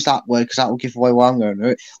use that word because that will give away why I'm going to do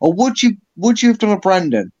it. Or would you have done a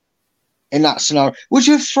Brendan in that scenario? Would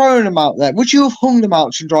you have thrown them out there? Would you have hung them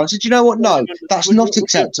out and dry and said, you know what? No, that's not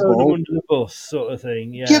acceptable. Throw them under the bus, sort of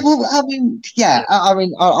thing. Yeah. Yeah, well, I mean,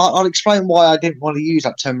 I'll explain why I didn't want to use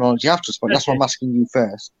that terminology after, but that's why I'm asking you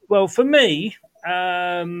first. Well, for me,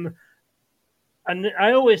 and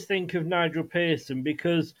I always think of Nigel Pearson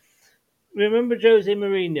because remember Jose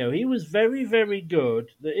Mourinho? He was very, very good.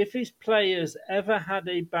 That if his players ever had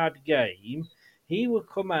a bad game, he would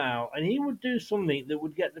come out and he would do something that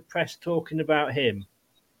would get the press talking about him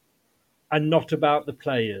and not about the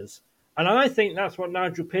players. And I think that's what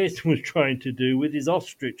Nigel Pearson was trying to do with his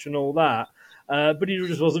ostrich and all that, but he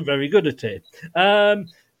just wasn't very good at it.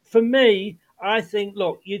 For me, I think,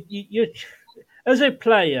 look, you as a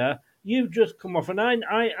player, you've just come off, and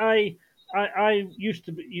I used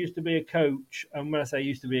to be a coach, and when I say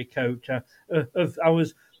used to be a coach, I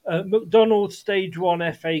was McDonald's Stage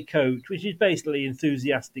 1 FA coach, which is basically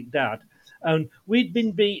enthusiastic dad. And we'd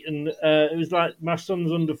been beaten, it was like my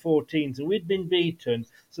son's under 14, so we'd been beaten,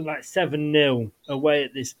 so like 7-0 away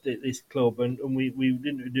at this club, and we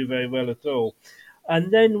didn't do very well at all.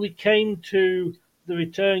 And then we came to the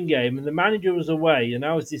return game, and the manager was away, and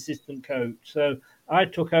I was the assistant coach. So I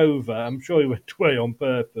took over. I'm sure he went away on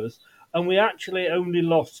purpose, and we actually only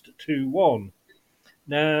lost 2-1.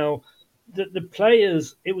 Now, the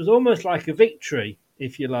players, it was almost like a victory,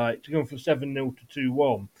 if you like, to go from 7-0 to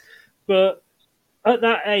 2-1. But at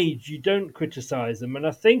that age, you don't criticise them. And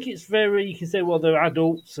I think it's you can say, well, they're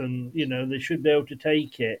adults and, they should be able to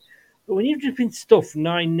take it. But when you've just been stuffed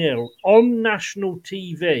 9-0 on national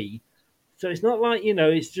TV, so it's not like,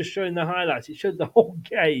 it's just showing the highlights. It showed the whole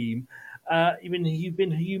game. You've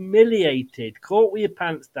been humiliated, caught with your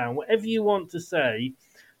pants down, whatever you want to say.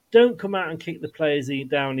 Don't come out and kick the players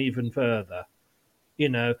down even further.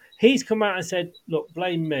 He's come out and said, look,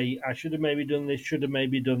 blame me. I should have maybe done this, should have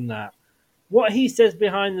maybe done that. What he says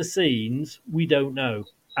behind the scenes, we don't know.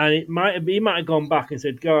 And he might have gone back and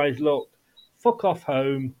said, guys, look, fuck off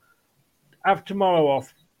home. Have tomorrow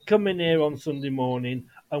off. Come in here on Sunday morning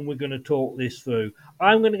and we're going to talk this through.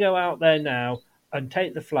 I'm going to go out there now and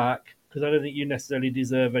take the flak because I don't think you necessarily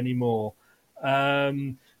deserve any more.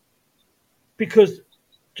 Because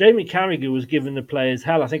Jamie Carragher was giving the players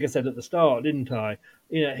hell. I think I said at the start, didn't I?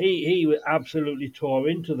 He absolutely tore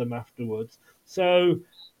into them afterwards. So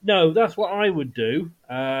no, that's what I would do.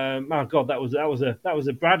 My God, that was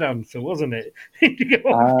a Brad answer, wasn't it?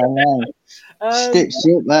 Stitched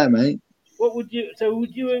up there, mate. What would you? So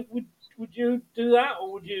would you do that,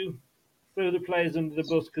 or would you throw the players under the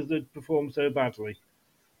bus because they'd performed so badly?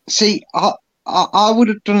 See, I would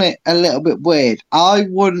have done it a little bit weird. I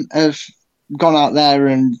wouldn't have gone out there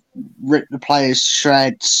and ripped the players to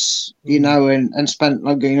shreds, and spent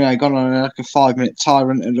gone on like a 5-minute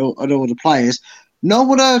tyrant at all the players. Nor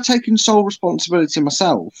would I have taken sole responsibility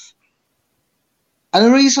myself. And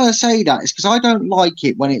the reason I say that is because I don't like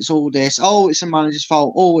it when it's all this, oh, it's the manager's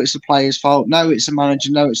fault, oh, it's the player's fault, no, it's the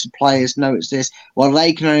manager, no, it's the players, no, it's this, well,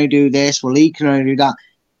 they can only do this, well, he can only do that.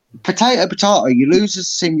 Potato, you lose as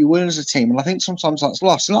a team, you win as a team, and I think sometimes that's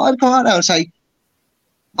lost. And I'd come out there and say,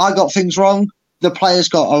 I got things wrong, the players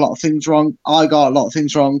got a lot of things wrong, I got a lot of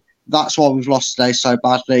things wrong, that's why we've lost today so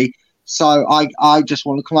badly. So I just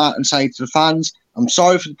want to come out and say to the fans, I'm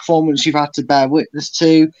sorry for the performance you've had to bear witness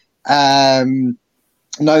to.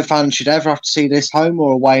 No fan should ever have to see this home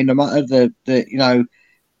or away, no matter no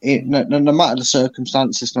matter the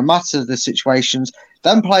circumstances, no matter the situations.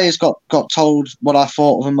 Them players got told what I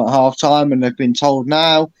thought of them at half time, and they've been told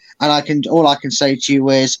now. And all I can say to you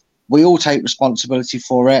is we all take responsibility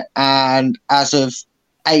for it. And as of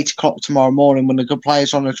 8 o'clock tomorrow morning, when the good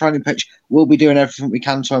players are on the training pitch, we'll be doing everything we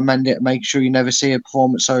can to amend it and make sure you never see a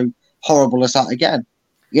performance so horrible as that again.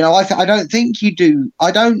 I don't think you do.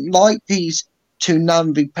 I don't like these too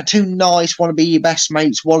nice, want to be your best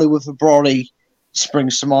mates, Wally with a brolly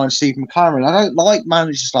springs to mind, Steve McLaren. I don't like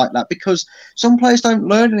managers like that because some players don't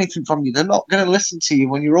learn anything from you. They're not going to listen to you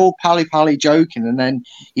when you're all pally joking and then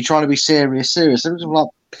you're trying to be serious. They're just like,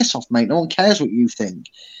 piss off, mate. No one cares what you think.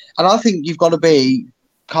 And I think you've got to be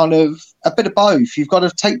kind of a bit of both. You've got to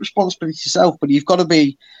take responsibility yourself, but you've got to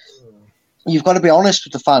be honest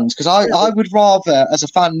with the fans, because I would rather, as a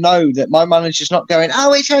fan, know that my manager's not going,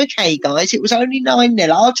 oh, it's okay, guys, it was only 9-0,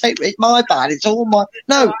 I'll take it, my bad, it's all my...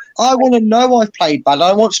 No, I want to know I've played bad.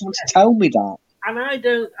 I want someone to tell me that.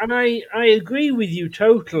 And I agree with you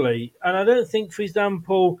totally. And I don't think, for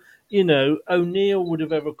example, O'Neill would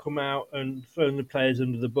have ever come out and thrown the players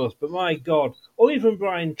under the bus. But my God, or even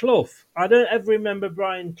Brian Clough. I don't ever remember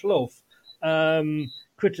Brian Clough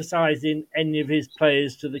criticising any of his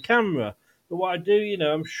players to the camera. But what I do,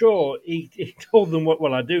 I'm sure he told them what.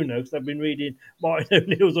 Well, I do know because I've been reading Martin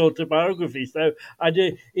O'Neill's autobiography. So I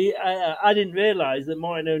do. I didn't realise that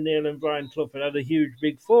Martin O'Neill and Brian Clough had a huge,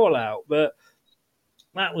 big fallout. But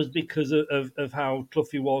that was because of how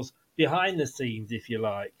Cloughy was behind the scenes, if you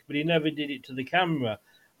like. But he never did it to the camera.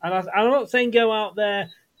 And I'm not saying go out there.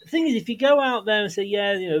 The thing is, if you go out there and say,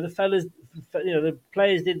 yeah, the fellas, the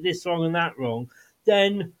players did this wrong and that wrong,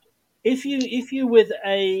 then if you with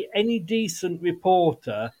any decent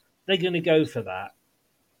reporter, they're going to go for that.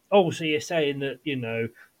 Oh, so you're saying that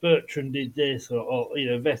Bertrand did this or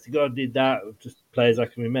Vestergaard did that? Just players I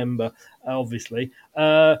can remember, obviously.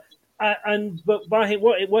 But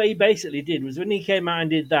what he basically did was when he came out and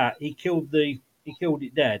did that, he killed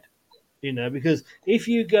it dead. Because if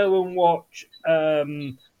you go and watch,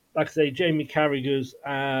 like I say, Jamie Carragher's.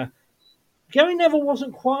 Gary Neville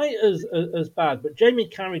wasn't quite as bad, but Jamie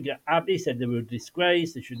Carragher, he said they were a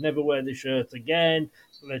disgrace. They should never wear the shirt again.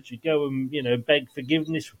 So they should go and beg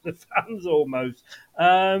forgiveness from the fans almost.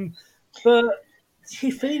 But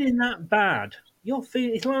you're feeling that bad.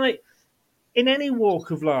 It's like in any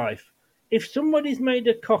walk of life, if somebody's made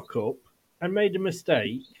a cock up and made a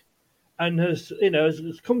mistake, and has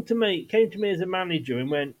came to me as a manager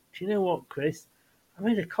and went, do you know what, Chris? I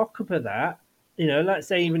made a cock up of that. Let's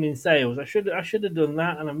say even in sales, I should have done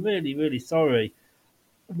that, and I'm really, really sorry.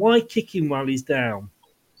 Why kick him while he's down?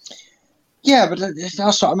 Yeah, but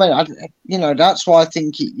that's what I mean. That's why I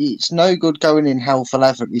think it's no good going in hell for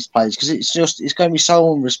leather at these players, because it's going to be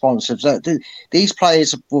so unresponsive. These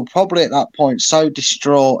players were probably at that point so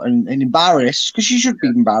distraught and embarrassed, because you should be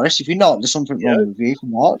embarrassed. If you're not, there's something wrong with you. If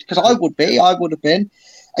you're not, because I would have been.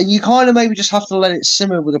 And you kind of maybe just have to let it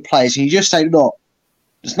simmer with the players, and you just say, look,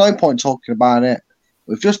 there's no point talking about it.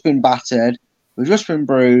 We've just been battered. We've just been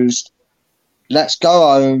bruised. Let's go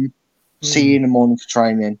home. See you in the morning for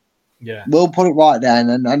training. Yeah, we'll put it right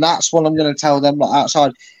then, and that's what I'm going to tell them. Like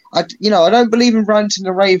outside, I don't believe in ranting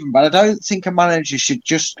the Raven, but I don't think a manager should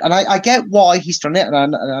just. And I get why he's done it,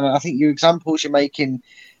 and I think your examples you're making,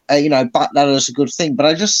 back that as a good thing. But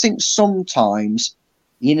I just think sometimes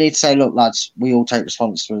you need to say, look, lads, we all take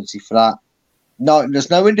responsibility for that. No, there's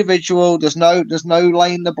no individual. There's no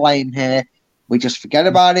laying the blame here. We just forget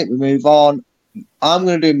about it. We move on. I'm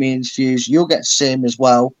going to do my interviews. You'll get to see them as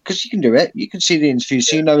well, because you can do it. You can see the interviews,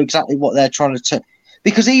 so you know exactly what they're trying to.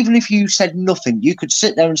 Because even if you said nothing, you could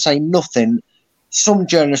sit there and say nothing. Some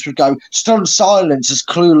journalists would go, "Stunned silence is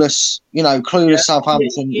clueless."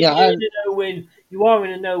 Southampton. You are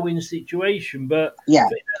in a no-win situation, but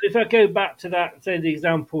if I go back to that, say the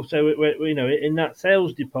example, so in that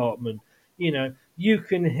sales department, you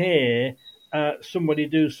can hear somebody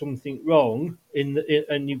do something wrong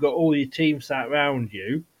and you've got all your team sat around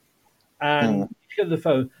you, and you get the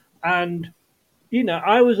phone. And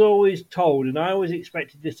I was always told, and I always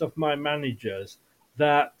expected this of my managers,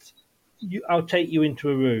 that I'll take you into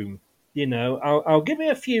a room. I'll give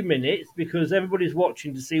you a few minutes because everybody's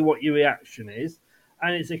watching to see what your reaction is,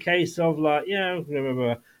 and it's a case of like,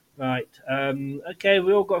 right, okay,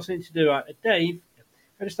 we all got something to do. Right, Dave,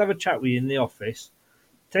 I just have a chat with you in the office.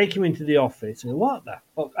 Take him into the office and what the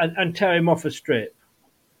fuck, and tear him off a strip.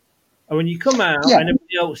 And when you come out and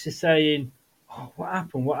everybody else is saying, "Oh, what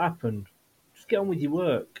happened? What happened?" Just get on with your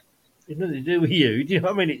work. It's nothing to do with you. Do you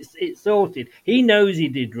know what I mean? It's sorted. He knows he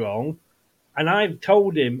did wrong, and I've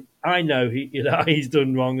told him I know he's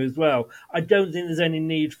done wrong as well. I don't think there's any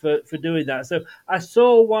need for doing that. So I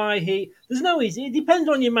saw why there's no easy. It depends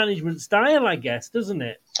on your management style, I guess, doesn't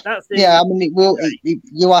it? That's it. Yeah, I mean, it will.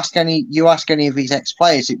 You ask any of these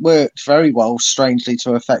ex-players, it worked very well, strangely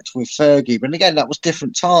to effect with Fergie. But again, that was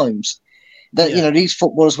different times. These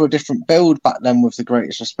footballers were a different build back then, with the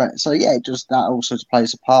greatest respect. So yeah, that also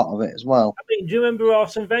plays a part of it as well. I mean, do you remember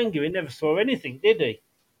Arsene Wenger? He never saw anything, did he?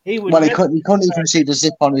 He would. Well, he couldn't even see the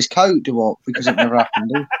zip on his coat do up because it never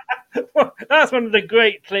happened. Well, that's one of the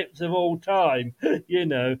great clips of all time, you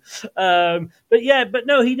know. But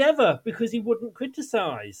no, he never, because he wouldn't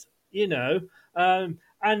criticise, you know.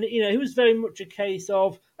 And you know, he was very much a case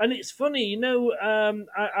of, and it's funny, you know.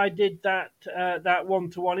 I did that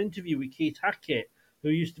one-to-one interview with Keith Hackett, who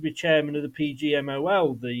used to be chairman of the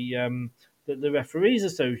PGMOL, the Referees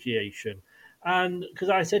Association, and because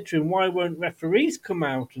I said to him, why won't referees come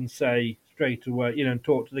out and say straight away, you know, and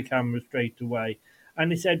talk to the camera straight away?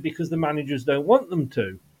 And he said because the managers don't want them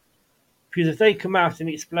to. Because if they come out and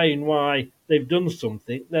explain why they've done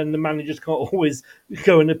something, then the managers can't always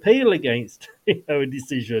go and appeal against a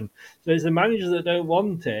decision. So it's the managers that don't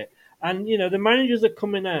want it. And, you know, the managers are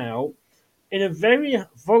coming out in a very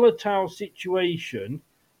volatile situation.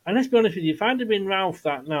 And let's be honest with you, if I'd have been Ralph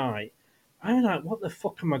that night, I'm like, what the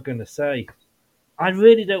fuck am I going to say? I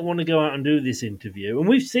really don't want to go out and do this interview. And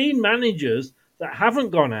we've seen managers that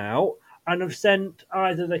haven't gone out and have sent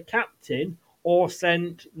either the captain or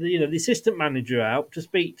sent the assistant manager out to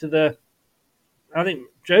speak to the. I think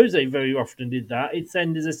Jose very often did that. He'd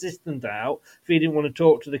send his assistant out if he didn't want to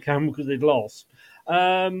talk to the camera because they'd lost.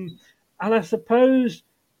 And I suppose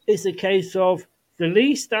it's a case of the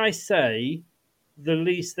least I say, the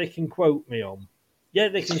least they can quote me on. Yeah,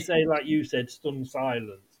 they can say, like you said, stunned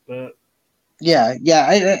silence, but. Yeah,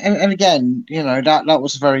 and again, you know, that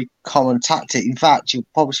was a very common tactic. In fact, you'll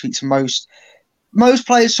probably speak to most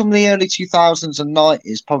players from the early 2000s and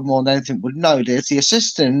 90s, probably more than anything, would know that if the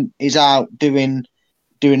assistant is out doing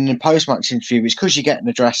a post-match interview, it's because you're getting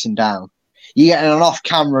a dressing down. You're getting an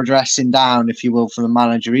off-camera dressing down, if you will, from the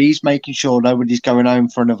manager. He's making sure nobody's going home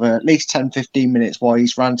for another at least 10, 15 minutes while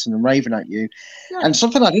he's ranting and raving at you. Yeah. And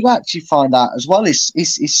something I did actually find out as well is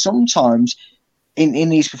sometimes in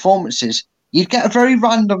these performances, you'd get a very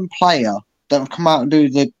random player that would come out and do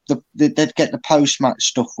they'd get the post-match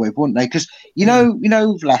stuff with, wouldn't they? Because you know,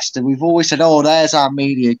 with Leicester, we've always said, "Oh, there's our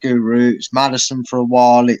media guru. It's Maddison for a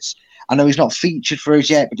while. I know he's not featured for us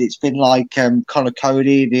yet, but it's been like Connor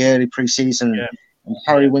Cody, the early pre-season, and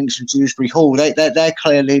Harry Winks from Dewsbury Hall. They're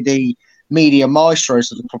clearly the media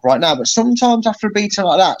maestros of the club right now. But sometimes after a beating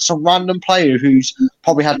like that, some random player who's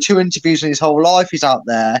probably had 2 interviews in his whole life is out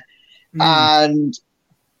there, and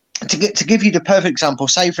to give you the perfect example,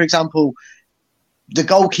 say for example, the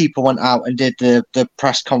goalkeeper went out and did the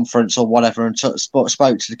press conference or whatever and spoke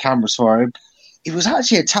to the cameras for him. It was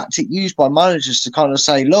actually a tactic used by managers to kind of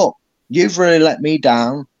say, look, you've really let me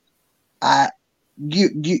down.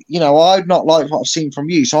 You know, I've not liked what I've seen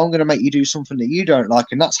from you, so I'm going to make you do something that you don't like,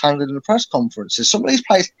 and that's handled in the press conferences. Some of these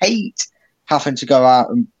players hate having to go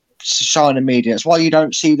out and shine in media. That's why you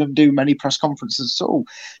don't see them do many press conferences at all.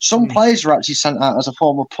 Some players are actually sent out as a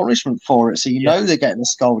form of punishment for it, so you know they're getting a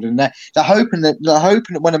scolding. They're hoping that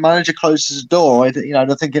when a manager closes the door, you know,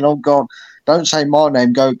 they're thinking, "Oh God, don't say my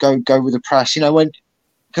name. Go with the press." You know,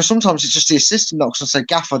 because sometimes it's just the assistant knocks and say,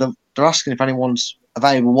 "Gaffer," they're asking if anyone's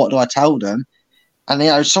available. What do I tell them? And you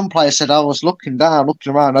know, some players said, "I was looking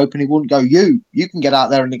around, hoping he wouldn't go. You can get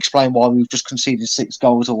out there and explain why we've just conceded 6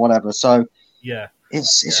 goals or whatever." So yeah.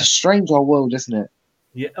 It's a strange old world, isn't it?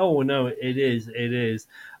 Yeah. Oh no, it is. It is.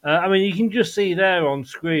 I mean, you can just see there on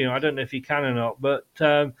screen. I don't know if you can or not, but you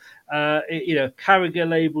know, Carragher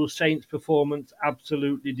labels Saints' performance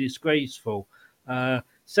absolutely disgraceful.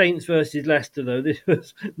 Saints versus Leicester, though, this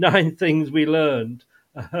was 9 things we learned.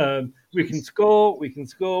 We can score, we can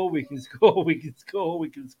score, we can score, we can score, we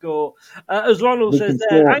can score. As Ronald says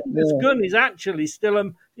there, Angus Gunn is actually still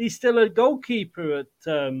a goalkeeper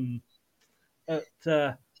at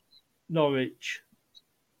Norwich.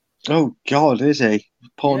 Oh God, is he?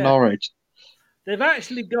 Poor Norwich. They've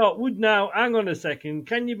actually got now. Hang on a second.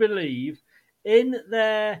 Can you believe in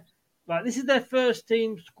their this is their first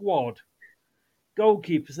team squad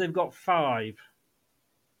goalkeepers? They've got 5.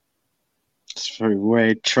 It's a very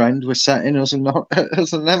weird trend we're setting us and them,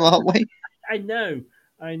 aren't we? I know.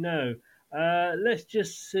 Let's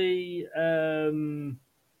just see. I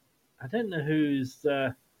don't know who's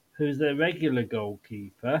their regular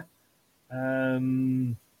goalkeeper.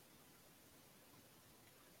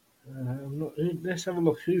 Let's have a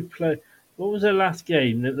look. Who played? What was their last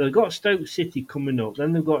game? They've got Stoke City coming up.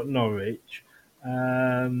 Then they've got Norwich.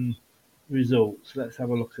 Results. Let's have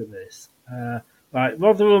a look at this. Right,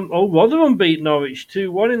 Rotherham. Oh, Rotherham beat Norwich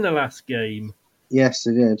 2-1 in the last game. Yes,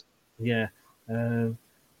 they did. Yeah.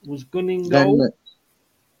 Was Gunn in goal?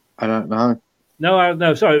 I don't know.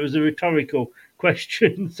 No, sorry, it was a rhetorical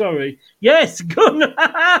question. Sorry. Yes, Gunn.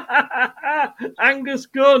 Angus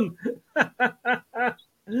Gunn.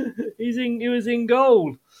 He was in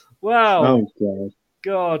goal. Wow. Oh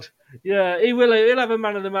God. Yeah, he will. He'll have a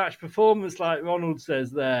man of the match performance, like Ronald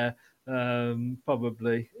says there,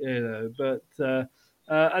 probably. But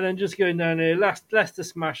and then just going down here, Leicester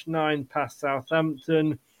smashed 9 past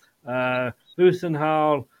Southampton.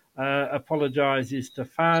 Busenhal apologises to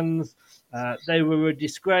fans. They were a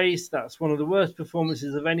disgrace. That's one of the worst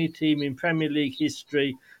performances of any team in Premier League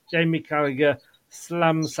history. Jamie Carragher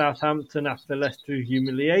slammed Southampton after Leicester's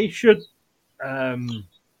humiliation. There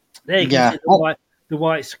you can see the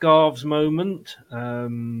white scarves moment.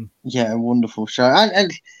 Yeah, wonderful show.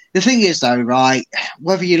 And the thing is, though, right,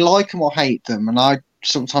 whether you like them or hate them, and I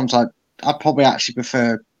probably actually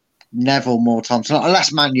prefer Neville more times,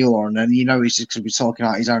 unless Man you're on, and you know he's just going to be talking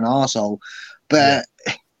about his own arsehole. But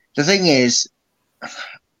the thing is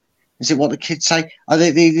it what the kids say?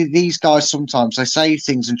 These guys sometimes they say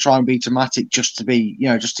things and try and be dramatic just to be,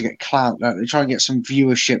 just to get clout. They try and get some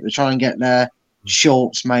viewership. They try and get their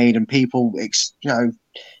shorts made and people,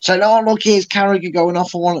 saying, "Oh, look, here's Carragher going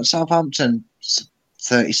off for one at Southampton."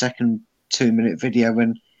 30-second, 2-minute video,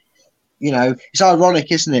 and it's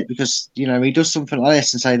ironic, isn't it? Because he does something like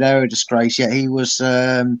this and say they're a disgrace, yet he was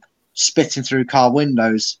spitting through car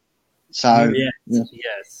windows. So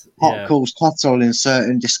yes, hot calls kettle in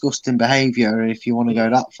certain disgusting behaviour if you want to go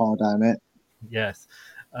that far down it. Yes.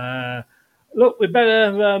 Look, we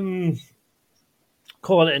better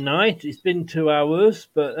call it a night. It's been 2 hours,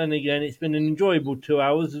 but then again, it's been an enjoyable 2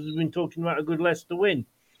 hours as we've been talking about a good Leicester win.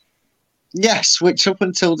 Yes, which up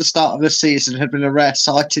until the start of the season had been a rare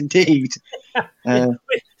sight indeed.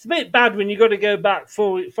 It's a bit bad when you've got to go back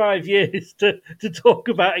 5 years to talk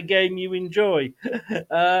about a game you enjoy.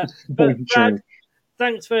 But Brad,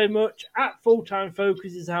 thanks very much. At Full Time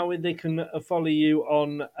Focus is how they can follow you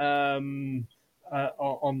on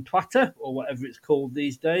Twitter or whatever it's called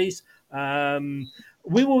these days.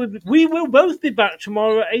 We will both be back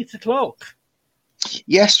tomorrow at 8:00.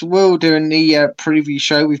 Yes, we're doing the preview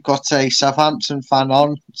show. We've got a Southampton fan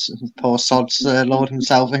on. Poor Sod's lured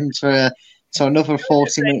himself into another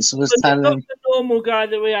 40 minutes of us telling him. The normal guy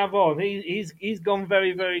that we have on, he's gone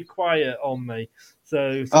very, very quiet on me.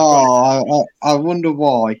 So I wonder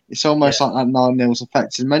why. It's almost like that 9-0's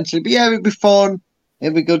affected mentally. But yeah, it'd be fun.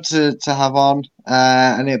 It'd be good to have on,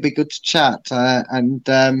 and it'd be good to chat.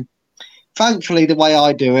 Thankfully, the way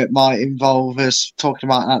I do it might involve us talking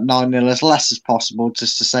about that 9-0 as less as possible,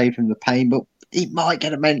 just to save him the pain. But he might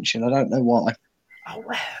get a mention. I don't know why. Oh,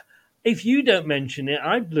 well, if you don't mention it,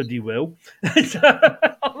 I bloody will. Thanks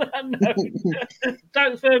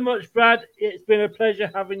very much, Brad. It's been a pleasure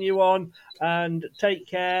having you on, and take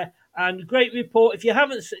care. And great report. If you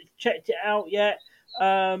haven't checked it out yet,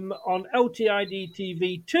 on LTID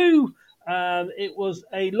TV 2, it was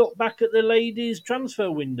a look back at the ladies' transfer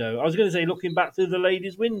window. I was going to say looking back through the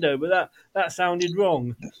ladies' window, but that sounded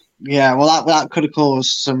wrong. Yeah, well, that could have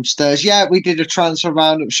caused some stirs. Yeah, we did a transfer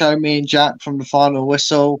roundup show, me and Jack from the Final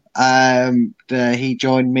Whistle. He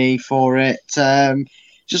joined me for it.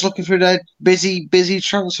 Just looking through the busy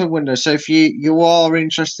transfer window. So if you are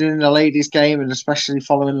interested in the ladies' game and especially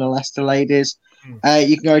following the Leicester ladies,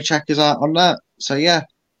 you can go check us out on that. So yeah,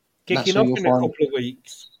 kicking off in a couple of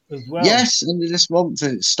weeks as well. Yes, end of this month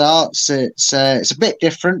it starts. It's a bit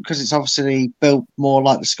different because it's obviously built more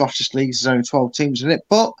like the Scottish League. There's only 12 teams in it,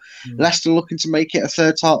 but Leicester looking to make it a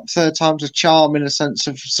third time's a charm in a sense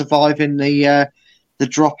of surviving the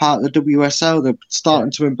drop out of the WSL. They're starting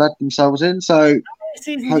to embed themselves in. So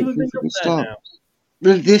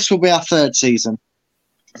this will be our third season.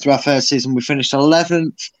 It's our third season. We finished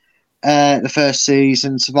 11th the first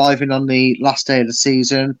season, surviving on the last day of the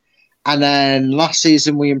season. And then last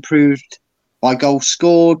season we improved by goals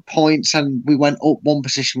scored, points, and we went up one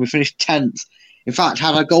position. We finished 10th. In fact,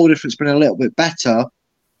 had our goal difference been a little bit better,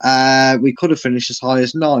 we could have finished as high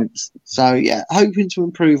as 9th. So, yeah, hoping to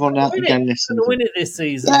improve on that again this season. Win it this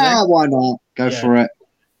season. Yeah, why not? Go for it.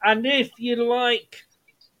 And if you like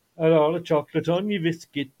a lot of chocolate on your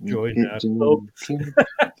biscuit, join our club.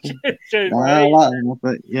 If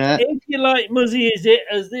you like Muzzy Is It,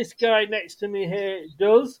 as this guy next to me here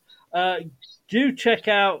does, do check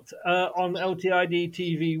out on LTID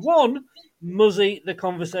TV 1, Muzzy the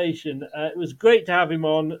Conversation. It was great to have him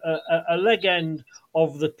on, a legend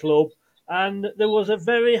of the club, and there was a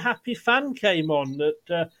very happy fan came on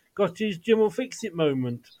that got his Jim will fix it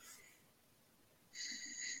moment.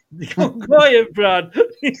 You got quiet, Brad.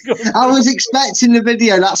 I was expecting the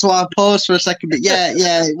video, that's why I paused for a second. But yeah,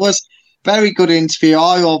 it was very good interview.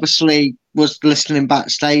 I obviously was listening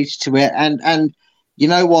backstage to it, and you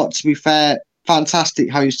know what? To be fair, fantastic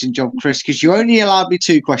hosting job, Chris, because you only allowed me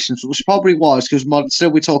 2 questions, which probably was because I'd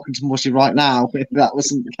still be talking to Mussy right now if that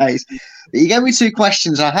wasn't the case. But you gave me 2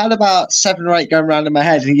 questions. I had about 7 or 8 going around in my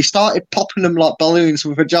head, and you started popping them like balloons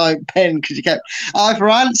with a giant pen because you kept either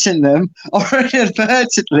answering them or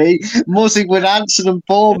inadvertently Mussy would answer them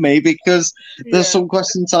for me because there's some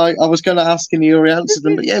questions I was going to ask and you already answered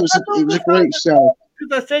them. But yeah, it was a great show.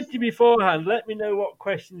 Because I said to you beforehand, let me know what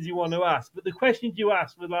questions you want to ask. But the questions you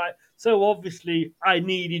asked were like, so obviously I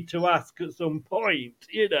needed to ask at some point,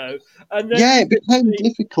 you know. And then it became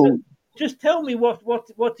difficult. Just tell me what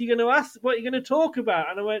you're going to ask, what you're going to talk about.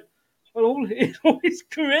 And I went, well, all his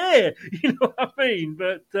career, you know what I mean?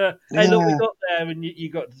 But hey, look, we got there and you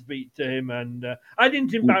got to speak to him. And I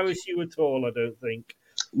didn't embarrass you at all, I don't think.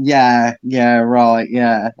 Yeah, right,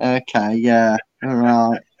 yeah, okay, yeah, all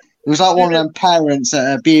right. It was like one of them parents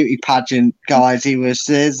at a beauty pageant, guys. He was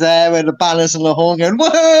there with the banners and the horn going, whoa!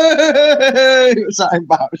 It was that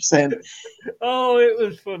embarrassing. Oh, it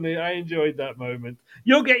was funny. I enjoyed that moment.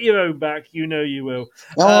 You'll get your own back. You know you will.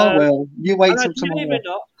 Oh, well, you wait till tomorrow. Believe it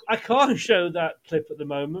or not, I can't show that clip at the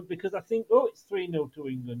moment because I think, it's 3-0 to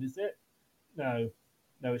England, is it? No,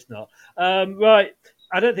 it's not. Right.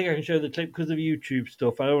 I don't think I can show the clip because of YouTube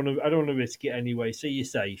stuff. I don't want to risk it anyway. So you're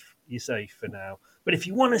safe. You're safe for now. But if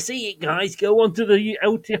you want to see it, guys, go onto the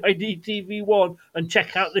LTID TV1 and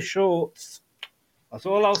check out the shorts. That's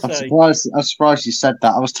all I'll say. I'm surprised you said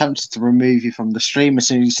that. I was tempted to remove you from the stream as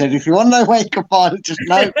soon as you said, if you want to know where you can find it, just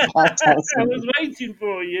notify us. I was waiting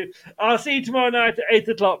for you. I'll see you tomorrow night at 8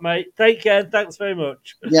 o'clock, mate. Take care. Thanks very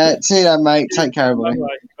much. Yeah, see you then, mate. Take care, everybody.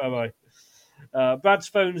 Bye-bye. Brad's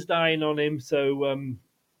phone's dying on him, so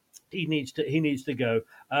he needs to go.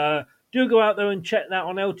 Do go out there and check that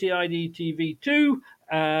on LTID TV 2.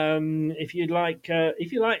 If you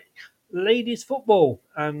like ladies football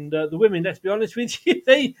and the women, let's be honest with you,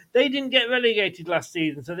 they didn't get relegated last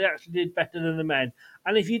season, so they actually did better than the men.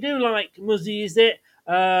 And if you do like Muzzy, is it?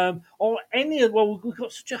 Or any of we've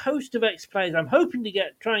got such a host of ex-players. I'm hoping to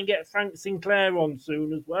try and get Frank Sinclair on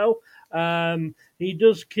soon as well. He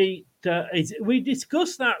does keep. We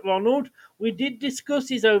discussed that, Ronald. We did discuss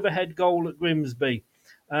his overhead goal at Grimsby.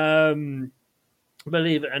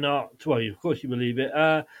 Believe it or not, well, of course you believe it.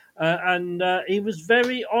 And he was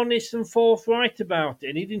very honest and forthright about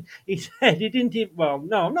it. And he said he didn't. Well,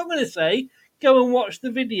 no, I'm not going to say. Go and watch the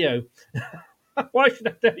video. Why should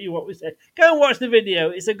I tell you what we said? Go and watch the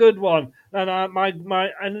video. It's a good one. And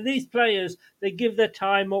and these players, they give their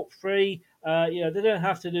time up free. They don't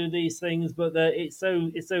have to do these things, but it's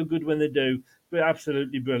so good when they do. But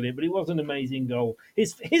absolutely brilliant. But it was an amazing goal.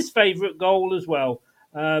 His favourite goal as well.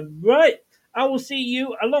 Right. I will see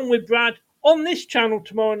you along with Brad on this channel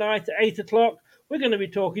tomorrow night at 8 o'clock. We're going to be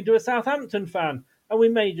talking to a Southampton fan, and we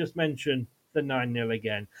may just mention the 9-0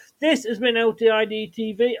 again. This has been LTID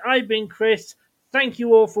TV. I've been Chris. Thank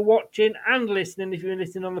you all for watching and listening. If you're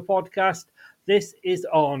listening on the podcast, this is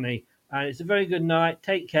Arnie. And it's a very good night.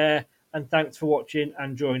 Take care, and thanks for watching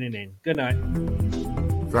and joining in. Good night.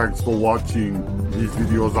 Thanks for watching. These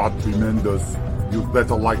videos are tremendous. You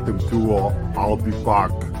better like them too, or I'll be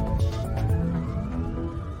back.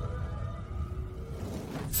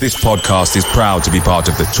 This podcast is proud to be part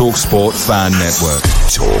of the TalkSport Fan Network.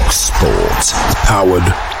 TalkSport. Powered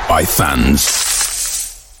by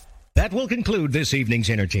fans. That will conclude this evening's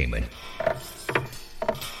entertainment.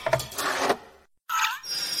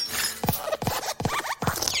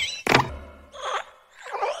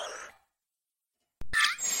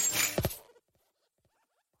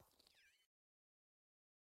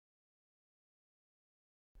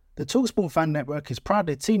 The TalkSport Fan Network is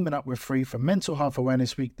proudly teaming up with Free for Mental Health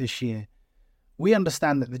Awareness Week this year. We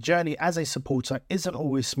understand that the journey as a supporter isn't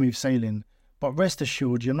always smooth sailing, but rest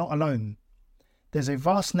assured you're not alone. There's a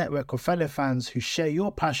vast network of fellow fans who share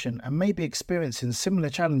your passion and may be experiencing similar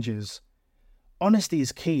challenges. Honesty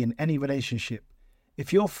is key in any relationship.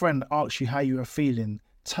 If your friend asks you how you are feeling,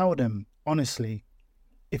 tell them honestly.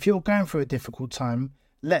 If you're going through a difficult time,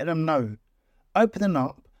 let them know. Opening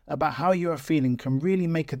up about how you are feeling can really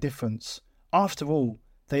make a difference. After all,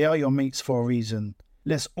 they are your mates for a reason.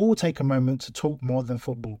 Let's all take a moment to talk more than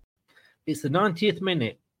football. It's the 90th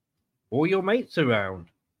minute. All your mates around.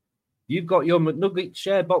 You've got your McNugget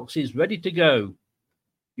share boxes ready to go.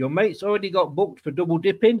 Your mate's already got booked for double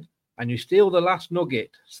dipping, and you steal the last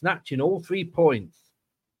nugget, snatching all 3 points.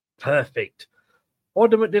 Perfect.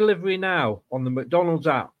 Order McDelivery now on the McDonald's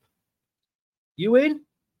app. You in?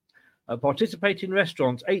 At participating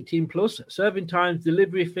restaurants, 18 plus, serving times,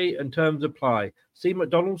 delivery fee and terms apply. See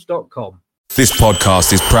mcdonalds.com. This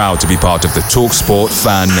podcast is proud to be part of the TalkSport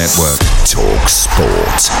Fan Network.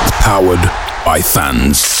 TalkSport. Powered by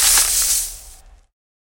fans.